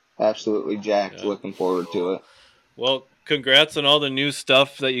just absolutely jacked, looking forward to it. Well, congrats on all the new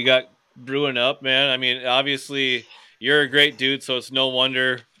stuff that you got brewing up, man. I mean, obviously you're a great dude, so it's no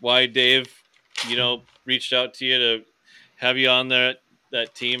wonder why Dave, reached out to you to have you on that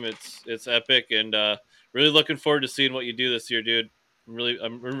team. It's epic, and really looking forward to seeing what you do this year, dude.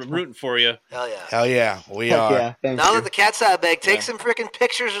 I'm rooting for you. Hell yeah. Hell yeah. We are. Yeah, Now that the cat's out of the bag, take some freaking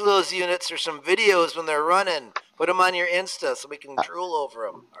pictures of those units or some videos when they're running. Put them on your Insta so we can drool over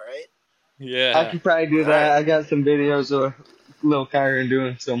them. All right? Yeah. I can probably do that. I got some videos of Lil Kyron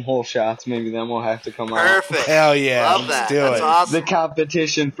doing some hole shots. Maybe then we'll have to come out. Perfect. Hell yeah. Love Let's that. do That's it. awesome. The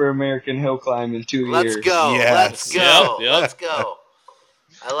competition for American Hillclimb in 2 years. Let's go. Yes. Let's go. Yep. Let's go.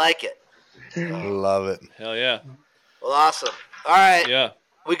 I like it. Love it. Hell yeah. Well, awesome. All right. Yeah.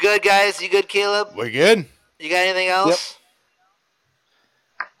 We good, guys? You good, Caleb? We're good. You got anything else?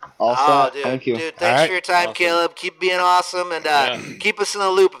 All set. Dude, Thank you. Dude, thanks for your time, Awesome. Caleb. Keep being awesome, and keep us in the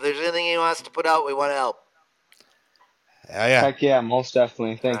loop. If there's anything you want us to put out, we want to help. Hell yeah. Heck yeah, most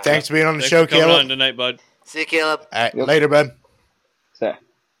definitely. Thanks for being on the Thanks show, for coming Caleb. on tonight, bud. See you, Caleb. All right. Later, bud. So,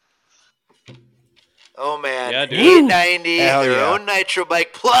 Oh, man. Yeah, dude. 890, Hell their yeah. own nitro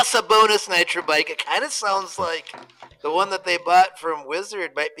bike, plus a bonus nitro bike. It kind of sounds like the one that they bought from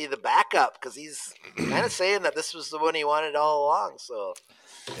Wizard might be the backup, because he's kind of saying that this was the one he wanted all along. So,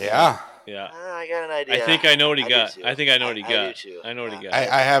 Yeah. Yeah. I got an idea. I think I know what he do got. too. I think I know what he I got. do too. I know what he got.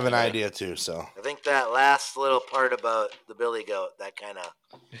 I have an idea too, so. I think that last little part about the Billy Goat, that kind of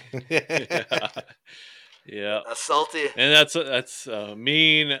Yeah. a salty, And that's a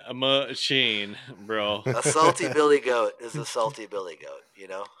mean machine, bro. a salty Billy Goat is a salty Billy Goat, you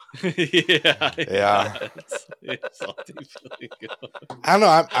know? Yeah. Yeah. It's salty Billy Goat. I don't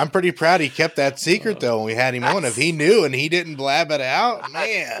know. I'm pretty proud he kept that secret though when we had him on. If he knew and he didn't blab it out,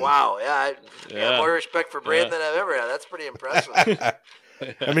 man. Wow. Yeah. More respect for Brandon than I've ever had. That's pretty impressive.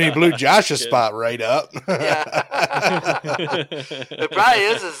 I mean, he blew Josh's spot right up. It probably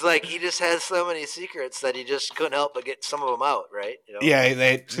is like he just has so many secrets that he just couldn't help but get some of them out, right? You know? Yeah,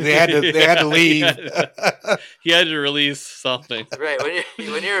 they had to leave. He had to release something. Right.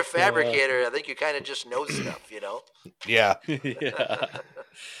 When you're a fabricator, I think you kind of just know stuff, you know? Yeah. Yeah.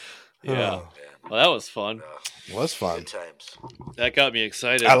 Well, that was fun. It was fun. Good times. That got me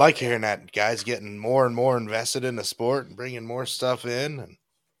excited. I like hearing that guys getting more and more invested in the sport and bringing more stuff in. And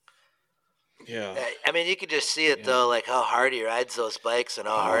yeah. I mean, you could just see it though, like how hard he rides those bikes and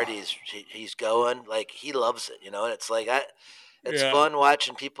how hard he's going. Like he loves it, you know. And it's like it's fun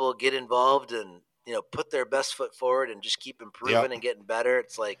watching people get involved and put their best foot forward and just keep improving and getting better.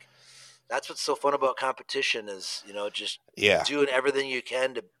 It's like. That's what's so fun about competition is, just doing everything you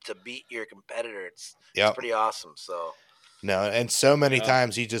can to beat your competitor. It's pretty awesome. So no, and so many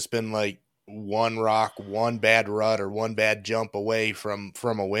times he's just been like one rock, one bad rut, or one bad jump away from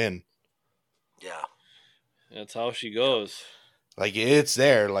a win. Yeah. That's how she goes. Like it's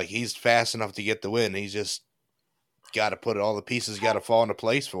there. Like he's fast enough to get the win. He's just got to put all the pieces got to fall into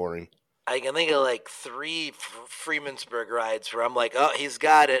place for him. I can think of like 3 Freemansburg rides where I'm like, oh, he's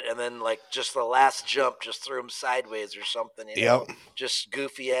got it. And then like just the last jump just threw him sideways or something. You know? Just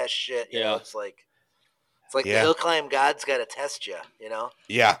goofy ass shit. You know, it's like the hill climb gods got to test you, you know?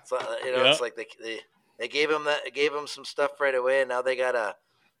 Yeah. So, it's like they gave him some stuff right away. And now they gotta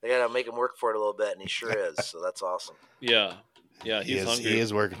make him work for it a little bit. And he sure is. So that's awesome. Yeah. Yeah. He's hungry. He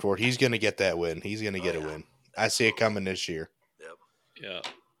is working for it. He's going to get that win. He's going to get a win. I see it coming this year. Yep. Yeah.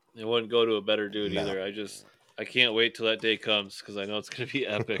 It wouldn't go to a better dude either. I can't wait till that day comes because I know it's going to be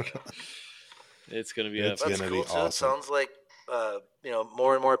epic. It's going to be epic. That's cool be awesome. It sounds like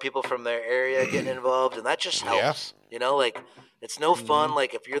more and more people from their area getting involved, and that just helps. Like it's no fun.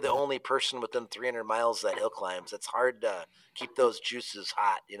 Like if you're the only person within 300 miles that hill climbs, it's hard to keep those juices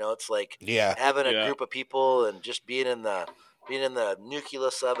hot. It's like having a group of people and just being in the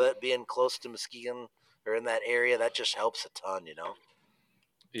nucleus of it, being close to Muskegon or in that area, that just helps a ton.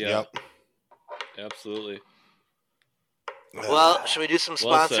 Yeah, absolutely. Well, should we do some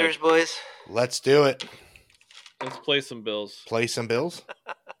sponsors, boys? Let's do it. Let's play some bills. Play some bills?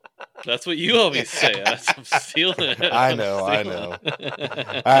 That's what you always say. I'm stealing it. I know.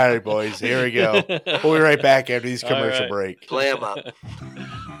 All right, boys, here we go. We'll be right back after these commercial break. Play them up.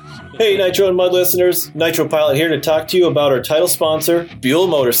 Hey, Nitro and Mud listeners. Nitro Pilot here to talk to you about our title sponsor, Buell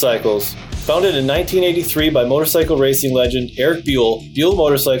Motorcycles. Founded in 1983 by motorcycle racing legend Eric Buell, Buell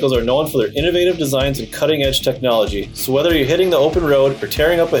Motorcycles are known for their innovative designs and cutting-edge technology. So whether you're hitting the open road or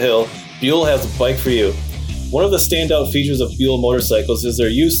tearing up a hill, Buell has a bike for you. One of the standout features of Buell Motorcycles is their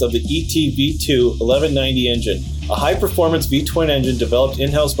use of the ET-V2 1190 engine, a high-performance V-twin engine developed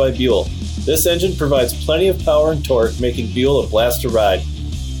in-house by Buell. This engine provides plenty of power and torque, making Buell a blast to ride.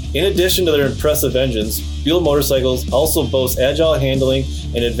 In addition to their impressive engines, Buell Motorcycles also boasts agile handling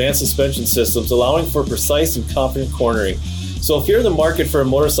and advanced suspension systems, allowing for precise and confident cornering. So if you're in the market for a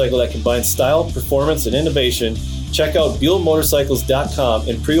motorcycle that combines style, performance, and innovation, check out BuellMotorcycles.com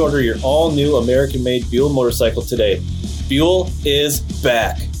and pre-order your all-new American-made Buell motorcycle today. Buell is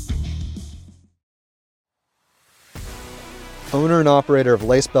back. Owner and operator of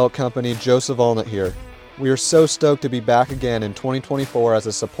Lace Belt Company, Joseph Allnut here. We are so stoked to be back again in 2024 as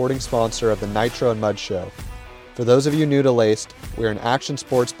a supporting sponsor of the Nitro and Mud Show. For those of you new to Laced, we are an action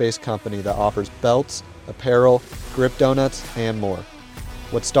sports-based company that offers belts, apparel, grip donuts, and more.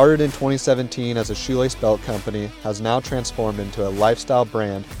 What started in 2017 as a shoelace belt company has now transformed into a lifestyle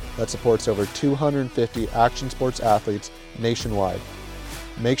brand that supports over 250 action sports athletes nationwide.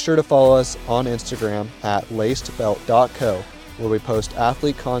 Make sure to follow us on Instagram at lacedbelt.co, where we post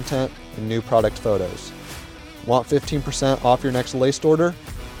athlete content and new product photos. Want 15% off your next laced order?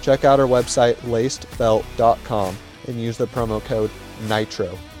 Check out our website lacedbelt.com and use the promo code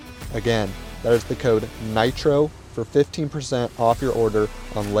NITRO. Again, that is the code NITRO for 15% off your order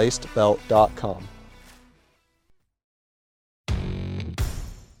on lacedbelt.com.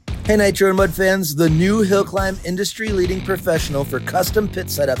 Hey Nitro and Mud fans, the new hill climb industry-leading professional for custom pit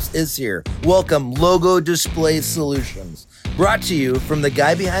setups is here. Welcome Logo Display Solutions. Brought to you from the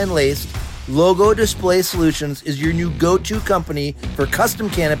guy behind Laced, Logo Display Solutions is your new go-to company for custom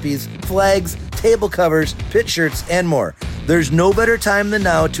canopies, flags, table covers, pit shirts, and more. There's no better time than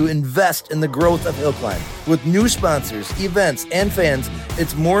now to invest in the growth of hill climb. With new sponsors, events, and fans,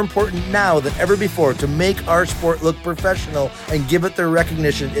 it's more important now than ever before to make our sport look professional and give it the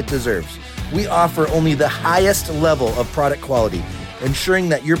recognition it deserves. We offer only the highest level of product quality, ensuring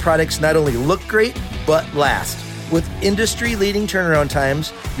that your products not only look great, but last. With industry-leading turnaround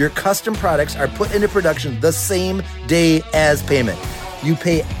times, your custom products are put into production the same day as payment. You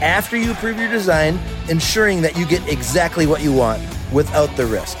pay after you approve your design, ensuring that you get exactly what you want without the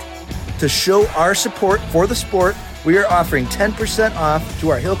risk. To show our support for the sport, we are offering 10% off to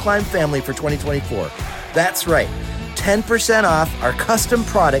our Hillclimb family for 2024. That's right, 10% off our custom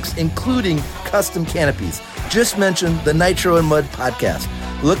products, including custom canopies. Just mention the Nitro and Mud podcast.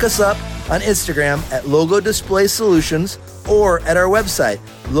 Look us up on Instagram at Logo Display Solutions or at our website,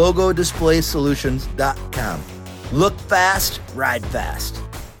 logodisplaysolutions.com. Look fast, ride fast.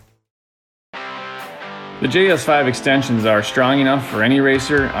 The JS5 extensions are strong enough for any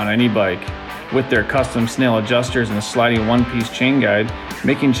racer on any bike. With their custom snail adjusters and a sliding one-piece chain guide,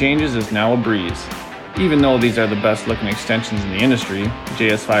 making changes is now a breeze. Even though these are the best looking extensions in the industry,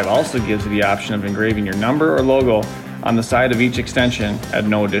 JS5 also gives you the option of engraving your number or logo on the side of each extension at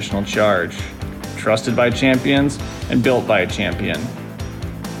no additional charge. Trusted by champions and built by a champion.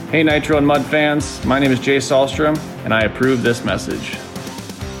 Hey Nitro and Mud fans, my name is Jay Sahlstrom and I approve this message.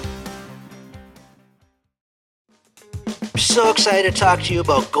 So excited to talk to you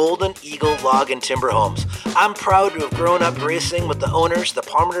about Golden Eagle Log and Timber Homes. I'm proud to have grown up racing with the owners, the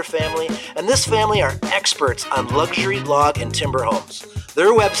Palmer family, and this family are experts on luxury log and timber homes.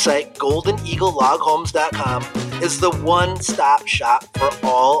 Their website, goldeneagleloghomes.com, is the one-stop shop for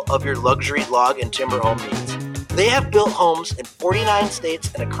all of your luxury log and timber home needs. They have built homes in 49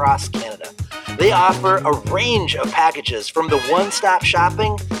 states and across Canada. They offer a range of packages from the one-stop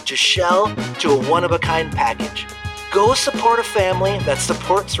shopping to shell to a one-of-a-kind package. Go support a family that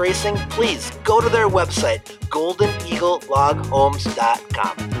supports racing. Please go to their website,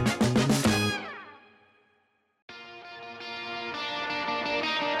 goldeneagleloghomes.com.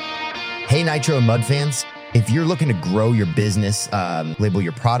 Hey Nitro and Mud fans, if you're looking to grow your business, label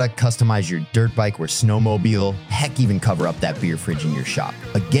your product, customize your dirt bike or snowmobile, heck, even cover up that beer fridge in your shop,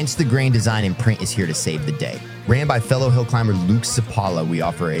 Against the Grain Design and Print is here to save the day. Ran by fellow hill climber Luke Sapala, we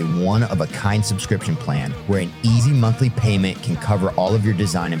offer a one-of-a-kind subscription plan where an easy monthly payment can cover all of your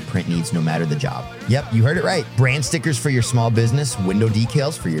design and print needs no matter the job. Yep, you heard it right. Brand stickers for your small business, window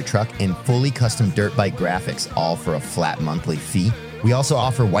decals for your truck, and fully custom dirt bike graphics, all for a flat monthly fee. We also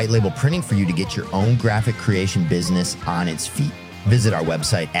offer white label printing for you to get your own graphic creation business on its feet. Visit our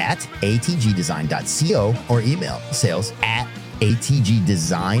website at atgdesign.co or email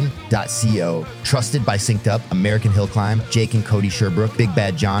sales@atgdesign.co. Trusted by Synced Up, American Hillclimb, Jake and Cody Sherbrooke, Big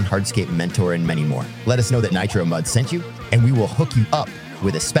Bad John, Hardscape Mentor, and many more. Let us know that Nitro Mud sent you, and we will hook you up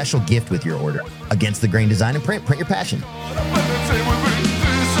with a special gift with your order. Against the Grain Design and Print, print your passion.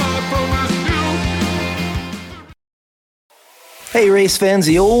 Hey race fans,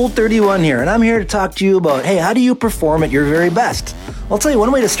 the old 31 here, and I'm here to talk to you about, hey, how do you perform at your very best? I'll tell you one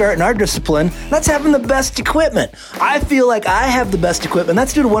way to start in our discipline, that's having the best equipment. I feel like I have the best equipment.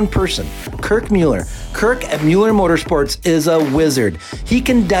 That's due to one person, Kirk Mueller. Kirk at Mueller Motorsports is a wizard. He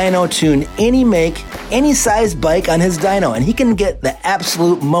can dyno tune any make, any size bike on his dyno, and he can get the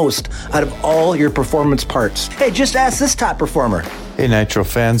absolute most out of all your performance parts. Hey, just ask this top performer. Hey Nitro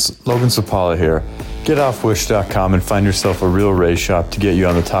fans, Logan Sapala here. Get off Wish.com and find yourself a real race shop to get you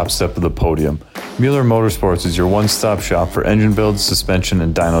on the top step of the podium. Mueller Motorsports is your one-stop shop for engine builds, suspension,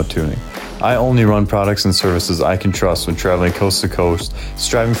 and dyno tuning. I only run products and services I can trust when traveling coast to coast,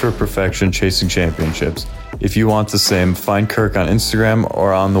 striving for perfection, chasing championships. If you want the same, find Kirk on Instagram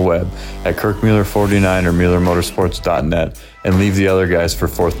or on the web at KirkMueller49 or MuellerMotorsports.net and leave the other guys for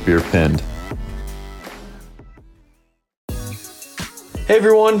fourth beer pinned. Hey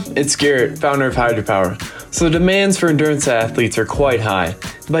everyone, it's Garrett, founder of Hydropower. So the demands for endurance athletes are quite high.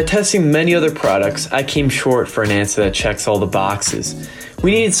 By testing many other products, I came short for an answer that checks all the boxes.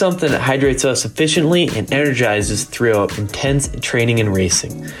 We needed something that hydrates us efficiently and energizes throughout intense training and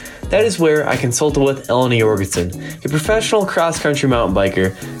racing. That is where I consulted with Eleni Jorgensen, a professional cross-country mountain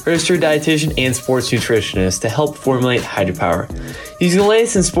biker, registered dietitian, and sports nutritionist to help formulate Hydropower. Using the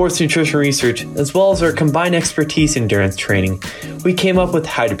latest in sports nutrition research, as well as our combined expertise in endurance training, we came up with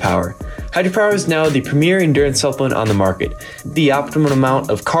Hydropower. Hydropower is now the premier endurance supplement on the market. The optimum amount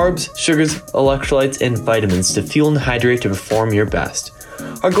of carbs, sugars, electrolytes, and vitamins to fuel and hydrate to perform your best.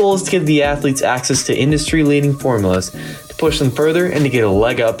 Our goal is to give the athletes access to industry-leading formulas to push them further and to get a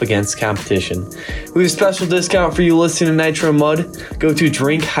leg up against competition. We have a special discount for you listening to Nitro Mud. Go to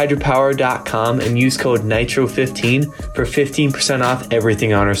drinkhydropower.com and use code NITRO15 for 15% off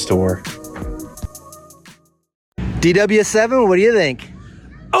everything on our store. DW7, what do you think?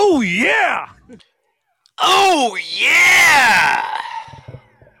 Oh yeah! Oh yeah!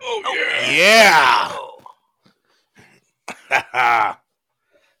 Oh yeah!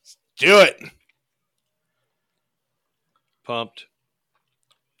 Do it. Pumped.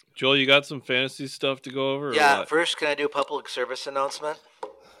 Joel, you got some fantasy stuff to go over? Or Yeah, what? first, can I do a public service announcement?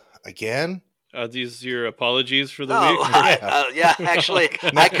 Again? Are these your apologies for the No, week? yeah, actually, I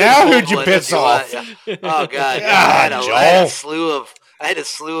could Now pull who'd you one piss if you off? want, yeah. Oh God, God, I had a Joel.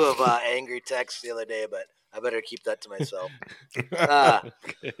 slew of angry texts the other day, but I better keep that to myself.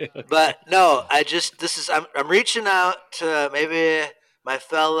 But no, I'm reaching out to maybe my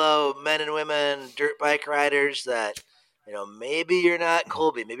fellow men and women dirt bike riders that, maybe you're not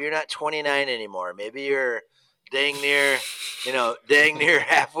Colby, maybe you're not 29 anymore, maybe you're dang near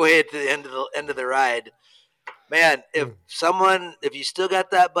halfway at the end of the ride. Man, if you still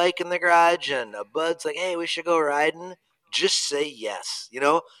got that bike in the garage and a bud's like, hey, we should go riding, just say yes.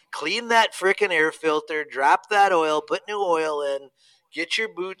 Clean that frickin' air filter, drop that oil, put new oil in, get your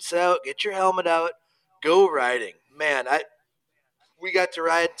boots out, get your helmet out, go riding. Man, we got to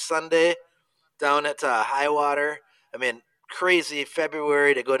ride Sunday down at Highwater. I mean, crazy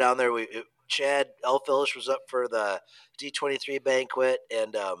February to go down there. Chad Elfish was up for the D23 banquet,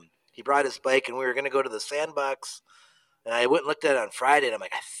 and he brought his bike, and we were going to go to the sandbox. And I went and looked at it on Friday, and I'm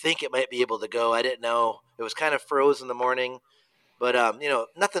like, I think it might be able to go. I didn't know. It was kind of froze in the morning. But,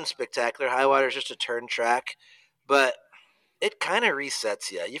 nothing spectacular. Highwater is just a turn track. But it kind of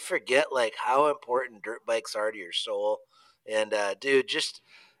resets you. You forget, how important dirt bikes are to your soul. And, dude,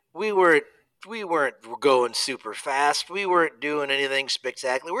 we weren't going super fast. We weren't doing anything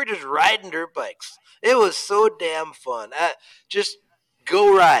spectacular. We were just riding dirt bikes. It was so damn fun. Just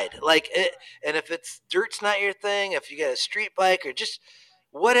go ride. And if it's dirt's not your thing, if you got a street bike or just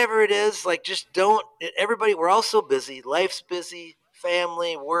whatever it is, just don't. Everybody, we're all so busy. Life's busy.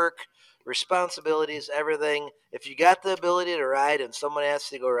 Family, work, responsibilities, everything. If you got the ability to ride and someone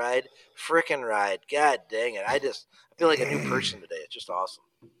asks you to go ride, frickin' ride. God dang it. I feel like a new person today. It's just awesome.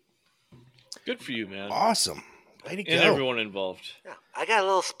 Good for you, man. Awesome. Way to go. And everyone involved. Yeah, I got a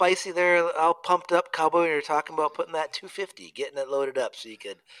little spicy there, all pumped up, Cowboy, when you were talking about putting that 250, getting it loaded up so you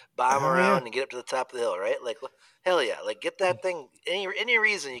could bomb around and get up to the top of the hill, right? Hell yeah. Get that thing, any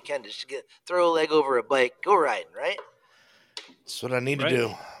reason you can, just throw a leg over a bike, go riding, right? That's what I need to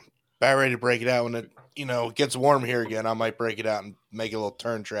do. About ready to break it out when it gets warm here again. I might break it out and make a little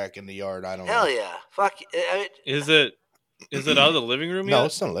turn track in the yard. I don't know. Hell yeah. Fuck. Is it out of the living room yet? No,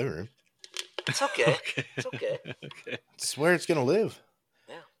 it's not a living room. It's okay. It's okay. It's where it's going to live.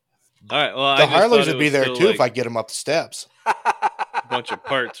 Yeah. All right. Well, the Harleys would be there too if I get them up the steps. A bunch of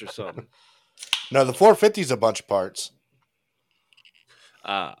parts or something. No, the 450's a bunch of parts.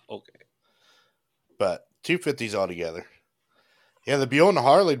 Okay. But 250's all together. Yeah, the Buell and the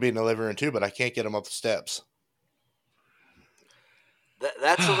Harley would be in the living room too, but I can't get them up the steps.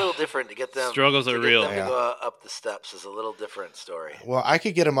 That's a little different to get them. Struggles are real. To go up the steps is a little different story. Well, I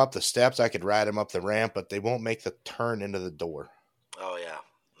could get them up the steps. I could ride them up the ramp, but they won't make the turn into the door. Oh, yeah.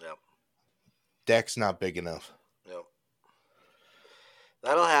 Yep. Deck's not big enough. Yep.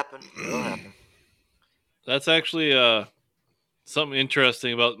 That'll happen. It'll happen. That's actually something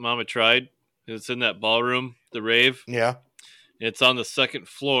interesting about Mama Tried. It's in that ballroom, the rave. Yeah. It's on the second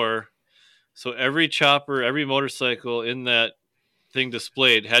floor. So every chopper, every motorcycle in that thing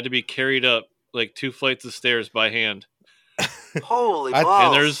displayed had to be carried up 2 flights of stairs by hand. Holy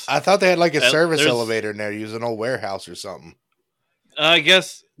balls. I thought they had a service elevator in there, use an old warehouse or something. I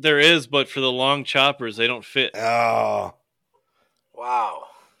guess there is, but for the long choppers, they don't fit. Oh. Wow.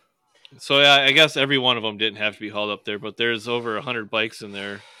 So yeah, I guess every one of them didn't have to be hauled up there, but there's over 100 bikes in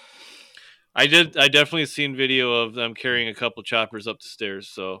there. I definitely seen video of them carrying a couple choppers up the stairs,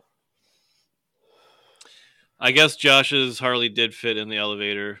 so I guess Josh's Harley did fit in the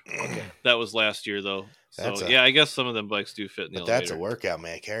elevator. Okay. That was last year, though. So, I guess some of them bikes do fit in the elevator. But that's a workout,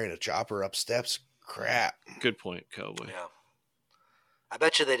 man. Carrying a chopper up steps, crap. Good point, Cowboy. Yeah. I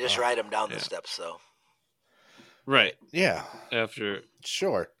bet you they just ride them down the steps, though. Right. Yeah. After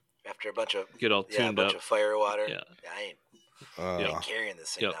a bunch of get all tuned up. Of fire water. Yeah. I ain't carrying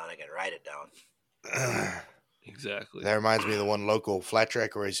this thing down. I can ride it down. Exactly. That reminds me of the one local flat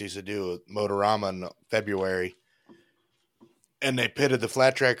track race used to do at Motorama in February. And they pitted the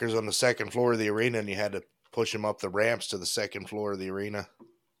flat trackers on the second floor of the arena, and you had to push them up the ramps to the second floor of the arena.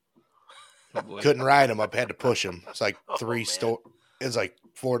 Couldn't ride them up, had to push them. It's like it's like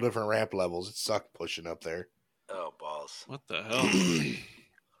 4 different ramp levels. It sucked pushing up there. Oh, balls. What the hell?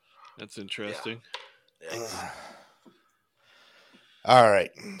 That's interesting. Yeah. All right.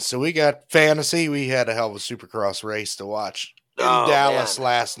 So we got fantasy. We had a hell of a Supercross race to watch in Dallas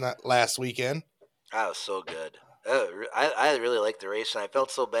last weekend. That was so good. I really liked the race, and I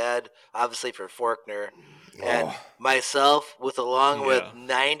felt so bad, obviously, for Faulkner and myself, along with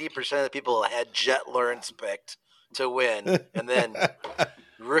 90% of the people had Jet Lawrence picked to win, and then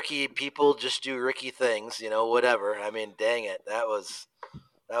rookie people just do rookie things, whatever. I mean, dang it, that was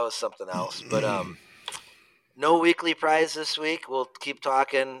something else. But no weekly prize this week. We'll keep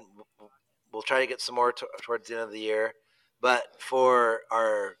talking. We'll try to get some more towards the end of the year. But for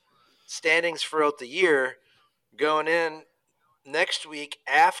our standings throughout the year, going in next week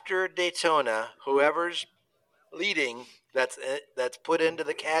after Daytona, whoever's leading that's put into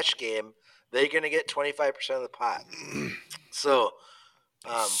the cash game, they're going to get 25% of the pot. So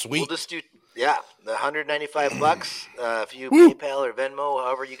sweet. We'll just do the $195. If you PayPal or Venmo,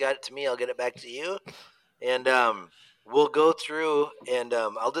 however you got it to me, I'll get it back to you. And we'll go through, and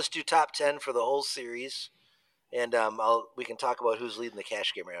I'll just do top 10 for the whole series, and we can talk about who's leading the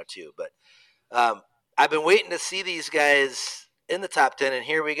cash game right now too. But I've been waiting to see these guys in the top 10, and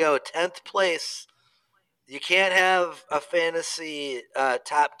here we go. 10th place. You can't have a fantasy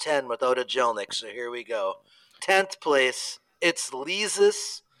top 10 without a Jelnik, so here we go. 10th place, it's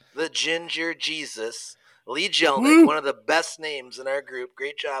Leezus, the Ginger Jesus. Lee Jelnik, one of the best names in our group.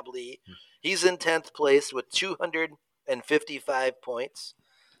 Great job, Lee. He's in 10th place with 255 points.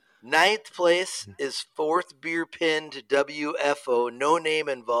 9th place is Fourth Beer Pinned WFO. No name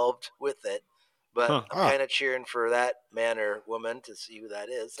involved with it, but I'm kind of cheering for that man or woman to see who that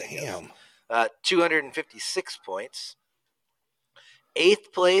is. Damn. 256 points.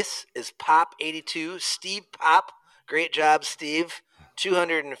 8th place is Pop 82. Steve Pop. Great job, Steve.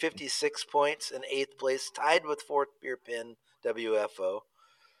 256 points in 8th place, tied with Fourth Beer Pin WFO.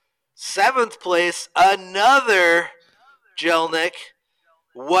 7th place, another Jelnik,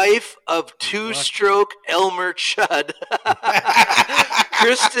 wife of two-stroke Elmer Chudd.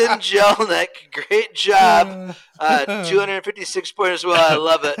 Kristen Jelnik, great job. 256 points as well. I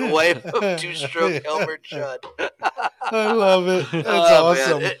love it. Wife of two-stroke Elmer Chudd. I love it. That's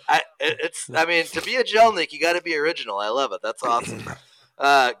awesome. Man. To be a Jelnik, you got to be original. I love it. That's awesome.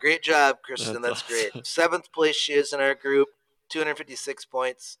 Great job, Kristen. That's great. 7th place she is in our group, 256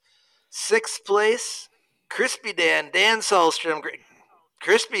 points. 6th place, Crispy Dan Sahlstrom.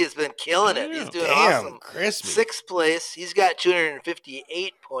 Crispy has been killing it. He's doing awesome. Crispy. 6th place, he's got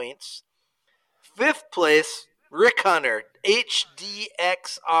 258 points. 5th place, Rick Hunter,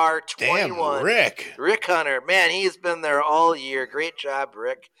 HDXR21. Damn, Rick. Rick Hunter, man, he has been there all year. Great job,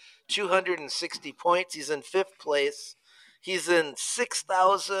 Rick. 260 points. He's in 5th place. He's in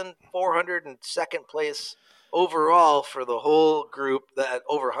 6,402nd place overall for the whole group, that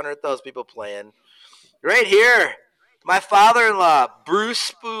over 100,000 people playing. Right here, my father-in-law,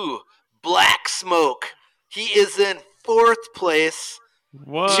 Bruce Spoo, Black Smoke. He is in 4th place,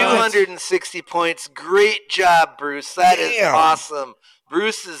 260 points. Great job, Bruce. That is awesome.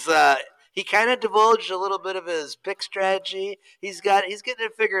 Bruce is he kind of divulged a little bit of his pick strategy. He's getting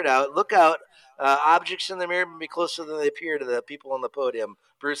it figured out. Look out. Objects in the mirror may be closer than they appear to the people on the podium.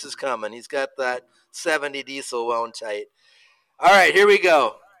 Bruce is coming. He's got that 70 diesel wound tight. All right, here we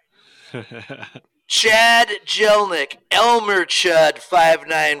go. Chad Jelnik, Elmer Chud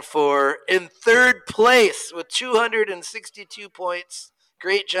 594 in 3rd place with 262 points.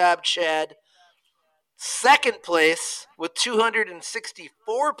 Great job, Chad. 2nd place with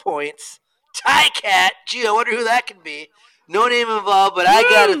 264 points. Ty Cat. Gee, I wonder who that could be. No name involved, but I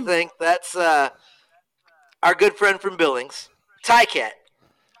got to think that's our good friend from Billings. Ty Cat.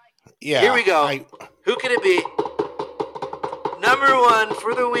 Yeah. Here we go. Who could it be? Number 1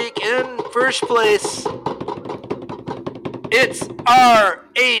 for the week in 1st place. It's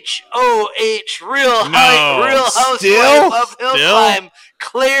RHOH, Real Housewife of Hillclimb,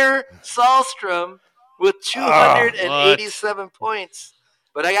 Claire Sahlstrom with 287 points.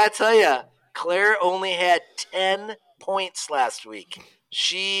 But I got to tell you, Claire only had 10 points last week.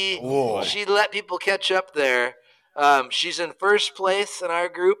 She let people catch up there. She's in 1st place in our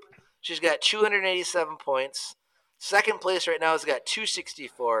group. She's got 287 points. 2nd place right now has got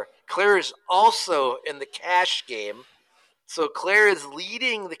 264. Claire is also in the cash game. So Claire is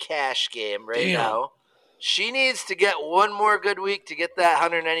leading the cash game now. She needs to get one more good week to get that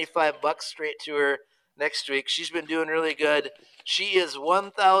 $195 straight to her next week. She's been doing really good. She is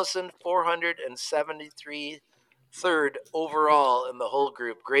 1,473 third overall in the whole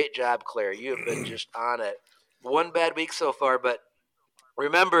group. Great job, Claire. You have been just on it. One bad week so far, but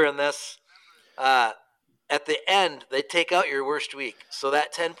remember in this, at the end, they take out your worst week. So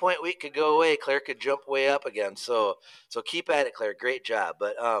that 10-point week could go away. Claire could jump way up again. So keep at it, Claire. Great job.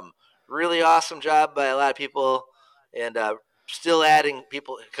 But really awesome job by a lot of people. And still adding a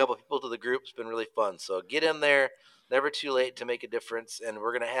couple people to the group. It's been really fun. So get in there. Never too late to make a difference. And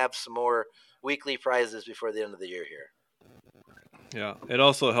we're going to have some more weekly prizes before the end of the year here. Yeah. It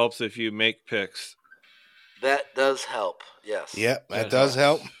also helps if you make picks. That does help. Yes. Yep, that does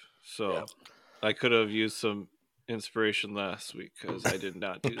help. So I could have used some inspiration last week because I did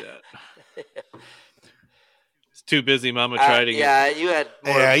not do that. It's too busy. Mama tried to get. You had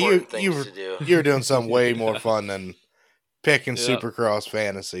more important things to do. You were doing something way more fun than picking Supercross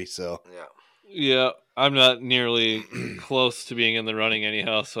Fantasy. So yeah, I'm not nearly close to being in the running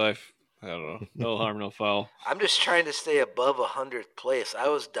anyhow. So I don't know. No harm, no foul. I'm just trying to stay above 100th place. I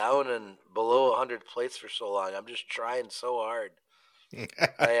was down and below 100th place for so long. I'm just trying so hard.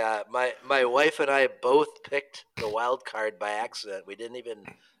 My wife and I both picked the wild card by accident. We didn't even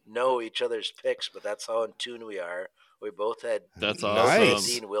know each other's picks, but that's how in tune we are. We both had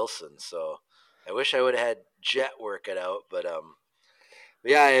Dean Wilson, so I wish I would have had Jet work it out, but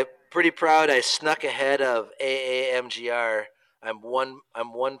yeah, I'm pretty proud. I snuck ahead of AAMGR. I'm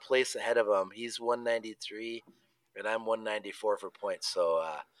one place ahead of him. He's 193, and I'm 194 for points. So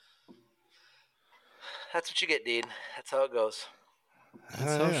that's what you get, Dean. That's how it goes.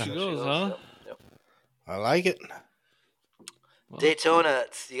 That's how she goes, huh? Yep. I like it. Daytona,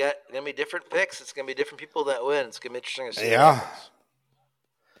 you got gonna be different picks. It's gonna be different people that win. It's gonna be interesting to see. Yeah.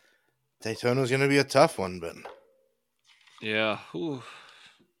 Daytona's gonna be a tough one, but yeah, ooh.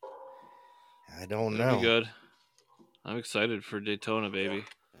 I don't That'll know. Be good. I'm excited for Daytona, baby.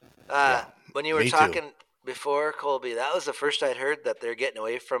 When you were talking before, Colby, that was the first I'd heard that they're getting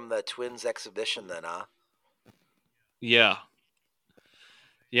away from the Twins exhibition. Then, huh? Yeah.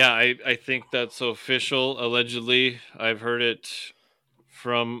 Yeah, I think that's official, allegedly. I've heard it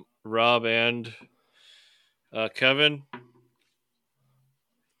from Rob and Kevin.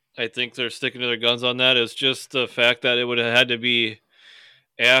 I think they're sticking to their guns on that. It's just the fact that it would have had to be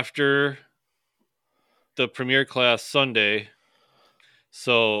after the Premier Class Sunday.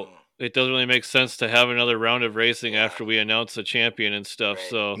 So it doesn't really make sense to have another round of racing after we announce the champion and stuff. Right.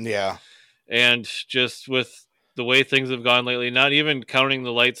 So yeah. And just with the way things have gone lately, not even counting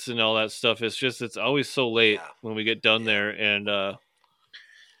the lights and all that stuff, it's always so late when we get done there, and I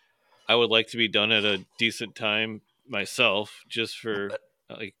would like to be done at a decent time myself, just for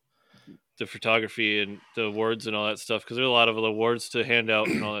like the photography and the awards and all that stuff, because there's a lot of awards to hand out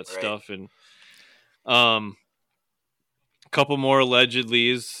and all that stuff, and a couple more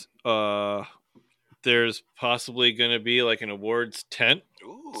allegedlys. There's possibly going to be like an awards tent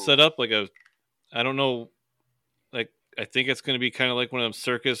set up, like I don't know. I think it's going to be kind of like one of them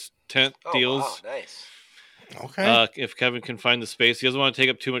circus tent deals. Wow, nice. Okay. If Kevin can find the space, he doesn't want to take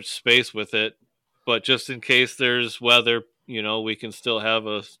up too much space with it, but just in case there's weather, we can still have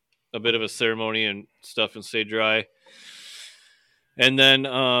a bit of a ceremony and stuff and stay dry. And then,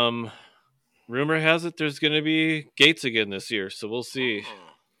 rumor has it there's going to be gates again this year, so we'll see.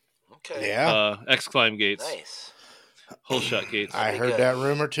 Okay. Yeah. X-Climb gates. Nice. Whole shot gates. I heard that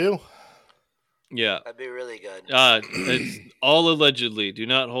rumor too. Yeah. That'd be really good. It's all allegedly. Do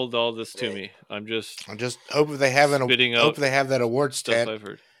not hold all this to me. I'm just hope they have hope they have that awards tent. I've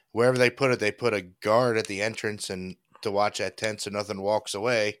heard. Wherever they put it, they put a guard at the entrance and to watch that tent so nothing walks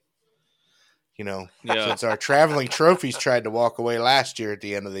away. Since our traveling trophies tried to walk away last year at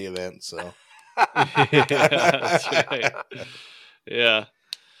the end of the event, so that's right. Yeah.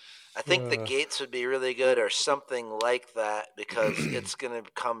 I think the gates would be really good or something like that, because it's going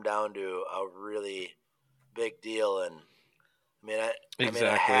to come down to a really big deal. And I mean,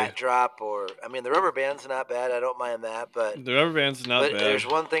 a hat drop the rubber band's not bad. I don't mind that, but the rubber band's not bad. But there's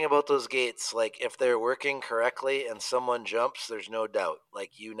one thing about those gates, like if they're working correctly and someone jumps, there's no doubt,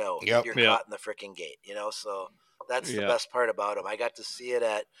 like, you're caught in the freaking gate, so that's the best part about them. I got to see it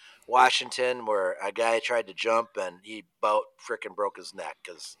at Washington where a guy tried to jump and he about freaking broke his neck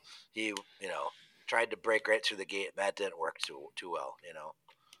because he, tried to break right through the gate, and that didn't work too well,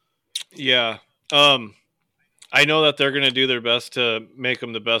 Yeah. I know that they're going to do their best to make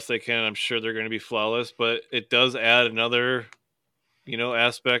them the best they can. I'm sure they're going to be flawless, but it does add another,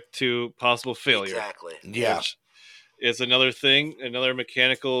 aspect to possible failure. Exactly. Yeah. Which is another thing, another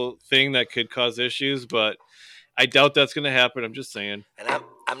mechanical thing that could cause issues, but I doubt that's going to happen. I'm just saying. And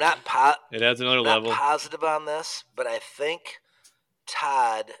I'm not it adds another level. Positive on this, but I think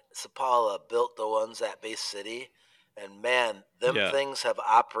Todd Sapala built the ones at Bay City, and man, them things have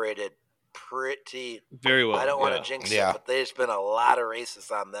operated pretty very well. I don't want to jinx it, but there's been a lot of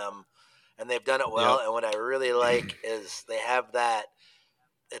races on them, and they've done it well. And what I really like is they have that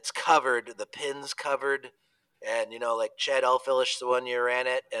it's covered, the pins covered, and like Chad Elfilish the one year ran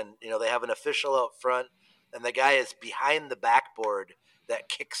it, and they have an official out front. and the guy is behind the backboard that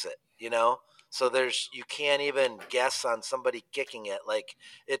kicks it, So you can't even guess on somebody kicking it. Like,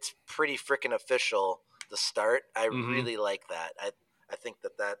 it's pretty freaking official, the start. I really like that. I think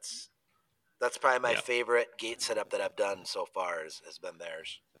that's probably my favorite gate setup that I've done so far has been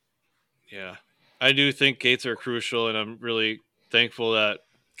theirs. Yeah. I do think gates are crucial, and I'm really thankful that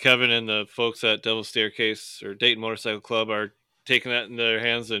Kevin and the folks at Devil's Staircase or Dayton Motorcycle Club are taking that in their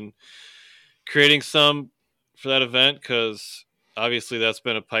hands and creating some for that event, because obviously that's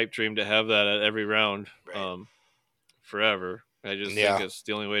been a pipe dream to have that at every round forever. I just think it's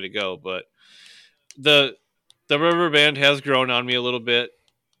the only way to go. But the rubber band has grown on me a little bit.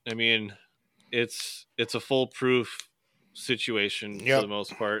 I mean, it's a foolproof situation for the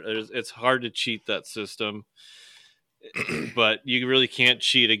most part. It's hard to cheat that system, but you really can't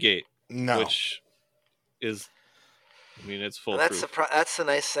cheat a gate. No. Which is, I mean, it's foolproof. That's the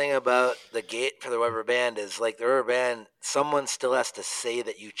nice thing about the gate for the rubber band is, like, the rubber band, someone still has to say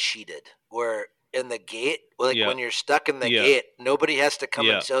that you cheated. Where in the gate, when you're stuck in the gate, nobody has to come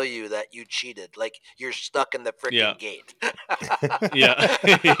and tell you that you cheated. Like, you're stuck in the freaking gate. Yeah.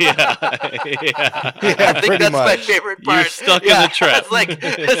 I think that's my favorite part. You're stuck in the trap.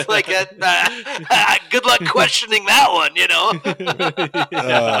 It's like good luck questioning that one,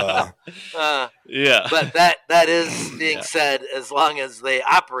 But that is being said, as long as they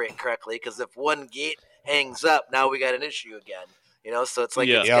operate correctly, because if one gate hangs up, now we got an issue again. So it's like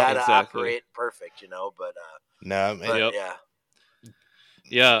it's got to operate perfect, but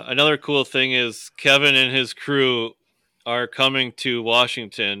Yeah, another cool thing is Kevin and his crew are coming to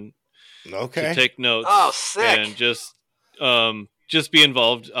Washington to take notes. Oh, sick. And just be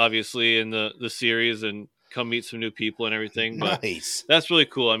involved, obviously, in the series and come meet some new people and everything. But nice. That's really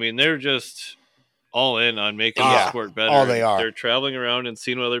cool. I mean, they're just all in on making the sport better. Oh, they are. They're traveling around and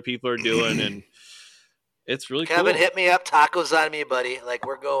seeing what other people are doing, and it's really Kevin, cool. hit me up. Tacos on me, buddy. Like,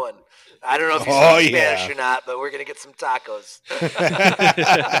 we're going. I don't know if you speak Spanish or not, but we're going to get some tacos.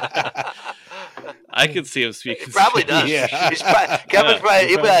 I could see him speaking He probably Spanish. does. Kevin's probably,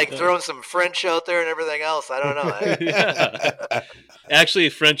 he'll be like throwing some French out there and everything else. I don't know. Actually,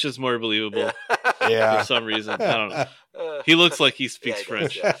 French is more believable. For some reason. I don't know. He looks like he speaks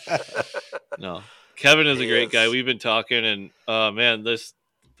French. No. Kevin is a great guy. We've been talking, and man,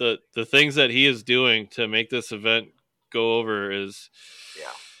 the things that he is doing to make this event go over is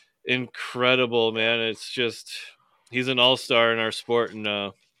incredible, man. It's just, he's an all-star in our sport,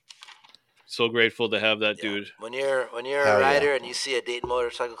 and so grateful to have that dude. When you're a rider and you see a Dayton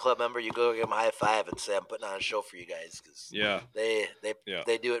Motorcycle Club member, you go give them a high five and say, "I'm putting on a show for you guys," because they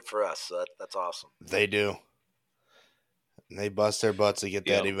do it for us. So that's awesome. They do. And they bust their butts to get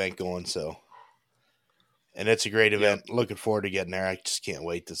that event going. So, and it's a great event. Looking forward to getting there. I just can't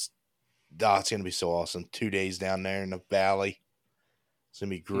wait. It's going to be so awesome. 2 days down there in the valley. It's going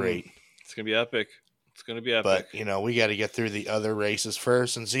to be great. It's going to be epic. It's going to be epic. But, we got to get through the other races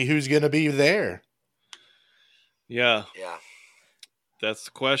first and see who's going to be there. Yeah. Yeah. That's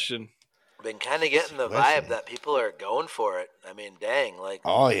the question. Been kind of getting the vibe that people are going for it. I mean, dang, like.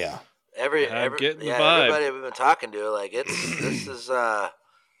 Oh yeah. Getting the vibe. Everybody we've been talking to, like, this is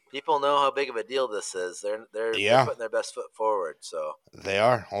people know how big of a deal this is. They're putting their best foot forward. So they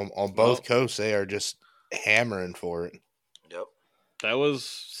are on both coasts. They are just hammering for it. Yep. That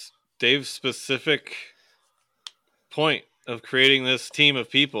was Dave's specific point of creating this team of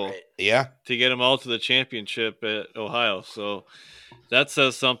people. Right. Yeah. To get them all to the championship at Ohio. So that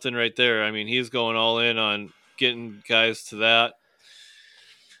says something right there. I mean, he's going all in on getting guys to that.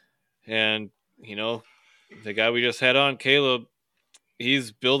 And, the guy we just had on, Calob,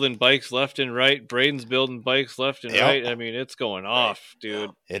 he's building bikes left and right. Braden's building bikes left and right. I mean, it's going off,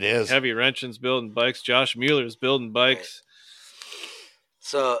 dude. It is. Heavy Wrenching's building bikes. Josh Mueller's building bikes. Right.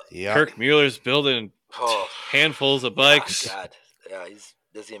 So Kirk Mueller's building handfuls of bikes. Oh, God. Yeah, he's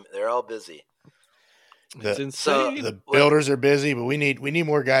busy. They're all busy. It's insane. The builders are busy, but we need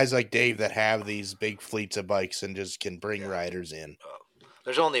more guys like Dave that have these big fleets of bikes and just can bring riders in.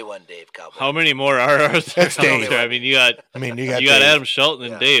 There's only one Dave Cowboy. How many more are there? That's Dave. I mean, you got Dave. Adam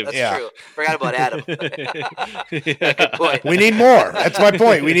Shelton and Dave. That's true. Forgot about Adam. Good point. We need more. That's my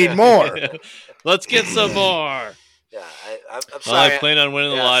point. We need more. Let's get some more. Yeah, I'm sorry. I plan on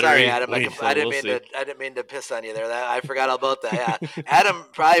winning the lottery. Sorry, Adam. I didn't mean to piss on you there. I forgot all about that. Yeah, Adam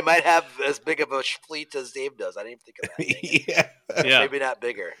probably might have as big of a fleet as Dave does. I didn't even think of that. Yeah. Maybe not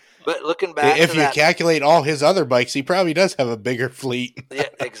bigger. But looking back, if you calculate all his other bikes, he probably does have a bigger fleet. Yeah,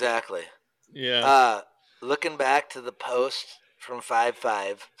 exactly. Yeah. Looking back to the post from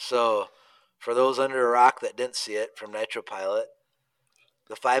 5-5. So for those under a rock that didn't see it from Nitro Pilot,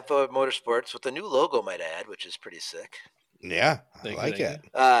 the FIVE FIVE Motorsports with the new logo, might I add, which is pretty sick. Yeah, I like it.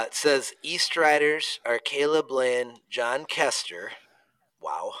 It says East Riders are Calob Blain, John Kester,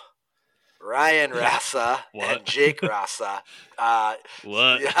 wow, Ryan Rassa, and Jake Rassa.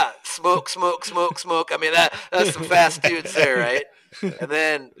 What? Yeah, smoke. I mean, that's some fast dudes there, right? And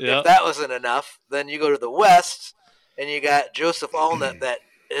then if that wasn't enough, then you go to the West, and you got Joseph Allnut that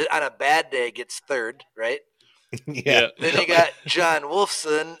on a bad day gets third, right? Yeah. Then you got John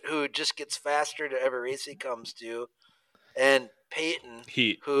Wolfson, who just gets faster to every race he comes to. And Peyton,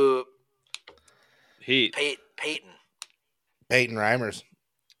 Peyton Reimers.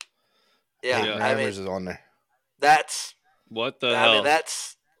 Yeah, Peyton Reimers is on there. That's what the hell. I mean,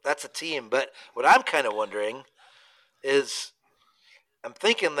 that's a team. But what I'm kind of wondering is, I'm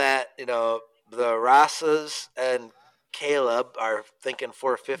thinking that the Rossas and Calob are thinking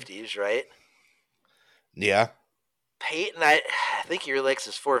 450s, right? Yeah. Peyton, I think he likes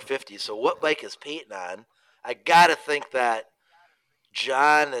his 450. So what bike is Peyton on? I gotta think that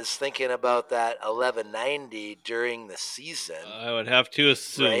John is thinking about that 1190 during the season. I would have to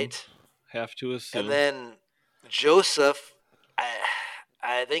assume. Right? Have to assume. And then Joseph,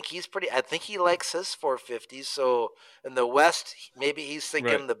 I think he's I think he likes his 450. So in the West, maybe he's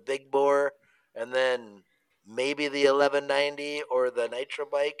thinking the big bore, and then maybe the 1190 or the Nitro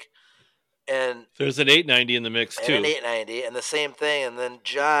bike. And there's an 890 in the mix too. And an 890, and the same thing. And then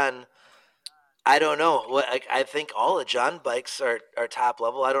John, I don't know. I think all the John bikes are top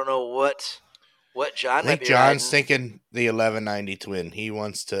level. I don't know what John. I think John's thinking the 1190 twin. He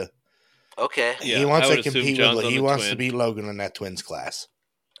wants to. Okay. Yeah, he wants to compete with. He wants to beat Logan in that twins class.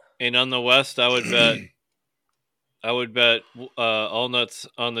 And on the West, I would bet. All nuts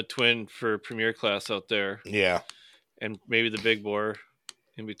on the twin for Premier class out there. Yeah. And maybe the big bore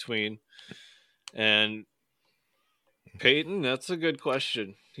in between. And Peyton, that's a good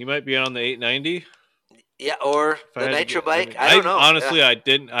question. He might be on the 890. Yeah, or the Nitro bike. I don't know. Honestly, yeah.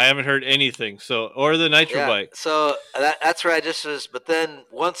 I haven't heard anything. So, or the Nitro bike. So that's where I just was. But then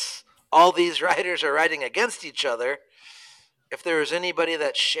once all these riders are riding against each other, if there's anybody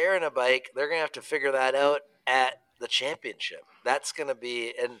that's sharing a bike, they're gonna have to figure that out at the championship. That's gonna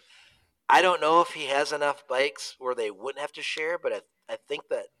be, and I don't know if he has enough bikes where they wouldn't have to share, but I think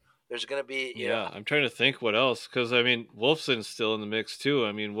that there's going to be, you know. I'm trying to think what else, because I mean, Wolfson's still in the mix too.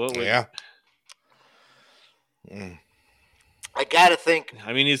 I mean, what would? Yeah. I gotta think.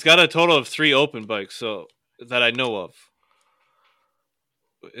 I mean, he's got a total of 3 open bikes, so that I know of.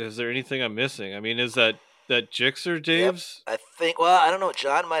 Is there anything I'm missing? I mean, is that Gixxer Dave's? Yep. I think. Well, I don't know.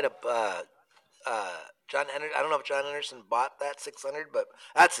 John might have. John Henderson. I don't know if John Henderson bought that 600, but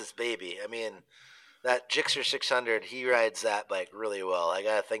that's his baby. I mean. That Gixxer 600, he rides that bike really well. I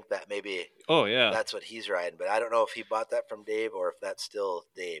gotta think that maybe. Oh yeah. That's what he's riding, but I don't know if he bought that from Dave or if that's still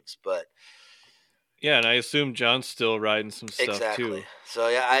Dave's. But yeah, and I assume John's still riding some stuff too. So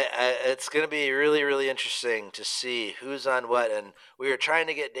yeah, it's gonna be really, really interesting to see who's on what. And we were trying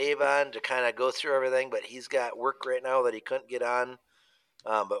to get Dave on to kind of go through everything, but he's got work right now that he couldn't get on.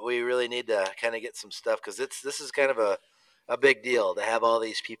 But we really need to kind of get some stuff because this is kind of a big deal to have all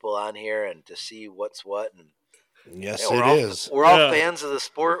these people on here and to see what's what. And yes, is. We're all fans of the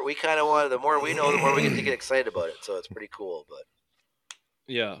sport. We kind of want, the more we know, the more we get to get excited about it. So it's pretty cool. But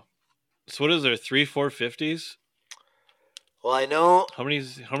yeah. So what is there? 3 450s? Well, I know how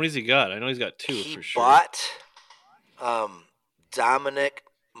many's he got? I know he's got 2 for sure. He bought Dominic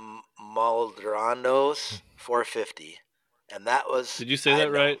Maldorando's 450. And that was. Did you say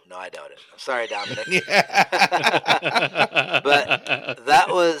that right? No, I doubt it. I'm sorry, Dominic. But that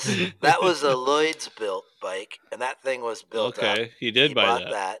was a Lloyd's built bike, and that thing was built up. Okay, he bought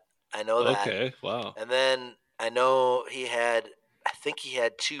that. I know that. Okay, wow. And then I know I think he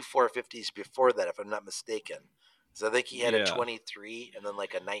had 2 450s before that, if I'm not mistaken. So I think he had a 23 and then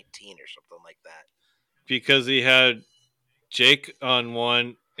like a 19 or something like that. Because he had Jake on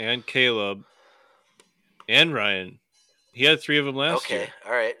one and Calob and Ryan. He had 3 of them last year. Okay,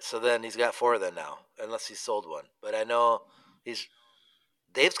 all right. So then he's got 4 then now, unless he sold one. But I know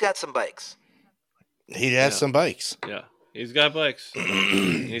Dave's got some bikes. He has some bikes. Yeah, he's got bikes.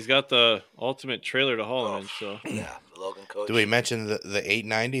 He's got the ultimate trailer to haul them in. So yeah, the Logan Coach. Do we mention the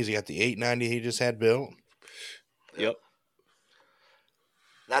 890s? He got the 890 he just had built. Yep.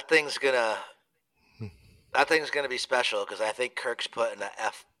 That thing's gonna be special because I think Kirk's putting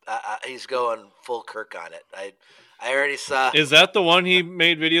he's going full Kirk on it. I already saw. Is that the one he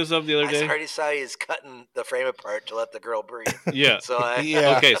made videos of the other day? I already saw he's cutting the frame apart to let the girl breathe. Yeah. So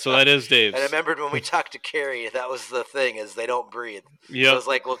Okay, so that is Dave's. And I remembered when we talked to Carrie, that was the thing, is they don't breathe. Yeah. So I was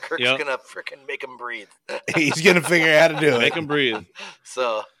like, well, Kirk's gonna freaking make him breathe. He's gonna figure out how to do it. Make him breathe.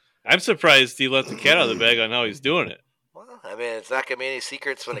 So I'm surprised he let the cat out of the bag on how he's doing it. well, I mean, it's not gonna be any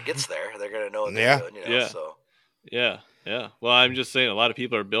secrets when it gets there. They're gonna know what they're doing, you know. Yeah. So Yeah. Well, I'm just saying a lot of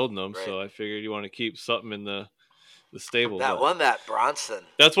people are building them, so I figured you want to keep something in the stable. that Bronson.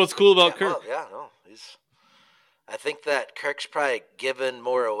 That's what's cool about Kirk. Well, I think that Kirk's probably given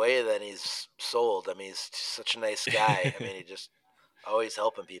more away than he's sold. I mean, he's such a nice guy. I mean, he just always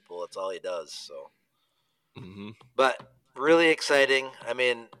helping people. That's all he does. So, but really exciting. I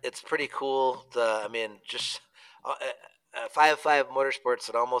mean, it's pretty cool. Just FIVE FIVE Motorsports.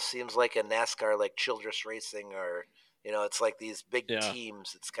 It almost seems like a NASCAR, like Childress Racing, or it's like these big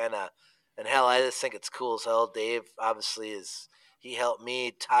teams. It's kind of, and hell, I just think it's cool as hell. Dave obviously he helped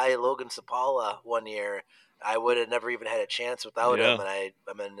me tie Logan Sapala one year. I would have never even had a chance without him, and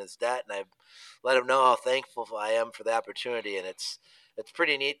I'm in his debt, and I let him know how thankful I am for the opportunity. And it's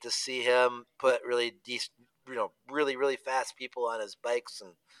pretty neat to see him put really really, really fast people on his bikes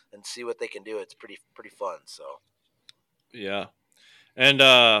and see what they can do. It's pretty fun. So yeah, and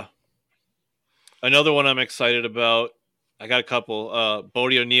another one I'm excited about. I got a couple.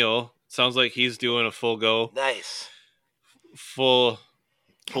 Bodie O'Neill. Sounds like he's doing a full go. Nice. Full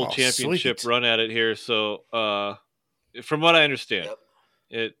championship run at it here. So, from what I understand,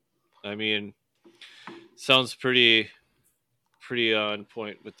 sounds pretty on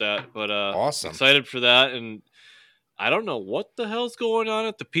point with that. But awesome, excited for that. And I don't know what the hell's going on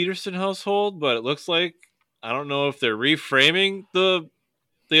at the Peterson household, but it looks like I don't know if they're reframing the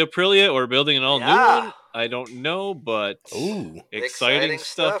Aprilia or building an all new one. I don't know, but exciting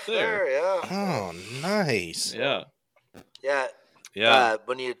stuff there. Oh, nice. Yeah. Yeah.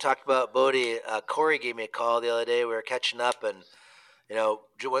 When you talked about Bodie, Corey gave me a call the other day. We were catching up, and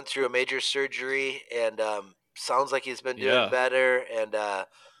went through a major surgery, and sounds like he's been doing better, and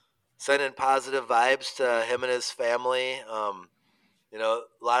sending positive vibes to him and his family. A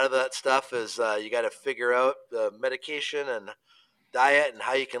lot of that stuff is you got to figure out the medication and diet and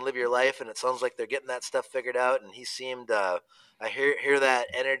how you can live your life, and it sounds like they're getting that stuff figured out. And he seemed, I hear that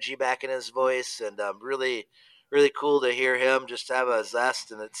energy back in his voice, and really, really cool to hear him just have a zest.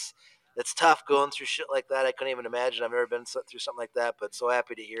 And it's tough going through shit like that. I couldn't even imagine. I've never been through something like that, but so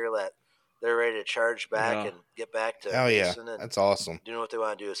happy to hear that they're ready to charge back and get back to racing and that's awesome, doing what they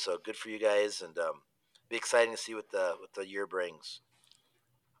want to do. So good for you guys, and be exciting to see what the year brings.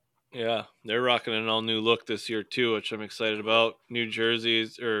 Yeah, they're rocking an all new look this year too, which I'm excited about. New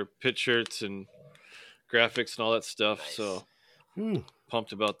jerseys or pit shirts and graphics and all that stuff. Nice. So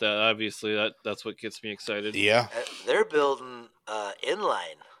pumped about that. Obviously, that's what gets me excited. Yeah, they're building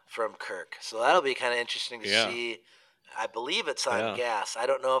inline from Kirk, so that'll be kind of interesting to see. I believe it's on gas. I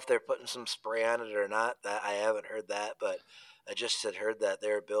don't know if they're putting some spray on it or not. I haven't heard that, but I just had heard that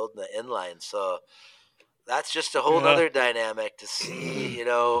they're building the inline. So that's just a whole other dynamic to see,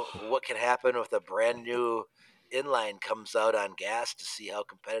 what can happen with a brand new inline comes out on gas, to see how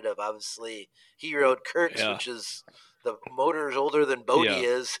competitive. Obviously, he rode Kirk's, which is the motor is older than Bodie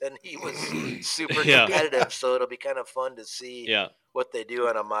is, and he was super competitive. So it'll be kind of fun to see what they do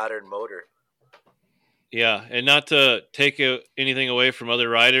on a modern motor. Yeah, and not to take anything away from other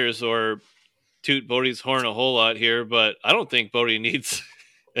riders or toot Bodie's horn a whole lot here, but I don't think Bodie needs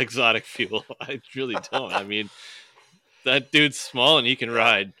exotic fuel. I really don't. I mean, that dude's small and he can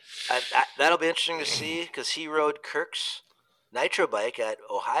ride. That'll be interesting to see, because he rode Kirk's Nitro bike at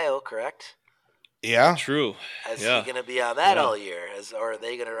Ohio, correct? Yeah. True. Is he going to be on that all year? Or are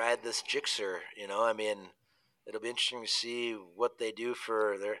they going to ride this Gixxer? I mean, it'll be interesting to see what they do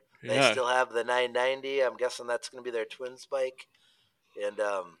for their... They still have the 990. I'm guessing that's going to be their twins bike. And,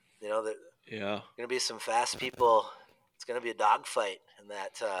 going to be some fast people. It's going to be a dogfight in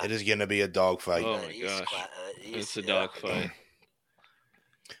that. It is going to be a dogfight. Oh, my gosh. It's a dogfight.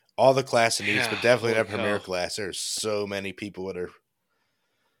 All the class in East, but definitely that Premier class. There's so many people that are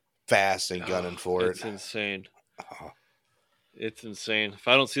fast and gunning for it. It's insane. It's insane. If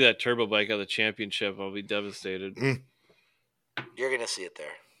I don't see that turbo bike at the championship, I'll be devastated. You're going to see it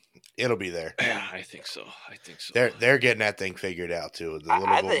there. It'll be there. Yeah, I think so. They're getting that thing figured out too. A little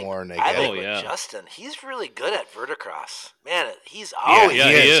bit more, and they I get think it. with Justin, he's really good at verticross. Man, he's always he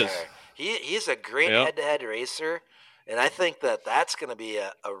is. He's a great head-to-head racer, and I think that's going to be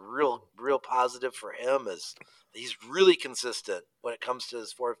a real positive for him. Is he's really consistent when it comes to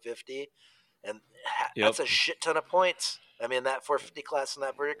his 450, and that's a shit ton of points. I mean, that 450 class and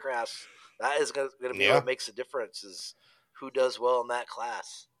that verticross, That is going to be what makes a difference is who does well in that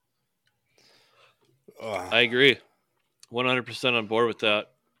class. I agree. 100% on board with that.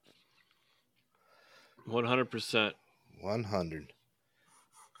 100%. 100.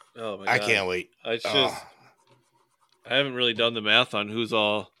 Oh my God. I can't wait. It's just I haven't really done the math on who's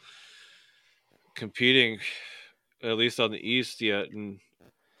all competing, at least on the East yet, and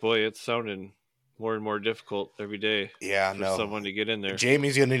boy, it's sounding more and more difficult every day. Yeah, for someone to get in there.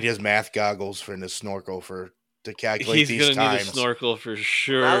 Jamie's gonna need his math goggles for his snorkel to calculate these times. He's gonna need a snorkel for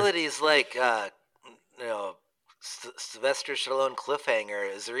sure. Now that he's like, Sylvester Stallone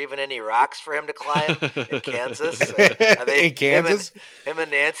cliffhanger, is there even any rocks for him to climb in Kansas? In Kansas? Him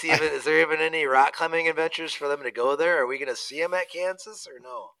and Nancy, is there even any rock climbing adventures for them to go there? Are we going to see him at Kansas or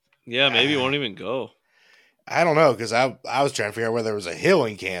no? Yeah, maybe he won't even go. I don't know, because I was trying to figure out whether there was a hill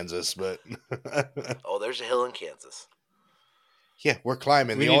in Kansas, but... Oh, there's a hill in Kansas. Yeah, we're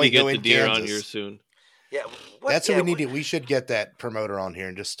climbing. We need to get the deer on here soon. Yeah, that's what we need to. We should get that promoter on here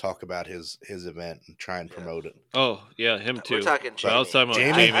and just talk about his event and try and promote it. Oh yeah, him too. We're talking Jamie. I was talking about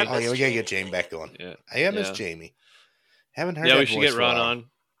Jamie. Jamie. Oh yeah, we gotta get Jamie back on. Yeah, I miss Jamie. Haven't heard. Yeah, that we should voice get Ron on.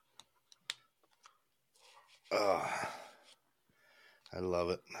 I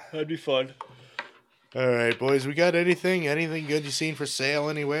love it. That'd be fun. All right, boys. We got anything good you seen for sale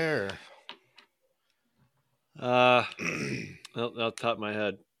anywhere? Not the top of my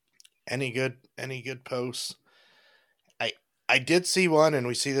head. Any good posts? I did see one, and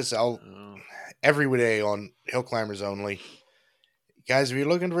we see this every day on Hill Climbers Only. Guys, if you're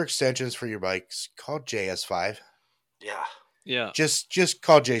looking for extensions for your bikes, call JS5. Yeah. Just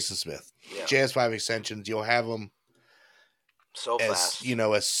call Jason Smith. Yeah. JS5 extensions. You'll have them fast.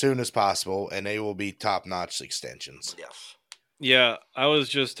 As soon as possible, and they will be top-notch extensions. Yes. Yeah, I was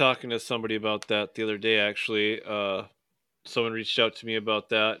just talking to somebody about that the other day, actually. Someone reached out to me about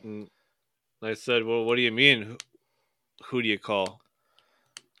that, and I said, well, what do you mean? Who do you call?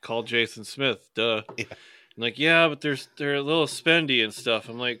 Call Jason Smith, duh. Yeah. I'm like, yeah, but they're a little spendy and stuff.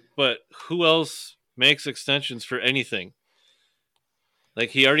 I'm like, but who else makes extensions for anything?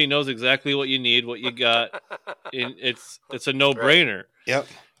 Like, he already knows exactly what you need, what you got. It's a no-brainer. Right. Yep.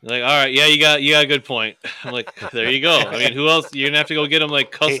 Like, all right, yeah, you got a good point. I'm like, there you go. I mean, who else? You're gonna have to go get them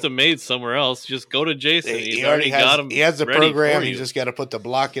like custom made somewhere else. Just go to Jason. He's already got them. He has the program. You just got to put the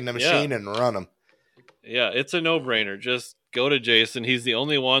block in the machine and run them. Yeah, it's a no-brainer. Just go to Jason. He's the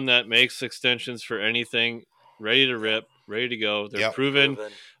only one that makes extensions for anything. Ready to rip, ready to go. They're proven.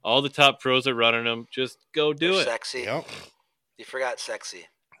 All the top pros are running them. Just go do it. Sexy. Yep. You forgot sexy.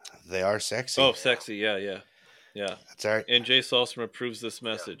 They are sexy. Oh, sexy. Yeah. That's all right. And Jay Salstrom approves this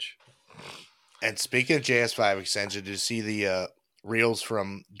message. And speaking of JS5 extension, did you see the reels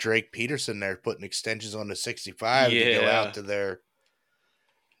from Drake Peterson? They're putting extensions on the 65 to go out to their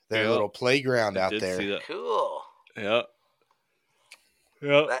little playground out there. See that. Cool. Yep.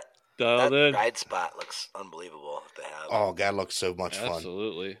 That ride spot looks unbelievable that they have. Oh, God, looks so much fun.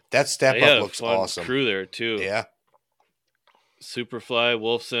 Absolutely. That step they had up looks a fun awesome. Crew there too. Yeah. Superfly,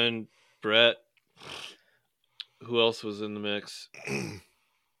 Wolfson, Brett. Who else was in the mix?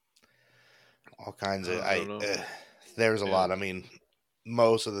 All kinds of. There was a lot. I mean,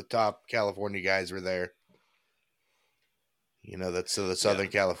 most of the top California guys were there. You know, that's the Southern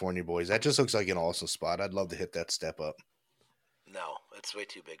California boys. That just looks like an awesome spot. I'd love to hit that step up. No, it's way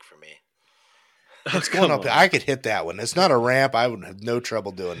too big for me. It's going up. I could hit that one. It's not a ramp. I would have no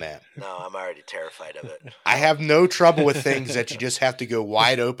trouble doing that. No, I'm already terrified of it. I have no trouble with things that you just have to go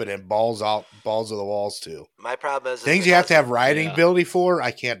wide open and balls of the walls to. My problem is things you have to have riding ability for. I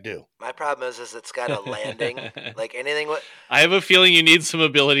can't do. My problem is it's got a landing, like anything. I have a feeling you need some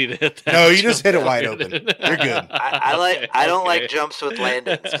ability to hit that. No, you just hit it wide open. You're good. I don't like jumps with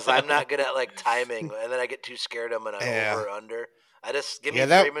landings because I'm not good at like timing, and then I get too scared of them and I'm over or under. I just give me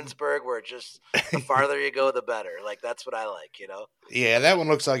Freemansburg where just the farther you go, the better. Like that's what I like, you know. Yeah, that one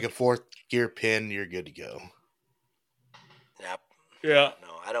looks like a 4th gear pin. You're good to go. Yep. Yeah.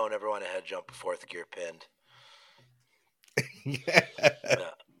 No, I don't ever want to head jump a 4th gear pinned.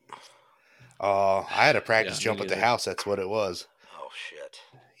 Oh, I had a practice jump at the house. That's what it was. Oh shit!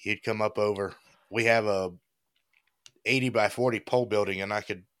 You'd come up over. We have a 80 by 40 pole building, and I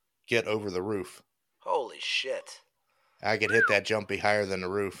could get over the roof. Holy shit! I could hit that jump be higher than the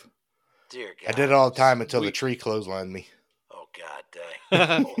roof. Dear God! I did it all the time until the tree clotheslined me. Oh God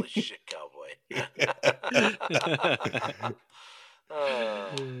dang! Holy shit, cowboy!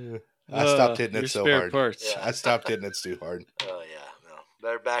 I stopped hitting it so hard. Parts. Yeah. I stopped hitting it too hard. Oh yeah,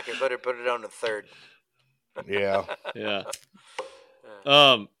 no. Better put it on the 3rd. Yeah. Yeah.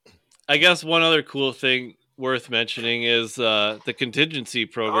 I guess one other cool thing worth mentioning is the contingency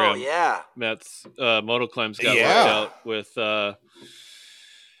program. Oh yeah, Matt's Motoclimb's got Yeah. worked out with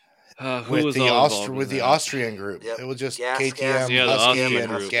who was all involved in the that? Austrian group. Yep. It was just Gas, KTM, Gas, Yeah, the Husky, Austrian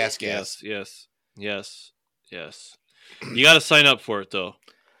and group. Gas. Yes. You got to sign up for it though.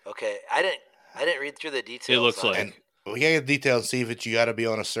 okay. I didn't read through the details. It looks on like. And we can't get details. See if it's you got to be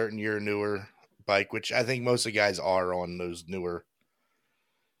on a certain year newer bike, which I think most of the guys are on those newer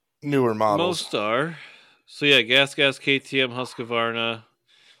models. Most are. So yeah, Gas KTM Husqvarna,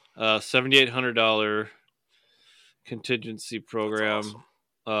 $7,800 contingency program.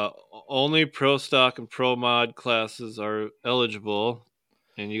 Only Pro Stock and Pro Mod classes are eligible,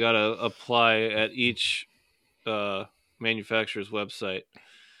 and you got to apply at each manufacturer's website.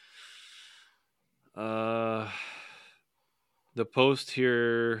 The post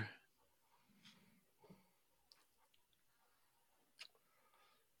here.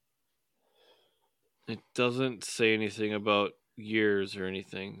 It doesn't say anything about years or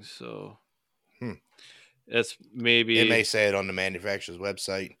anything, so that's maybe It may say it on the manufacturer's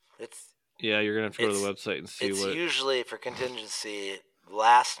website. Yeah, you're gonna have to go to the website and see It's what. usually for contingency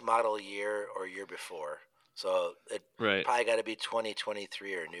last model year or year before. So it Right. probably got to be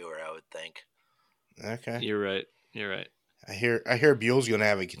 2023 or newer, I would think. Okay, You're right. I hear Buell's going to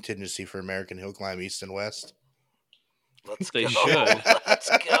have a contingency for American Hillclimb East and West. They go. should. Let's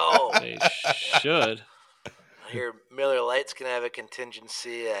go. They should. I hear Miller Lite's going to have a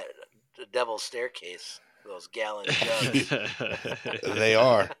contingency at the Devil's Staircase. Those gallon jugs. They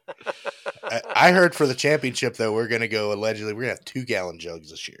are. I heard for the championship though, we're going to go allegedly. We're going to have 2-gallon jugs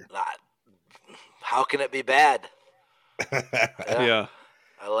this year. How can it be bad? Yeah.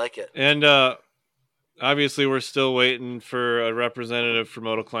 I like it. And obviously, we're still waiting for a representative from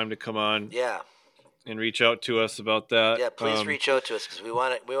Motoclimb to come on. Yeah. And reach out to us about that. Yeah, please reach out to us because we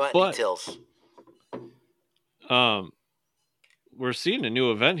want but- details. We're seeing a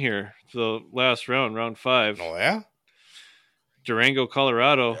new event here. The last round 5. Oh yeah. Durango,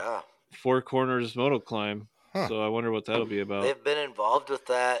 Colorado. Yeah. Four Corners Motoclimb. Huh. So I wonder what that'll be about. They've been involved with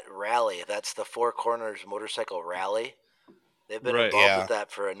that rally. That's the Four Corners Motorcycle Rally. They've been involved with that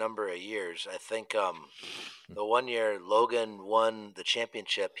for a number of years. I think the one year Logan won the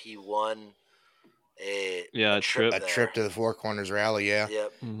championship, he won a trip to the Four Corners Rally. Yeah.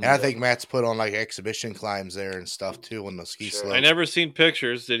 Yep. And I think Matt's put on like exhibition climbs there and stuff too on the ski slope. I never seen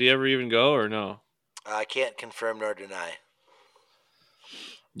pictures. Did he ever even go or no? I can't confirm nor deny.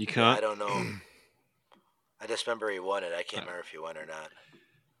 You can't? I don't know. I just remember he won it. I can't remember if he won or not.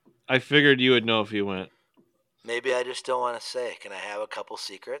 I figured you would know if he went. Maybe I just don't want to say. Can I have a couple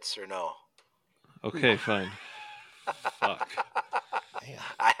secrets or no? Okay, fine. Fuck.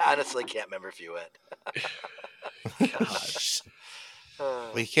 I honestly can't remember if you went. Gosh.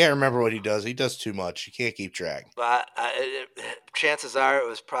 Well, you can't remember what he does. He does too much. You can't keep track. But chances are it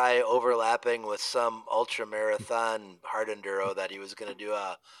was probably overlapping with some ultra marathon hard enduro that he was going to do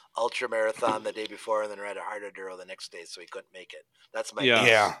a ultra marathon the day before and then ride a hard enduro the next day, so he couldn't make it. That's my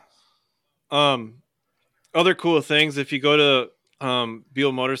guess. Yeah. Other cool things. If you go to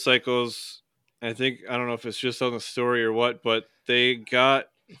Buell Motorcycles, I don't know if it's just on the story or what, but they got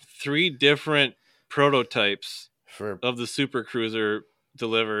 3 different prototypes of the Super Cruiser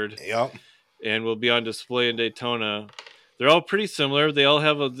delivered. Yep. And will be on display in Daytona. They're all pretty similar. They all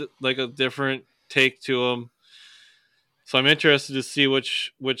have a different take to them. So I'm interested to see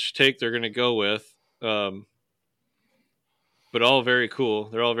which take they're going to go with. But all very cool.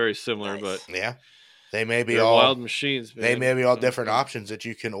 They're all very similar, but yeah, they may be they're all wild machines. They man. may be all different options that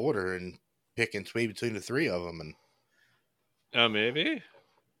you can order and pick and choose between the 3 of them. And maybe.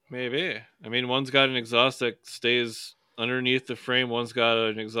 I mean, one's got an exhaust that stays underneath the frame. One's got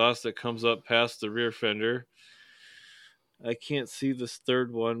an exhaust that comes up past the rear fender. I can't see this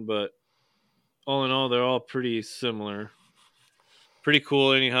third one, but all in all, they're all pretty similar. Pretty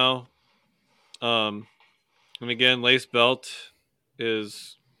cool, anyhow. And again, lace belt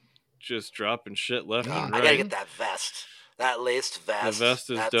is just dropping shit left and right. I gotta get that vest. That laced vest. The vest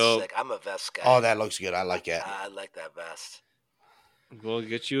is That's dope. sick. I'm a vest guy. Oh, that looks good. I like that. I like that vest. We'll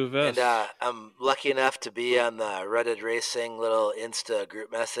get you a vest. And I'm lucky enough to be on the Reddit Racing little Insta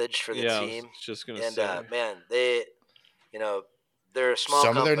group message for the team. I was just gonna and say. man, they're a small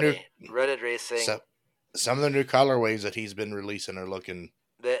Some of company. their Reddit Racing. Some of the new colorways that he's been releasing are looking.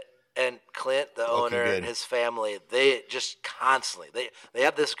 And Clint, the Looking owner, good. and his family, they just constantly they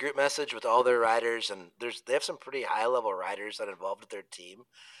have this group message with all their riders, and they have some pretty high level riders that are involved with their team.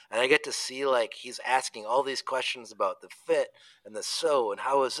 And I get to see like he's asking all these questions about the fit and the sew and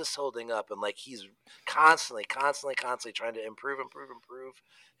how is this holding up, and like he's constantly trying to improve.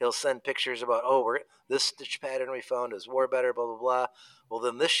 He'll send pictures about this stitch pattern we found is war better, blah blah blah. Well,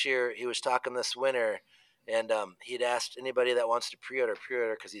 then this year he was talking this winter, and he'd asked anybody that wants to pre-order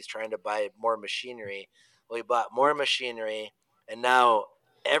because he's trying to buy more machinery. Well, he bought more machinery, and now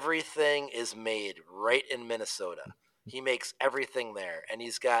everything is made right in Minnesota. He makes everything there, and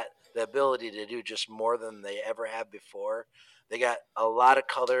he's got the ability to do just more than they ever have before. They got a lot of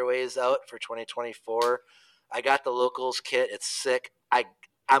colorways out for 2024. I got the locals kit. It's sick.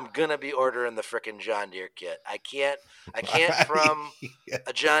 I'm gonna be ordering the frickin' John Deere kit. I can't from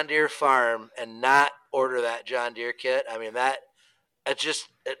a John Deere farm and not order that John Deere kit. I mean I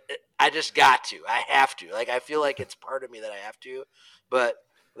just got to. I have to. Like I feel like it's part of me that I have to, but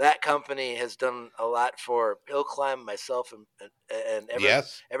that company has done a lot for Hillclimb, myself, and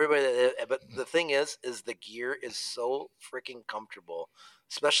everybody. But the thing is the gear is so freaking comfortable,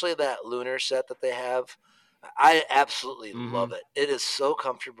 especially that lunar set that they have. I absolutely love it. It is so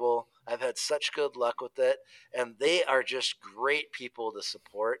comfortable. I've had such good luck with it, and they are just great people to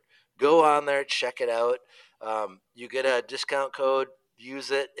support. Go on there, check it out. You get a discount code, use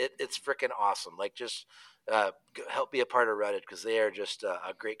it. It's freaking awesome. Like just help be a part of Reddit because they are just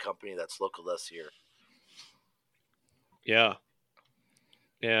a great company that's local to us here. Yeah.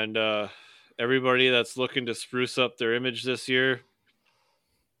 And everybody that's looking to spruce up their image this year,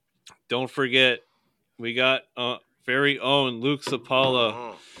 don't forget, we got very own Luke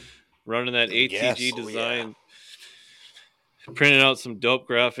Sapala running that ATG design, printing out some dope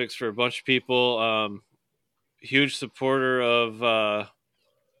graphics for a bunch of people. Huge supporter of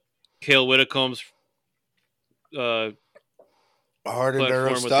Cale Whittecomb's hard platform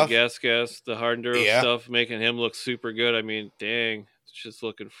enduro with stuff. the hard enduro stuff, making him look super good. I mean, dang, it's just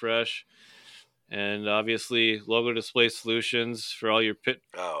looking fresh. And obviously, Logo Display Solutions for all your pit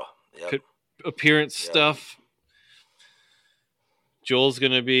appearance stuff. Joel's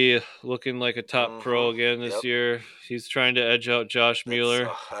going to be looking like a top pro again this year. He's trying to edge out Josh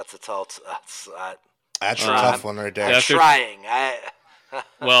Mueller. That's a tall. That's a tough one right there. I'm trying.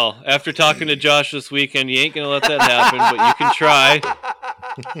 Well, after talking to Josh this weekend, you ain't going to let that happen, but you can try.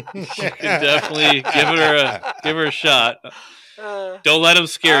 You can definitely give her a shot. Don't let him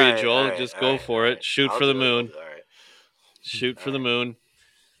scare you, Joel. Just go for it. Shoot for the moon. Shoot for the moon.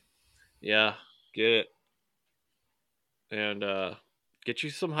 Yeah, get it. And get you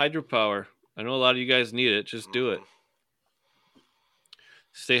some hydropower. I know a lot of you guys need it. Just do it.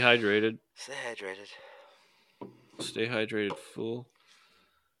 Stay hydrated. Stay hydrated, fool.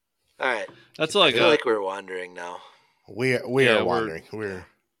 All right. That's all I got. feel like we're wandering now. We are wandering.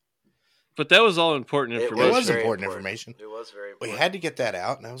 But that was all important information. It was important information. It was very important. We had to get that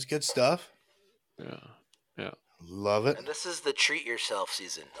out, and that was good stuff. Yeah. Love it. And this is the treat yourself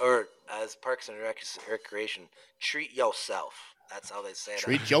season, or as Parks and Recreation, treat yourself. That's how they say it.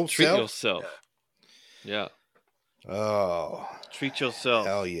 Treat yourself. Treat yourself. Yeah. Oh. Treat yourself.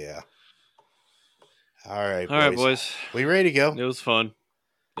 Hell yeah. All right, boys. We ready to go? It was fun.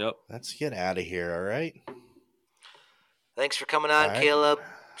 Yep. Let's get out of here, all right? Thanks for coming on, Caleb.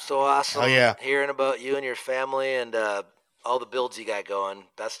 So awesome hearing about you and your family and all the builds you got going.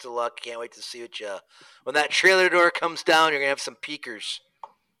 Best of luck. Can't wait to see what you... When that trailer door comes down, you're going to have some peekers.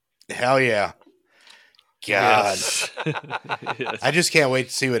 Hell yeah. God. Yes. I just can't wait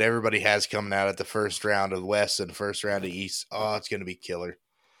to see what everybody has coming out at the first round of the West and the first round of East. Oh, it's going to be killer.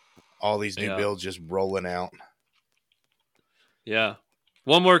 All these new builds just rolling out. Yeah.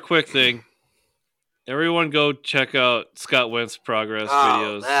 One more quick thing. Everyone go check out Scott Wentz progress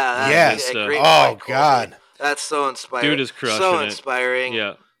videos. Yes. God. That's so inspiring. Dude is crushing So it. inspiring.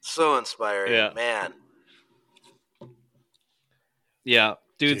 Yeah. So inspiring. Yeah. Man. Yeah.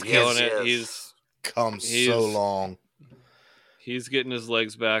 Dude's killing it. He's come so long. He's getting his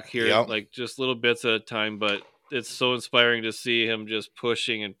legs back here, like just little bits at a time, but it's so inspiring to see him just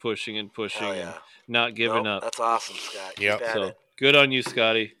pushing and pushing and pushing and not giving up. That's awesome, Scott. Keep at it. Good on you,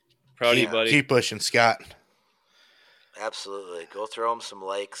 Scotty. Proud of you, buddy. Keep pushing, Scott. Absolutely. Go throw him some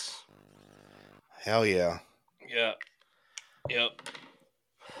likes. Hell yeah. Yeah. Yep.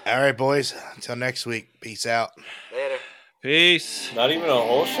 All right, boys. Until next week. Peace out. Later. Peace. Not even a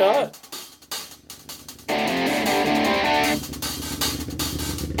whole shot?